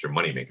is your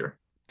moneymaker.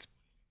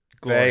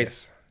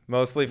 Face,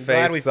 mostly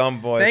face.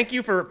 Some voice. Thank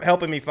you for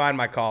helping me find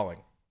my calling.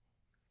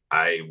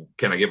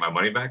 Can I get my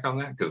money back on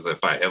that? Because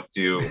if I helped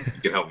you,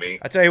 you can help me.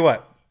 I tell you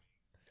what,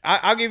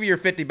 I'll give you your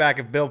 50 back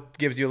if Bill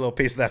gives you a little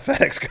piece of that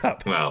FedEx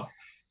Cup. Well,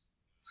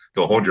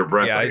 don't hold your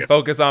breath. Yeah, I'd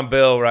focus on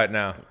Bill right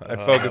now. I'd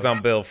focus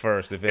on Bill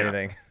first, if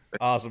anything.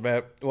 Awesome,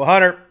 man. Well,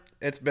 Hunter,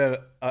 it's been an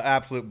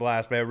absolute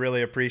blast, man.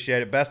 Really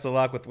appreciate it. Best of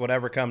luck with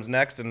whatever comes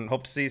next, and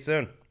hope to see you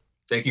soon.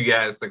 Thank you,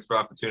 guys. Thanks for the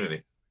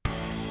opportunity.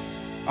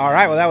 All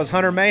right, well, that was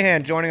Hunter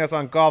Mahan joining us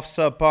on Golf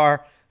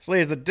Subpar.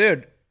 Slee is the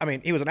dude. I mean,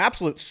 he was an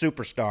absolute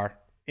superstar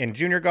in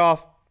junior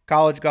golf,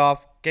 college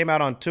golf, came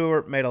out on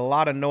tour, made a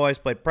lot of noise,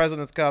 played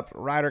President's Cups,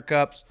 Ryder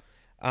Cups,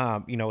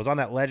 was on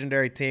that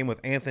legendary team with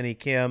Anthony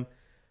Kim.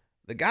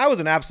 The guy was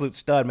an absolute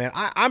stud, man.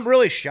 I'm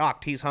really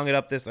shocked he's hung it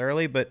up this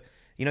early, but,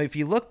 if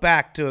you look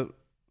back to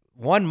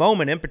one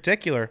moment in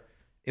particular,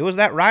 it was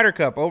that Ryder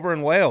Cup over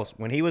in Wales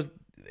when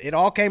it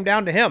all came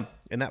down to him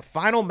in that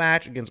final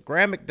match against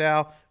Graham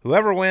McDowell.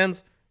 Whoever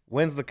wins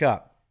the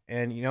cup.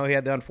 And, he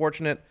had the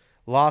unfortunate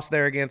loss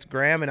there against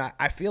Graham, and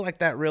I feel like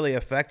that really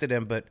affected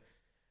him. But,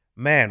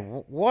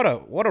 man, what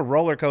a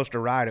roller coaster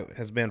ride it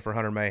has been for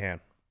Hunter Mahan.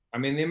 I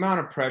mean, the amount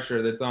of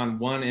pressure that's on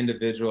one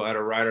individual at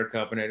a Ryder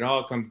Cup, and it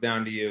all comes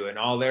down to you and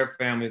all their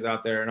families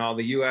out there and all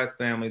the U.S.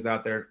 families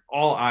out there,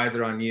 all eyes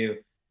are on you.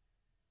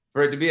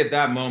 For it to be at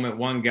that moment,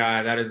 one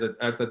guy, that's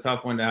a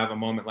tough one to have a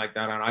moment like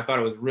that on. I thought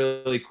it was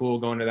really cool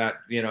going to that,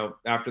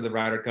 after the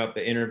Ryder Cup,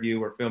 the interview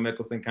where Phil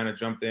Mickelson kind of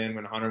jumped in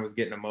when Hunter was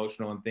getting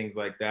emotional and things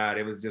like that.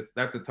 It was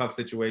that's a tough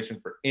situation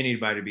for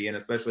anybody to be in,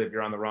 especially if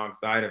you're on the wrong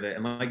side of it.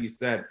 And like you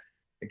said,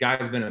 the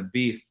guy's been a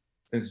beast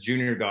since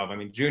junior golf. I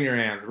mean, junior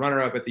AMs,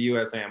 runner-up at the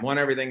US AM, won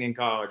everything in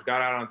college,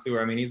 got out on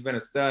tour. I mean, he's been a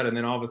stud. And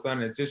then all of a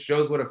sudden, it just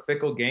shows what a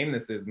fickle game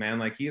this is, man.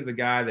 Like, he's a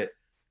guy that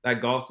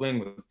golf swing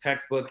was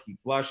textbook. He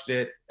flushed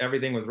it.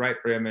 Everything was right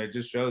for him. And it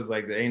just shows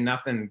like there ain't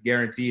nothing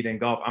guaranteed in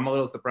golf. I'm a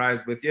little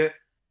surprised with you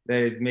that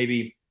it's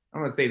maybe, I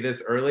don't want to say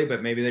this early,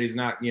 but maybe that he's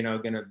not,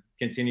 going to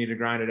continue to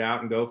grind it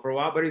out and go for a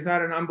while. But he's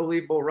had an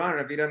unbelievable run.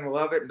 If he doesn't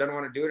love it and doesn't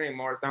want to do it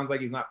anymore, it sounds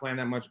like he's not playing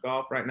that much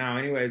golf right now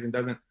anyways and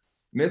doesn't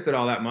miss it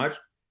all that much.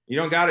 You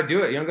don't got to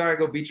do it. You don't got to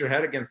go beat your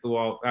head against the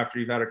wall after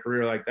you've had a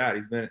career like that.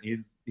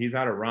 He's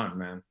had a run,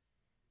 man.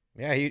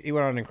 Yeah, he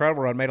went on an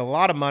incredible run, made a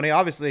lot of money,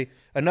 obviously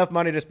enough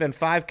money to spend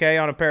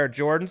 $5K on a pair of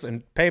Jordans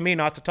and pay me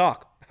not to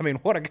talk. I mean,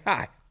 what a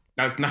guy.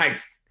 That's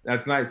nice.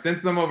 That's nice.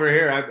 Send some over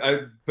here.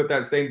 I put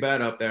that same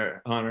bet up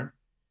there, Hunter.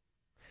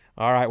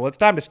 All right, well, it's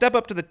time to step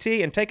up to the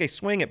tee and take a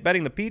swing at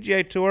betting the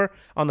PGA Tour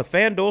on the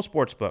FanDuel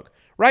Sportsbook.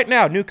 Right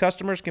now, new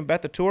customers can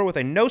bet the Tour with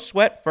a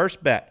no-sweat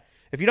first bet.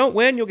 If you don't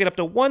win, you'll get up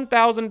to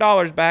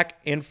 $1,000 back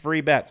in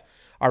free bets.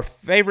 Our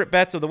favorite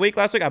bets of the week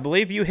last week, I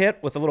believe you hit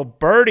with a little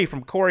birdie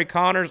from Corey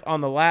Connors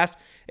on the last.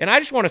 And I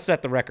just want to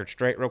set the record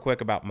straight real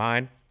quick about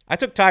mine. I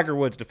took Tiger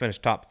Woods to finish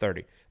top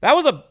 30. That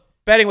was a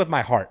betting with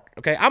my heart,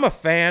 okay? I'm a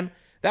fan.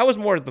 That was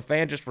more the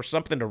fan just for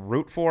something to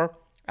root for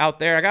out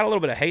there. I got a little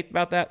bit of hate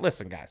about that.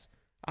 Listen, guys,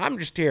 I'm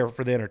just here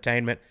for the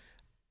entertainment.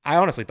 I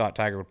honestly thought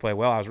Tiger would play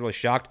well. I was really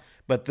shocked.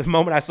 But the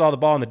moment I saw the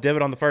ball in the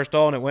divot on the first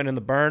hole and it went in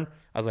the burn,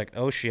 I was like,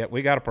 oh, shit,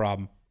 we got a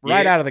problem.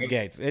 Right out of the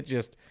gates. It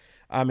just,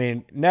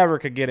 never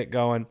could get it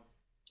going.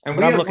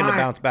 But I'm looking to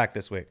bounce back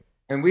this week.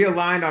 And we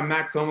aligned on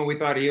Max Homa. We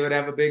thought he would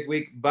have a big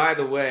week. By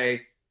the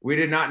way, we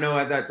did not know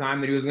at that time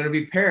that he was going to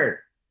be paired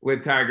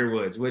with Tiger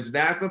Woods, which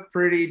that's a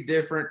pretty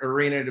different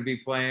arena to be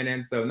playing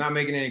in. So not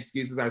making any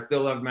excuses. I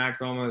still love Max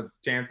Homa's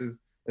chances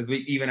this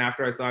week, even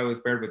after I saw he was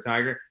paired with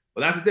Tiger.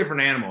 But that's a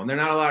different animal. And there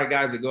are not a lot of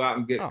guys that go out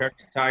and get paired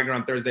with Tiger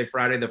on Thursday,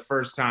 Friday the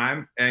first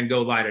time and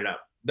go light it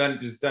up.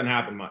 Doesn't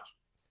happen much.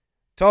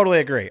 Totally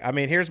agree. I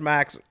mean, here's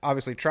Max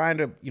obviously trying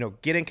to,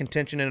 get in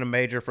contention in a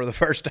major for the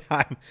first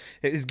time.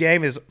 His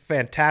game is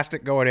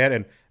fantastic going in.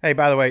 And, hey,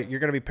 by the way, you're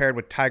going to be paired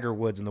with Tiger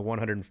Woods in the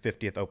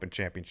 150th Open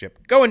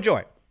Championship. Go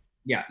enjoy.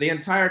 Yeah, the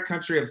entire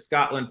country of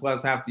Scotland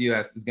plus half the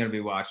U.S. is going to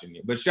be watching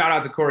you. But shout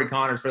out to Corey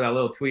Connors for that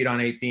little tweet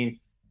on 18.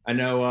 I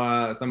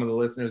know some of the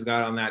listeners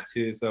got on that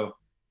too. So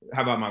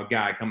how about my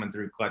guy coming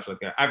through clutch like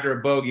that? After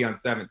a bogey on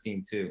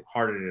 17 too.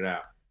 Hearted it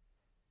out.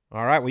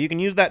 All right, well, you can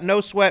use that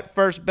no-sweat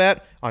first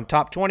bet on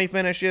top 20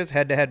 finishes,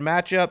 head-to-head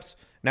matchups,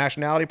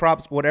 nationality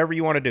props, whatever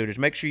you want to do. Just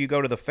make sure you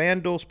go to the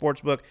FanDuel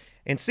Sportsbook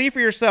and see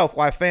for yourself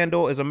why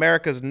FanDuel is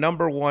America's #1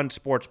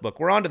 sportsbook.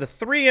 We're on to the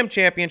 3M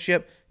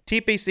Championship,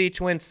 TPC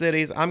Twin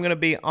Cities. I'm going to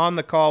be on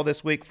the call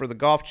this week for the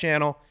Golf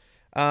Channel.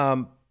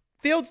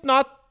 Field's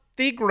not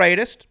the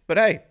greatest, but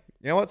hey,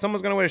 you know what?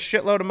 Someone's going to win a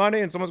shitload of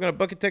money, and someone's going to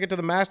book a ticket to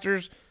the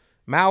Masters,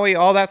 Maui,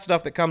 all that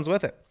stuff that comes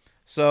with it.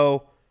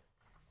 So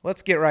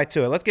let's get right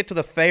to it. Let's get to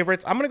the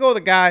favorites. I'm going to go with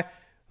a guy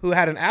who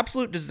had an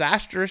absolute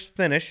disastrous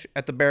finish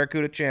at the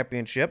Barracuda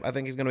Championship. I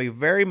think he's going to be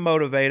very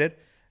motivated.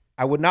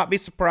 I would not be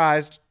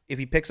surprised if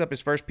he picks up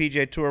his first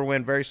PGA Tour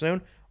win very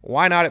soon.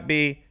 Why not it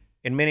be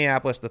in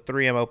Minneapolis, the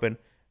 3M Open?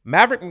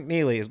 Maverick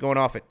McNeely is going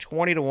off at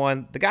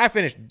 20-1. The guy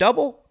finished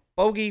double,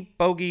 bogey,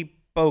 bogey,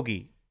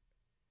 bogey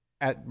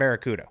at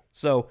Barracuda.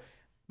 So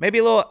maybe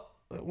a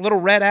little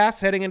red ass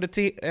heading into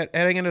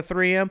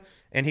 3M,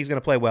 and he's going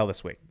to play well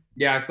this week.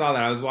 Yeah, I saw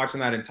that. I was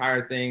watching that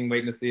entire thing,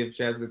 waiting to see if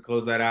Ches could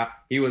close that out.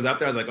 He was up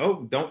there. I was like,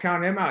 oh, don't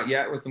count him out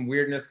yet, with some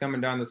weirdness coming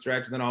down the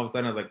stretch. And then all of a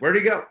sudden I was like, where'd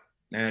he go?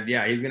 And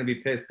yeah, he's going to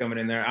be pissed coming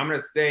in there. I'm going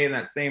to stay in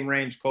that same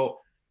range, Colt.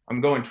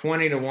 I'm going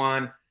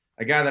 20-1.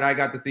 A guy that I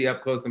got to see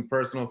up close and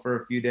personal for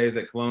a few days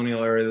at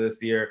Colonial earlier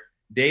this year,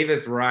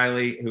 Davis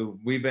Riley, who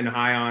we've been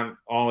high on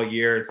all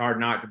year. It's hard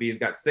not to be. He's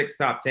got 6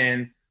 top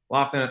 10s.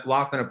 Lost in a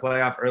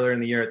playoff earlier in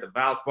the year at the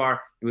Valspar.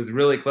 He was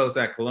really close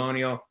at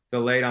Colonial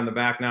till late on the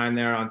back nine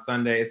there on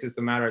Sunday. It's just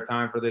a matter of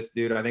time for this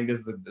dude. I think this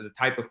is the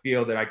type of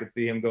field that I could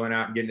see him going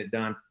out and getting it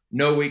done.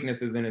 No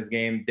weaknesses in his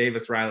game.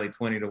 Davis Riley,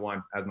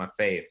 20-1 as my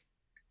fave.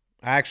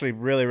 I actually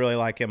really, really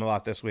like him a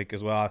lot this week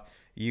as well.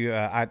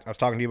 I was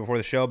talking to you before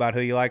the show about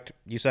who you liked.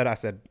 You said, I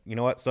said, you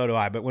know what? So do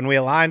I. But when we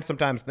align,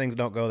 sometimes things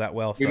don't go that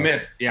well. So we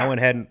missed. Yeah. I went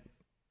ahead and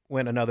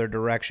went another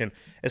direction.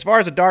 As far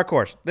as a dark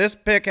horse, this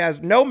pick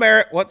has no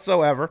merit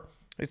whatsoever.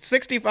 It's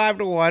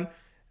 65-1,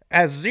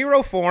 has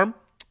zero form,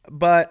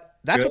 but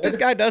that's what this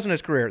guy does in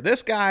his career.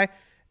 This guy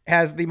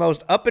has the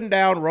most up and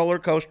down roller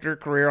coaster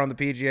career on the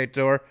PGA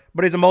Tour,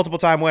 but he's a multiple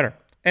time winner.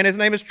 And his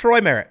name is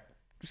Troy Merritt.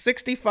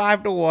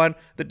 65-1.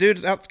 The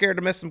dude's not scared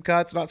to miss some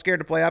cuts, not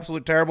scared to play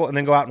absolute terrible, and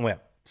then go out and win.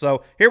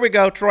 So here we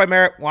go. Troy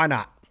Merritt, why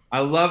not?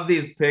 I love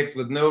these picks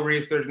with no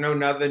research, no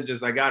nothing.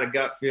 Just I got a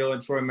gut feel,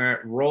 and Troy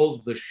Merritt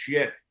rolls the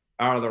shit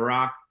out of the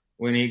rock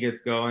when he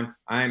gets going.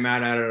 I ain't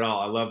mad at it at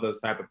all. I love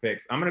those type of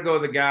picks. I'm going to go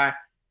with a guy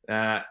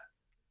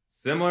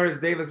similar as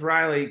Davis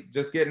Riley,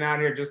 just getting out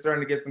here, just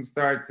starting to get some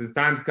starts. His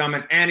time's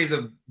coming, and he's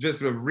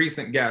just a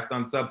recent guest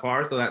on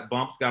Subpar, so that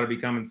bump's got to be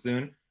coming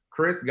soon.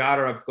 Chris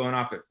Gotterup's going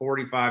off at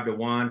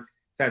 45-1. He's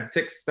had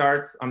 6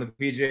 starts on the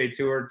PGA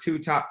Tour, 2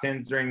 top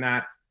 10s during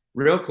that.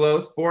 Real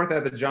close, 4th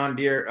at the John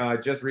Deere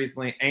just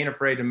recently. Ain't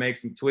afraid to make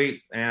some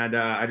tweets, and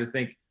I just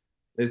think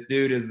this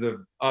dude is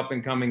an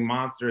up-and-coming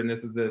monster, and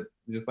this is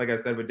just like I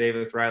said with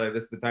Davis Riley,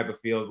 this is the type of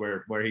field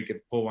where he could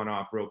pull one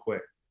off real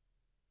quick.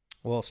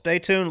 Well, stay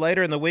tuned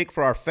later in the week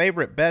for our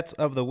favorite bets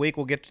of the week.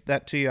 We'll get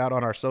that to you out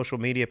on our social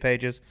media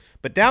pages.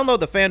 But download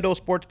the FanDuel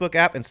Sportsbook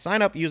app and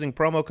sign up using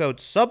promo code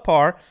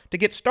SUBPAR to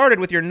get started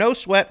with your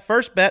no-sweat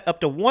first bet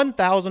up to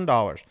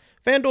 $1,000.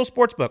 FanDuel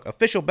Sportsbook,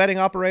 official betting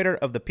operator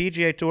of the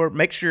PGA Tour.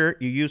 Make sure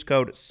you use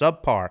code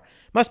SUBPAR.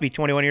 Must be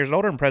 21 years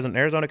older and present in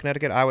Arizona,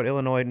 Connecticut, Iowa,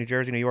 Illinois, New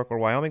Jersey, New York, or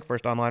Wyoming.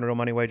 First online real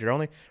money wager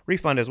only.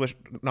 Refund is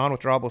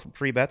non-withdrawable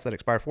free bets that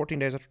expire 14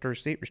 days after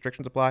receipt.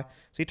 Restrictions apply.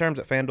 See terms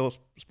at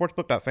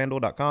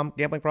sportsbook.fanduel.com.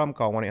 Gambling problem?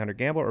 Call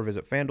 1-800-GAMBLER or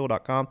visit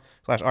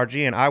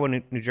fanduel.com/RG in Iowa,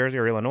 New Jersey,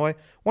 or Illinois.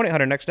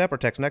 1-800-NEXT-STEP or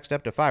text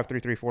NEXT-STEP to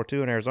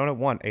 53342 in Arizona.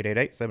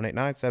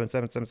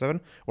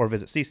 1-888-789-7777 or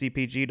visit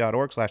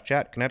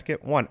ccpg.org/chat.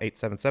 Connecticut.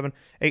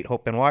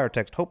 1-877-8-HOPE-NY or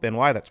text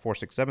HOPE-NY. That's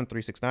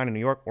 467-369 in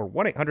New York or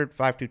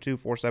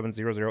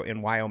 1-800-522-4700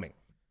 in Wyoming.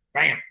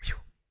 Bam.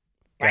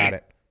 Got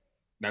it.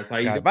 That's how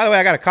you do it. By the way,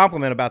 I got a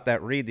compliment about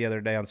that read the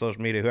other day on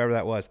social media, whoever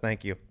that was.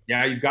 Thank you.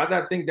 Yeah, you've got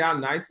that thing down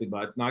nicely,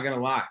 bud. Not going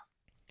to lie.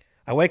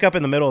 I wake up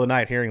in the middle of the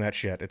night hearing that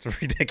shit. It's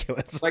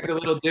ridiculous. It's like the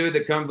little dude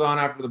that comes on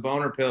after the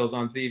boner pills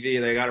on TV.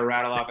 They got to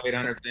rattle off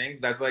 800 things.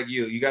 That's like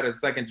you. You got a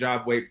second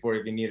job wait for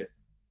if you need it.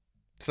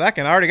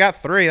 Second, I already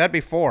got 3. That'd be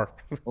 4.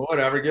 Well,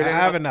 whatever. I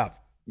have enough.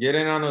 Get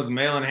in on those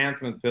male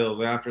enhancement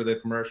pills after the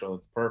commercial.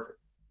 It's perfect.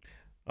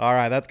 All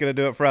right, that's going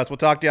to do it for us. We'll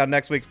talk to you on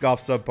next week's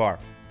Golf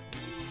Subpar.